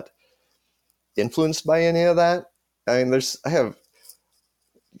not influenced by any of that. I mean,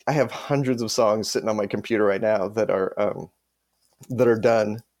 I have hundreds of songs sitting on my computer right now that are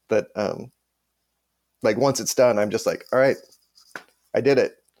done, that like once it's done, I'm just like, all right, I did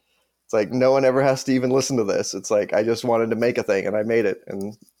it. It's like no one ever has to even listen to this. It's like I just wanted to make a thing and I made it,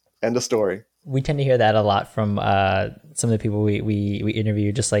 and end of story. We tend to hear that a lot from some of the people we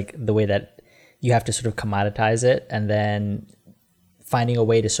interview, just like the way that you have to sort of commoditize it, and then finding a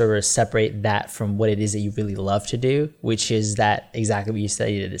way to sort of separate that from what it is that you really love to do, which is that exactly what you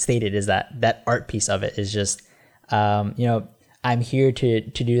stated is that art piece of it is just, I'm here to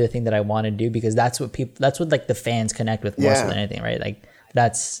do the thing that I want to do, because that's what like the fans connect with more so than anything, right? Like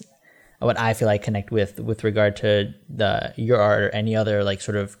that's what I feel I connect with regard to your art or any other like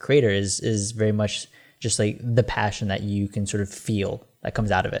sort of creator is very much just like the passion that you can sort of feel that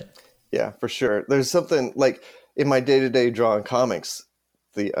comes out of it. Yeah, for sure. There's something like in my day-to-day drawing comics,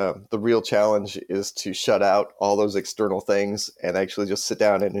 the real challenge is to shut out all those external things and actually just sit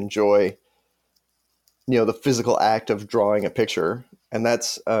down and enjoy, the physical act of drawing a picture. And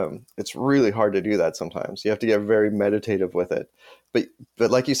that's it's really hard to do that sometimes. You have to get very meditative with it.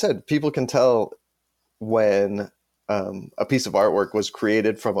 But like you said, people can tell when a piece of artwork was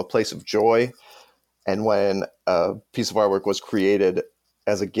created from a place of joy, and when a piece of artwork was created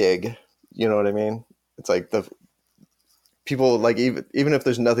as a gig. You know what I mean? It's like the people, like even if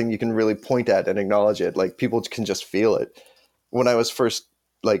there's nothing you can really point at and acknowledge it, like people can just feel it. When I was first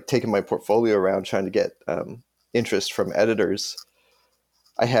like taking my portfolio around trying to get interest from editors,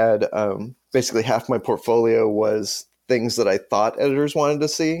 I had basically half my portfolio was things that I thought editors wanted to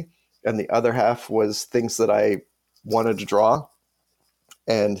see, and the other half was things that I wanted to draw.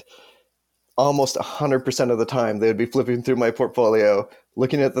 And almost 100% of the time, they would be flipping through my portfolio,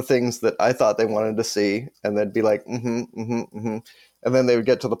 looking at the things that I thought they wanted to see, and they'd be like, and then they would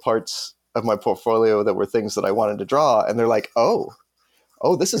get to the parts of my portfolio that were things that I wanted to draw, and they're like, oh,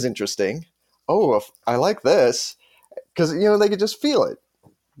 this is interesting. Oh, I like this, because they could just feel it.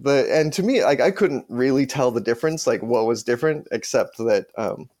 And to me, like I couldn't really tell the difference, like what was different, except that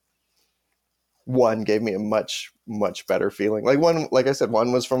one gave me a much better feeling. Like one, like I said,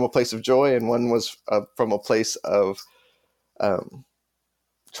 one was from a place of joy, and one was from a place of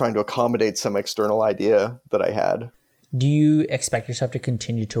trying to accommodate some external idea that I had. Do you expect yourself to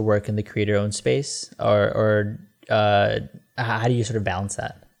continue to work in the creator-owned space, or how do you sort of balance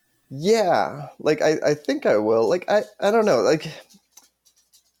that? Yeah, like I think I will. Like I don't know. Like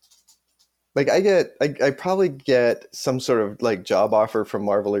I probably get some sort of like job offer from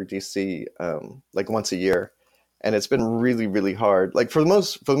Marvel or DC like once a year, and it's been really, really hard. Like for the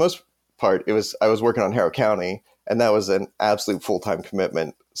most part, I was working on Harrow County, and that was an absolute full-time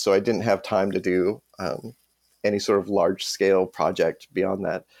commitment. So I didn't have time to do any sort of large scale project beyond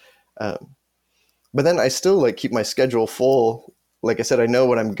that. But then I still like keep my schedule full. Like I said, I know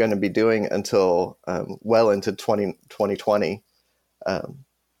what I'm going to be doing until well into 2020.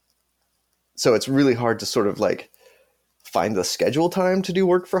 So it's really hard to sort of like find the schedule time to do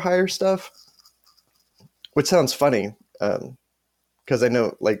work for hire stuff, which sounds funny because I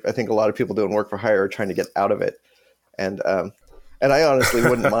know, like, I think a lot of people doing work for hire are trying to get out of it. And I honestly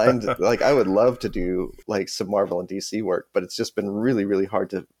wouldn't mind, like, I would love to do like some Marvel and DC work, but it's just been really, really hard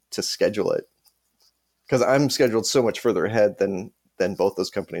to schedule it because I'm scheduled so much further ahead than both those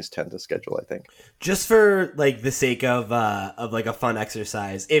companies tend to schedule, I think. Just for like the sake of like a fun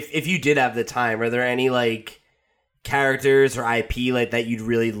exercise, if you did have the time, are there any like characters or IP like that you'd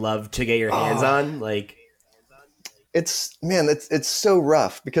really love to get your hands on? Like, it's so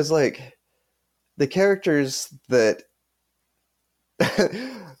rough because like the characters that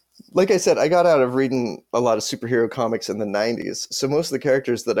like I said, I got out of reading a lot of superhero comics in the 90s. So most of the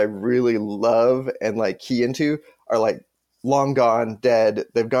characters that I really love and like key into are like long gone, dead.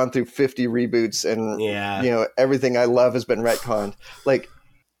 They've gone through 50 reboots and Yeah. everything I love has been retconned. Like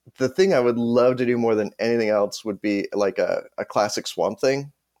the thing I would love to do more than anything else would be like a classic Swamp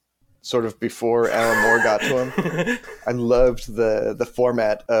Thing, sort of before Alan Moore got to him. I loved the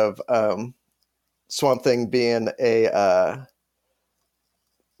format of Swamp Thing being a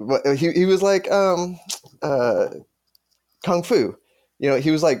he was like kung fu.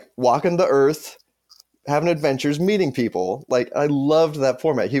 He was like walking the earth, having adventures, meeting people. Like I loved that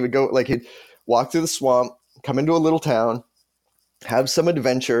format. He would go like he'd walk through the swamp, come into a little town, have some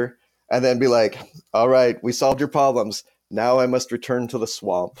adventure, and then be like, all right, we solved your problems. Now I must return to the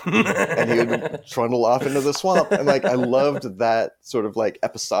swamp. And he would trundle off into the swamp. And like I loved that sort of like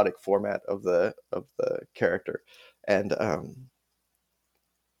episodic format of the character. And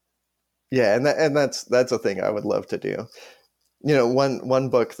yeah, and that's a thing I would love to do. One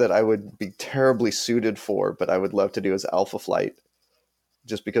book that I would be terribly suited for, but I would love to do is Alpha Flight.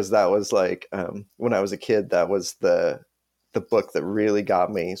 Just because that was like when I was a kid, that was the book that really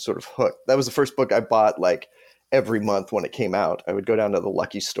got me sort of hooked. That was the first book I bought like every month when it came out. I would go down to the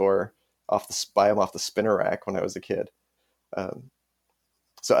Lucky store, buy them off the spinner rack when I was a kid.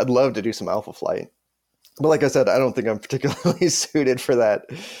 So I'd love to do some Alpha Flight. But like I said, I don't think I'm particularly suited for that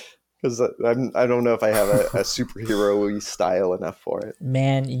because I don't know if I have a superhero-y style enough for it.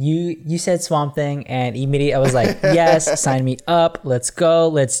 Man, you said Swamp Thing, and immediately I was like, yes, sign me up. Let's go.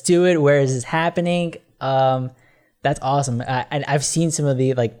 Let's do it. Where is this happening? That's awesome. And I've seen some of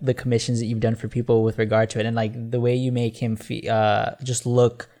the commissions that you've done for people with regard to it, and like the way you make him just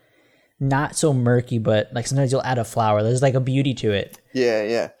look not so murky, but like sometimes you'll add a flower. There's like a beauty to it.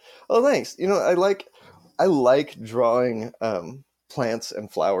 Yeah. Oh, thanks. I like drawing plants and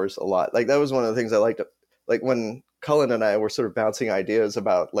flowers a lot. Like that was one of the things I liked. Like when Cullen and I were sort of bouncing ideas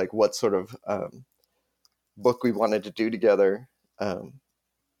about like what sort of book we wanted to do together.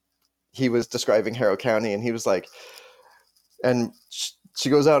 He was describing Harrow County, and he was like, and she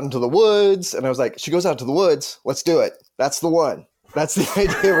goes out into the woods, and I was like, she goes out to the woods. Let's do it. That's the one. That's the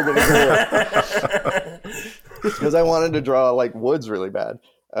idea we're going to do. Because I wanted to draw like woods really bad.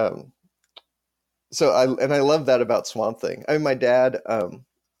 So I love that about Swamp Thing. I mean, my dad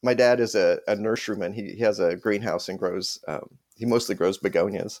is a nurseryman. He has a greenhouse and he mostly grows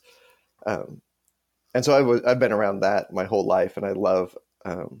begonias. And so I've been around that my whole life, and I love,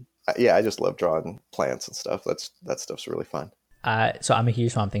 I just love drawing plants and stuff. That stuff's really fun. So I'm a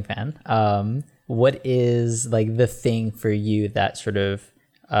huge Swamp Thing fan. What is like the thing for you that sort of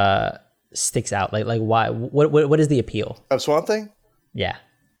sticks out? Like why? What is the appeal of Swamp Thing? Yeah.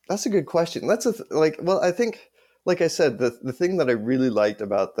 That's a good question. I think, like I said, the thing that I really liked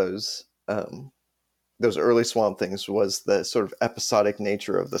about those early Swamp Things was the sort of episodic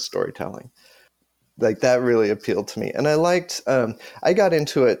nature of the storytelling. Like that really appealed to me. And I liked, I got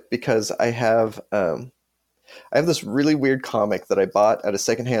into it because I have this really weird comic that I bought at a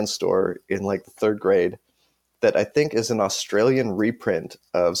secondhand store in like the 3rd grade that I think is an Australian reprint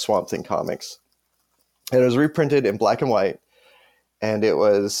of Swamp Thing comics. And it was reprinted in black and white. And it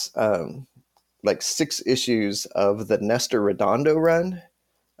was like 6 issues of the Nestor Redondo run,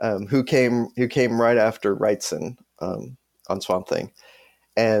 who came right after Wrightson on Swamp Thing.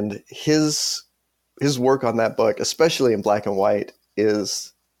 And his work on that book, especially in black and white,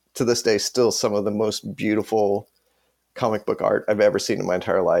 is to this day still some of the most beautiful comic book art I've ever seen in my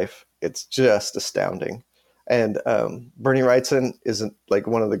entire life. It's just astounding. And Bernie Wrightson isn't like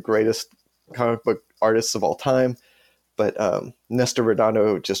one of the greatest comic book artists of all time. But Nestor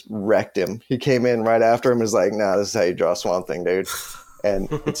Redondo just wrecked him. He came in right after him and was like, nah, this is how you draw Swamp Thing, dude. And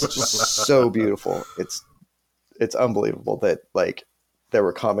it's just so beautiful. It's unbelievable that like there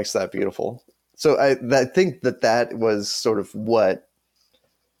were comics that beautiful. So I think that was sort of what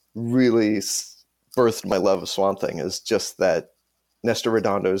really birthed my love of Swamp Thing, is just that Nestor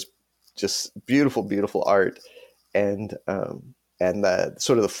Redondo's just beautiful, beautiful art, and the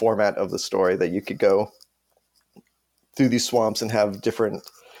sort of the format of the story that you could go through these swamps and have different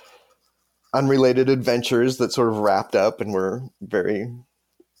unrelated adventures that sort of wrapped up and were very,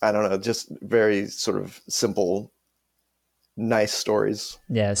 I don't know, just very sort of simple, nice stories.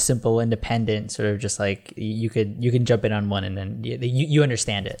 Yeah, simple, independent, sort of just like you can jump in on one and then you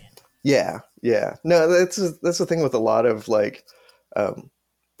understand it. Yeah. No, that's the thing with a lot of like,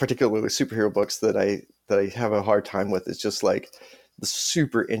 particularly superhero books that I have a hard time with. It's just like the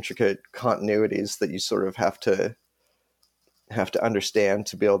super intricate continuities that you sort of have to understand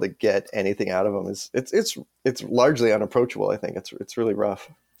to be able to get anything out of them. It's largely unapproachable. I think it's really rough.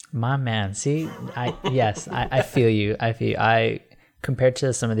 My man, see, I feel you. I compared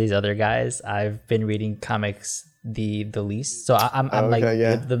to some of these other guys, I've been reading comics the least. So I'm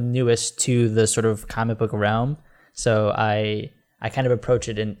the newest to the sort of comic book realm. So I kind of approach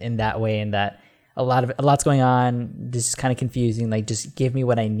it in that way, in that a lot's going on. This is kind of confusing. Like, just give me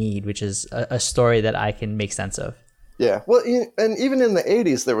what I need, which is a story that I can make sense of. Yeah, well, and even in the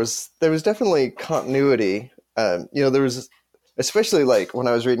 80s, there was definitely continuity. There was, especially like when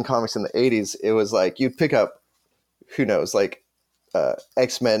I was reading comics in the 80s, it was like you'd pick up, who knows, like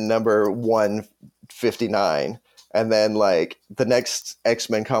X-Men number 159, and then like the next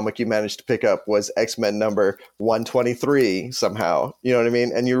X-Men comic you managed to pick up was X-Men number 123 somehow. You know what I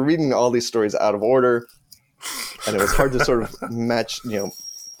mean? And you're reading all these stories out of order, and it was hard to sort of match,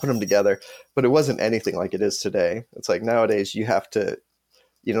 put them together. But it wasn't anything like it is today. It's like nowadays you have to,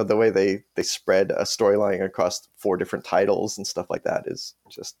 the way they spread a storyline across 4 different titles and stuff like that is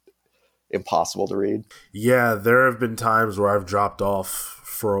just impossible to read. Yeah, there have been times where I've dropped off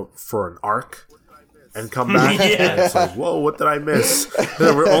for an arc and come back and it's like, whoa, what did I miss?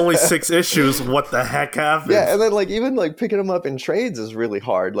 There were only 6 issues. What the heck happened? Yeah, and then like even like picking them up in trades is really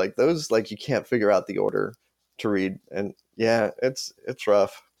hard. Like those, like you can't figure out the order to read, and yeah, it's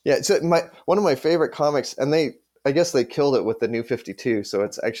rough. Yeah, so one of my favorite comics, and I guess they killed it with the New 52, so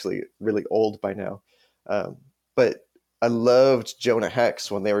it's actually really old by now. But I loved Jonah Hex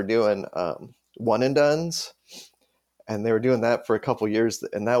when they were doing One and Dones, and they were doing that for a couple years,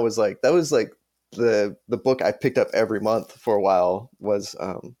 and that was like the book I picked up every month for a while was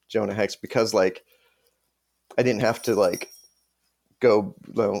Jonah Hex, because like I didn't have to like go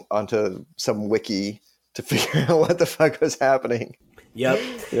onto some wiki to figure out what the fuck was happening. Yep.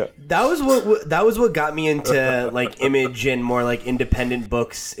 Yeah. That was what got me into like Image and more like independent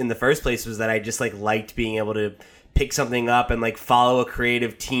books in the first place, was that I just like liked being able to pick something up and like follow a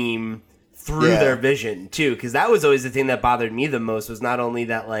creative team through their vision too, because that was always the thing that bothered me the most, was not only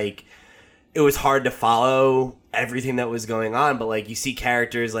that like it was hard to follow everything that was going on, but like you see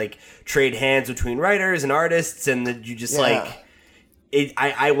characters like trade hands between writers and artists, and that you just like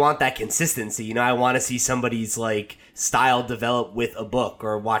I want that consistency. I want to see somebody's like style develop with a book,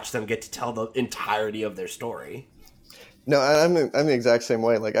 or watch them get to tell the entirety of their story. No, I'm the exact same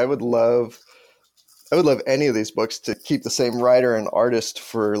way. Like I would love any of these books to keep the same writer and artist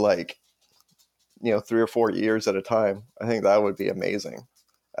for like 3 or 4 years at a time. I think that would be amazing.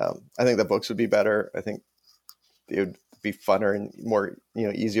 I think the books would be better. I think it would be funner and more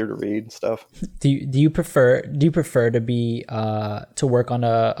easier to read and stuff. Do you prefer to be to work on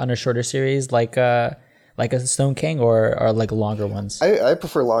a shorter series like a Stone King, or like longer ones? I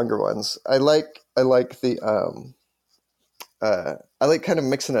prefer longer ones. I like the I like kind of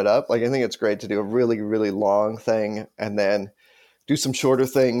mixing it up. Like I think it's great to do a really, really long thing and then do some shorter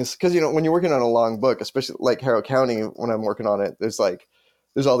things, because when you're working on a long book, especially like Harrow County, when I'm working on it, there's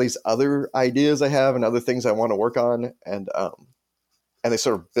all these other ideas I have and other things I want to work on, and they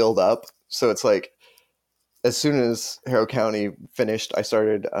sort of build up. So it's like as soon as Harrow County finished, I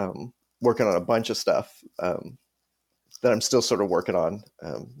started working on a bunch of stuff that I'm still sort of working on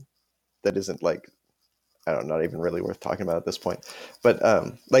that isn't like, I don't know, not even really worth talking about at this point. But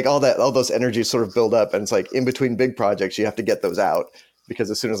like all those energies sort of build up, and it's like in between big projects, you have to get those out, because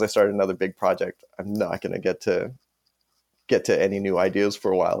as soon as I start another big project, I'm not going to get to any new ideas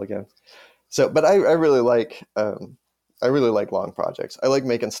for a while again. So, but I really like long projects. I like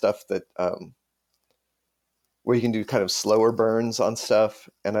making stuff that where you can do kind of slower burns on stuff,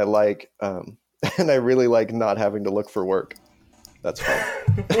 and I like and I really like not having to look for work. That's fun.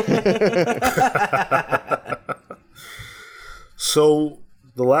 So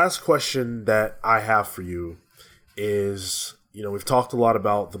the last question that I have for you is, we've talked a lot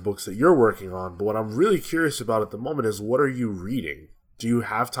about the books that you're working on, but what I'm really curious about at the moment is, what are you reading? Do you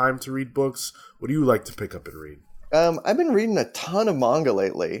have time to read books? What do you like to pick up and read? I've been reading a ton of manga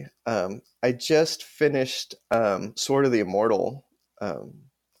lately. I just finished Sword of the Immortal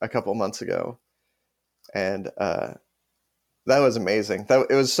a couple months ago, and that was amazing.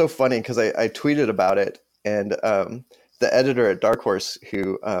 It was so funny because I tweeted about it, and the editor at Dark Horse,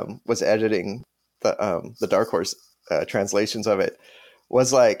 who was editing the Dark Horse translations of it,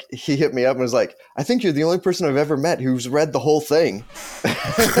 was like, he hit me up and was like, I think you're the only person I've ever met who's read the whole thing. Because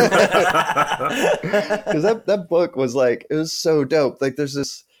that book was like, it was so dope. Like there's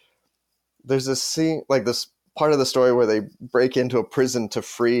this scene, like this part of the story where they break into a prison to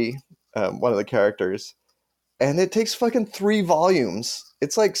free one of the characters, and it takes fucking 3 volumes.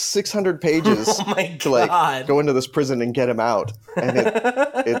 It's like 600 pages to like go into this prison and get him out, and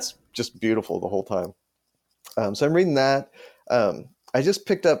it's just beautiful the whole time. So I'm reading that. I just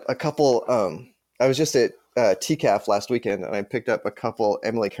picked up a couple. I was just at TCAF last weekend, and I picked up a couple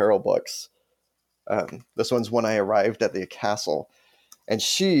Emily Carroll books. This one's When I Arrived at the Castle, and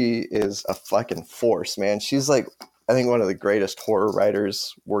she is a fucking force, man. She's like, I think, one of the greatest horror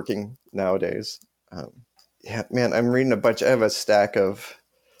writers working nowadays. Yeah, man, I'm reading a bunch. I have a stack of.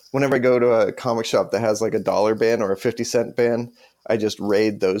 Whenever I go to a comic shop that has like $1 bin or a 50-cent bin, I just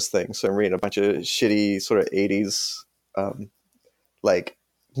raid those things. So I'm reading a bunch of shitty sort of 80s, like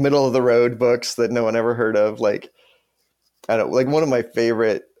middle of the road books that no one ever heard of. Like, I don't like one of my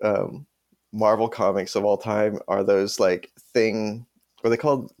favorite Marvel comics of all time are those like Thing. Were they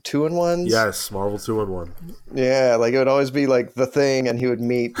called 2-in-1s? Yes, Marvel 2-in-1. Yeah, like it would always be like the Thing, and he would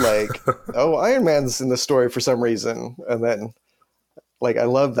meet like, oh, Iron Man's in the story for some reason, and then like I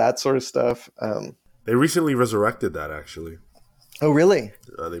love that sort of stuff. They recently resurrected that, actually. Oh, really?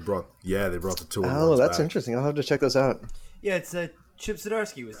 They brought the 2-in-1s Oh, that's back. interesting. I'll have to check those out. Yeah, it's Chip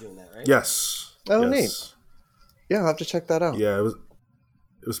Zdarsky was doing that, right? Yes. Oh, yes. neat. Yeah, I'll have to check that out. Yeah,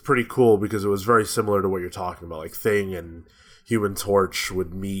 it was pretty cool because it was very similar to what you're talking about. Like Thing and Human Torch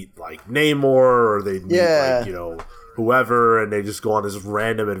would meet like Namor, or they'd meet like, you know, whoever, and they just go on this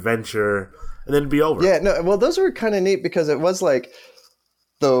random adventure and then it'd be over. Yeah, no, well, those were kind of neat because it was like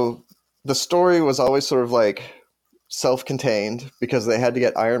the story was always sort of like self-contained because they had to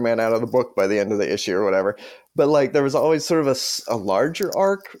get Iron Man out of the book by the end of the issue or whatever. But like there was always sort of a larger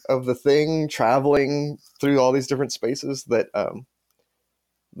arc of the Thing traveling through all these different spaces that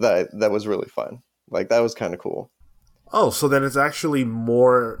was really fun. Like that was kind of cool. Oh, so then it's actually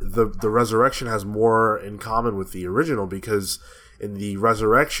more the Resurrection has more in common with the original, because in the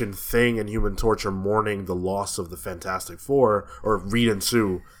Resurrection, Thing and Human Torch are mourning the loss of the Fantastic Four, or Reed and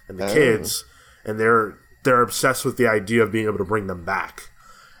Sue and the kids, and they're obsessed with the idea of being able to bring them back.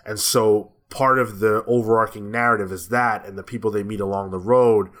 And so part of the overarching narrative is that, and the people they meet along the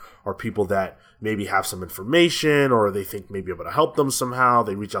road are people that maybe have some information, or they think maybe able to help them somehow.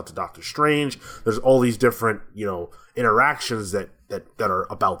 They reach out to Doctor Strange. There's all these different, you know, interactions that are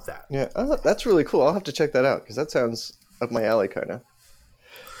about that. Yeah, that's really cool. I'll have to check that out because that sounds up my alley, kind of.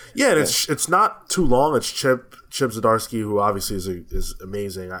 Yeah, and it's not too long. It's Chip Zdarsky, who obviously is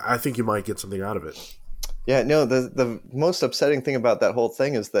amazing. I think you might get something out of it. Yeah, no, the most upsetting thing about that whole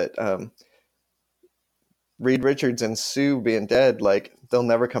thing is that Reed Richards and Sue being dead, like, they'll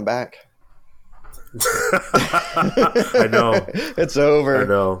never come back. I know. It's over.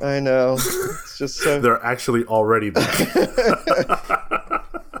 I know. It's just so... They're actually already back.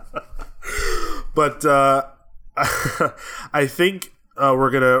 But I think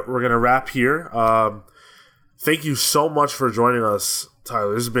we're gonna wrap here. Thank you so much for joining us,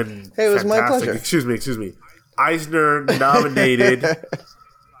 Tyler. This has been it was fantastic. my pleasure. Excuse me. Eisner nominated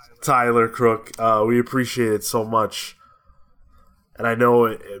Tyler Crook. We appreciate it so much, and I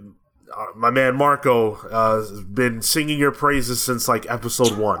know my man Marco has been singing your praises since like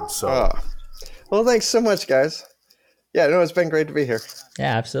episode 1. So, well, thanks so much, guys. Yeah, no, it's been great to be here.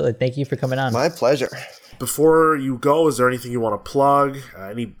 Yeah, absolutely. Thank you for coming on. My pleasure. Before you go, is there anything you want to plug?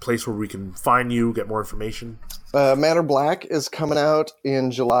 Any place where we can find you, get more information? Matter Black is coming out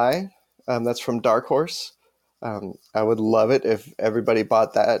in July. That's from Dark Horse. I would love it if everybody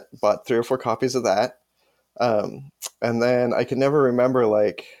bought 3 or 4 copies of that. And then I can never remember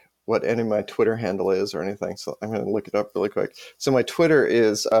like what any of my Twitter handle is or anything, so I'm going to look it up really quick. So my Twitter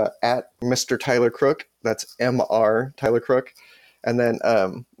is at Mr. Tyler Crook. That's Mr. Tyler Crook. And then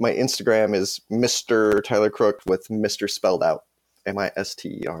my Instagram is Mr. Tyler Crook with Mr. spelled out,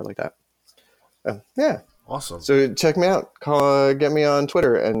 Mister, like that. Yeah. Awesome. So check me out. Get me on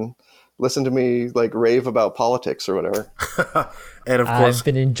Twitter and listen to me like rave about politics or whatever. And of course, I've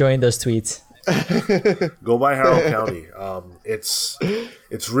been enjoying those tweets. Go by Harrow County.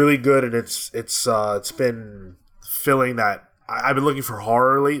 It's really good, and it's been filling that. I've been looking for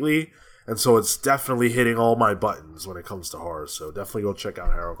horror lately, and so it's definitely hitting all my buttons when it comes to horror. So definitely go check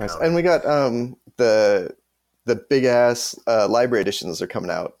out Harrow County. And we got the big ass library editions are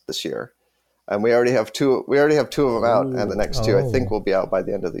coming out this year, and we already have 2. We already have 2 of them out, and the next 2 I think will be out by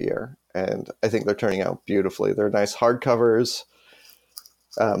the end of the year. And I think they're turning out beautifully. They're nice hardcovers.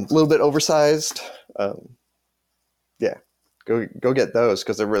 A little bit oversized. Yeah, go get those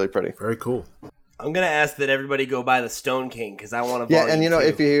because they're really pretty. Very cool. I'm gonna ask that everybody go buy the Stone King because I want to. Yeah, and you know,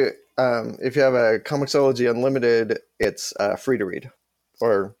 if you have a Comixology Unlimited, it's free to read,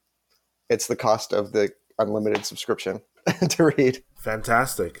 or it's the cost of the unlimited subscription to read.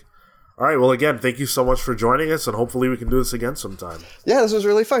 Fantastic. All right. Well, again, thank you so much for joining us, and hopefully we can do this again sometime. Yeah, this was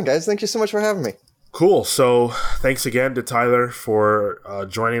really fun, guys. Thank you so much for having me. Cool. So thanks again to Tyler for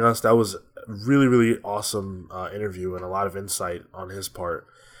joining us. That was really, really awesome interview and a lot of insight on his part.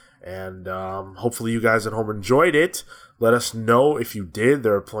 And hopefully you guys at home enjoyed it. Let us know if you did.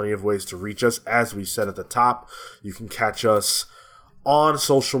 There are plenty of ways to reach us. As we said at the top, you can catch us on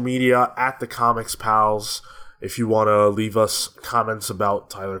social media at The Comics Pals. If you want to leave us comments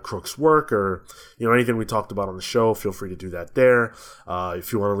about Tyler Crook's work or anything we talked about on the show, feel free to do that there.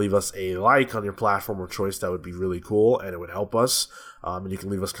 If you want to leave us a like on your platform of choice, that would be really cool and it would help us. And you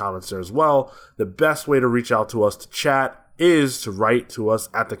can leave us comments there as well. The best way to reach out to us to chat is to write to us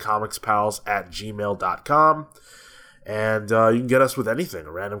at thecomicspals@gmail.com. And you can get us with anything,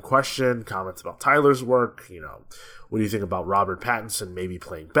 a random question, comments about Tyler's work, what do you think about Robert Pattinson maybe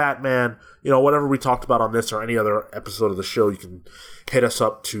playing Batman? Whatever we talked about on this or any other episode of the show, you can hit us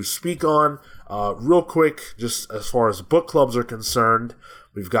up to speak on. Real quick, just as far as book clubs are concerned,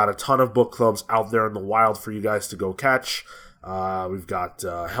 we've got a ton of book clubs out there in the wild for you guys to go catch. We've got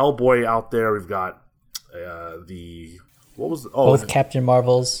Hellboy out there. We've got both Captain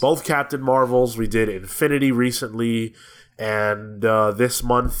Marvels. Both Captain Marvels. We did Infinity recently, and this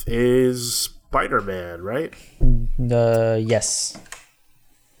month is Spider-Man, right? Yes.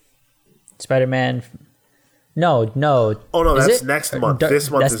 Spider-Man. No. Oh no, that's next month. This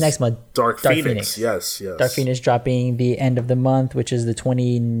month is next month. Dark Phoenix. Yes. Dark Phoenix dropping the end of the month, which is the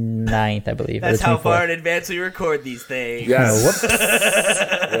 29th, I believe. That's how far in advance we record these things. Yes.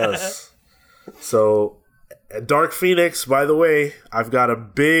 Yes. So, Dark Phoenix, by the way, I've got a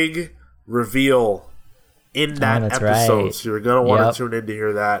big reveal in that episode. Right. So you're going to want to tune in to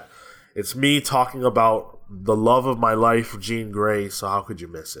hear that. It's me talking about the love of my life, Jean Grey, so how could you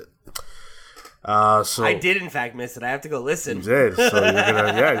miss it? So I did, in fact, miss it. I have to go listen. You did. So you're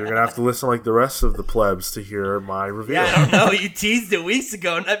gonna have to listen like the rest of the plebs to hear my reveal. Yeah, I don't know. You teased it weeks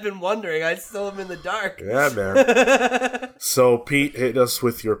ago, and I've been wondering. I still am in the dark. Yeah, man. So, Pete, hit us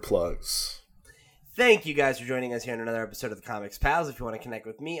with your plugs. Thank you guys for joining us here on another episode of the Comics Pals. If you want to connect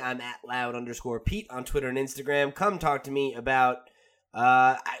with me, I'm at @loud_Pete on Twitter and Instagram. Come talk to me about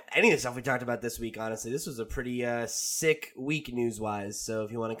any of the stuff we talked about this week. Honestly, this was a pretty sick week news-wise. So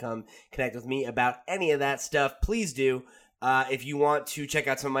if you want to come connect with me about any of that stuff, please do. If you want to check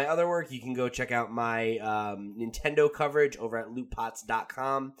out some of my other work, you can go check out my Nintendo coverage over at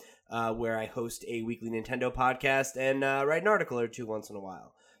lootpots.com, where I host a weekly Nintendo podcast and write an article or two once in a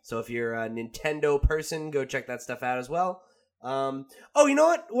while. So if you're a Nintendo person, go check that stuff out as well. You know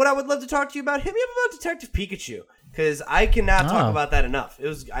what? What I would love to talk to you about? Hit me up about Detective Pikachu, because I cannot talk about that enough.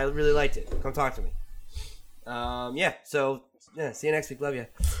 I really liked it. Come talk to me. So see you next week. Love you.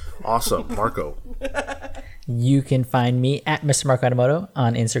 Awesome. Marco. You can find me at Mr. Marco Adamoto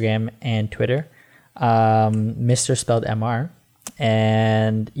on Instagram and Twitter. Mr. spelled MR.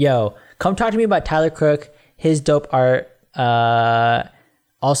 And come talk to me about Tyler Crook, his dope art.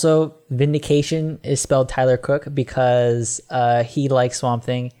 Also, Vindication is spelled Tyler Crook because he likes Swamp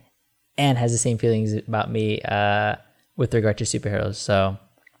Thing and has the same feelings about me with regard to superheroes. So,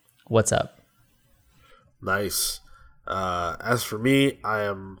 what's up? Nice. As for me, I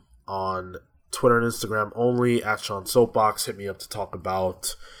am on Twitter and Instagram only at Sean Soapbox. Hit me up to talk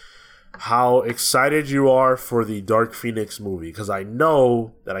about how excited you are for the Dark Phoenix movie, because I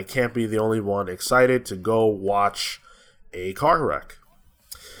know that I can't be the only one excited to go watch a car wreck.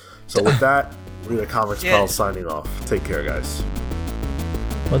 So with that, we're the Comics Pals signing off. Take care, guys.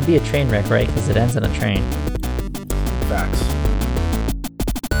 Well, it'd be a train wreck, right? Because it ends on a train. Facts.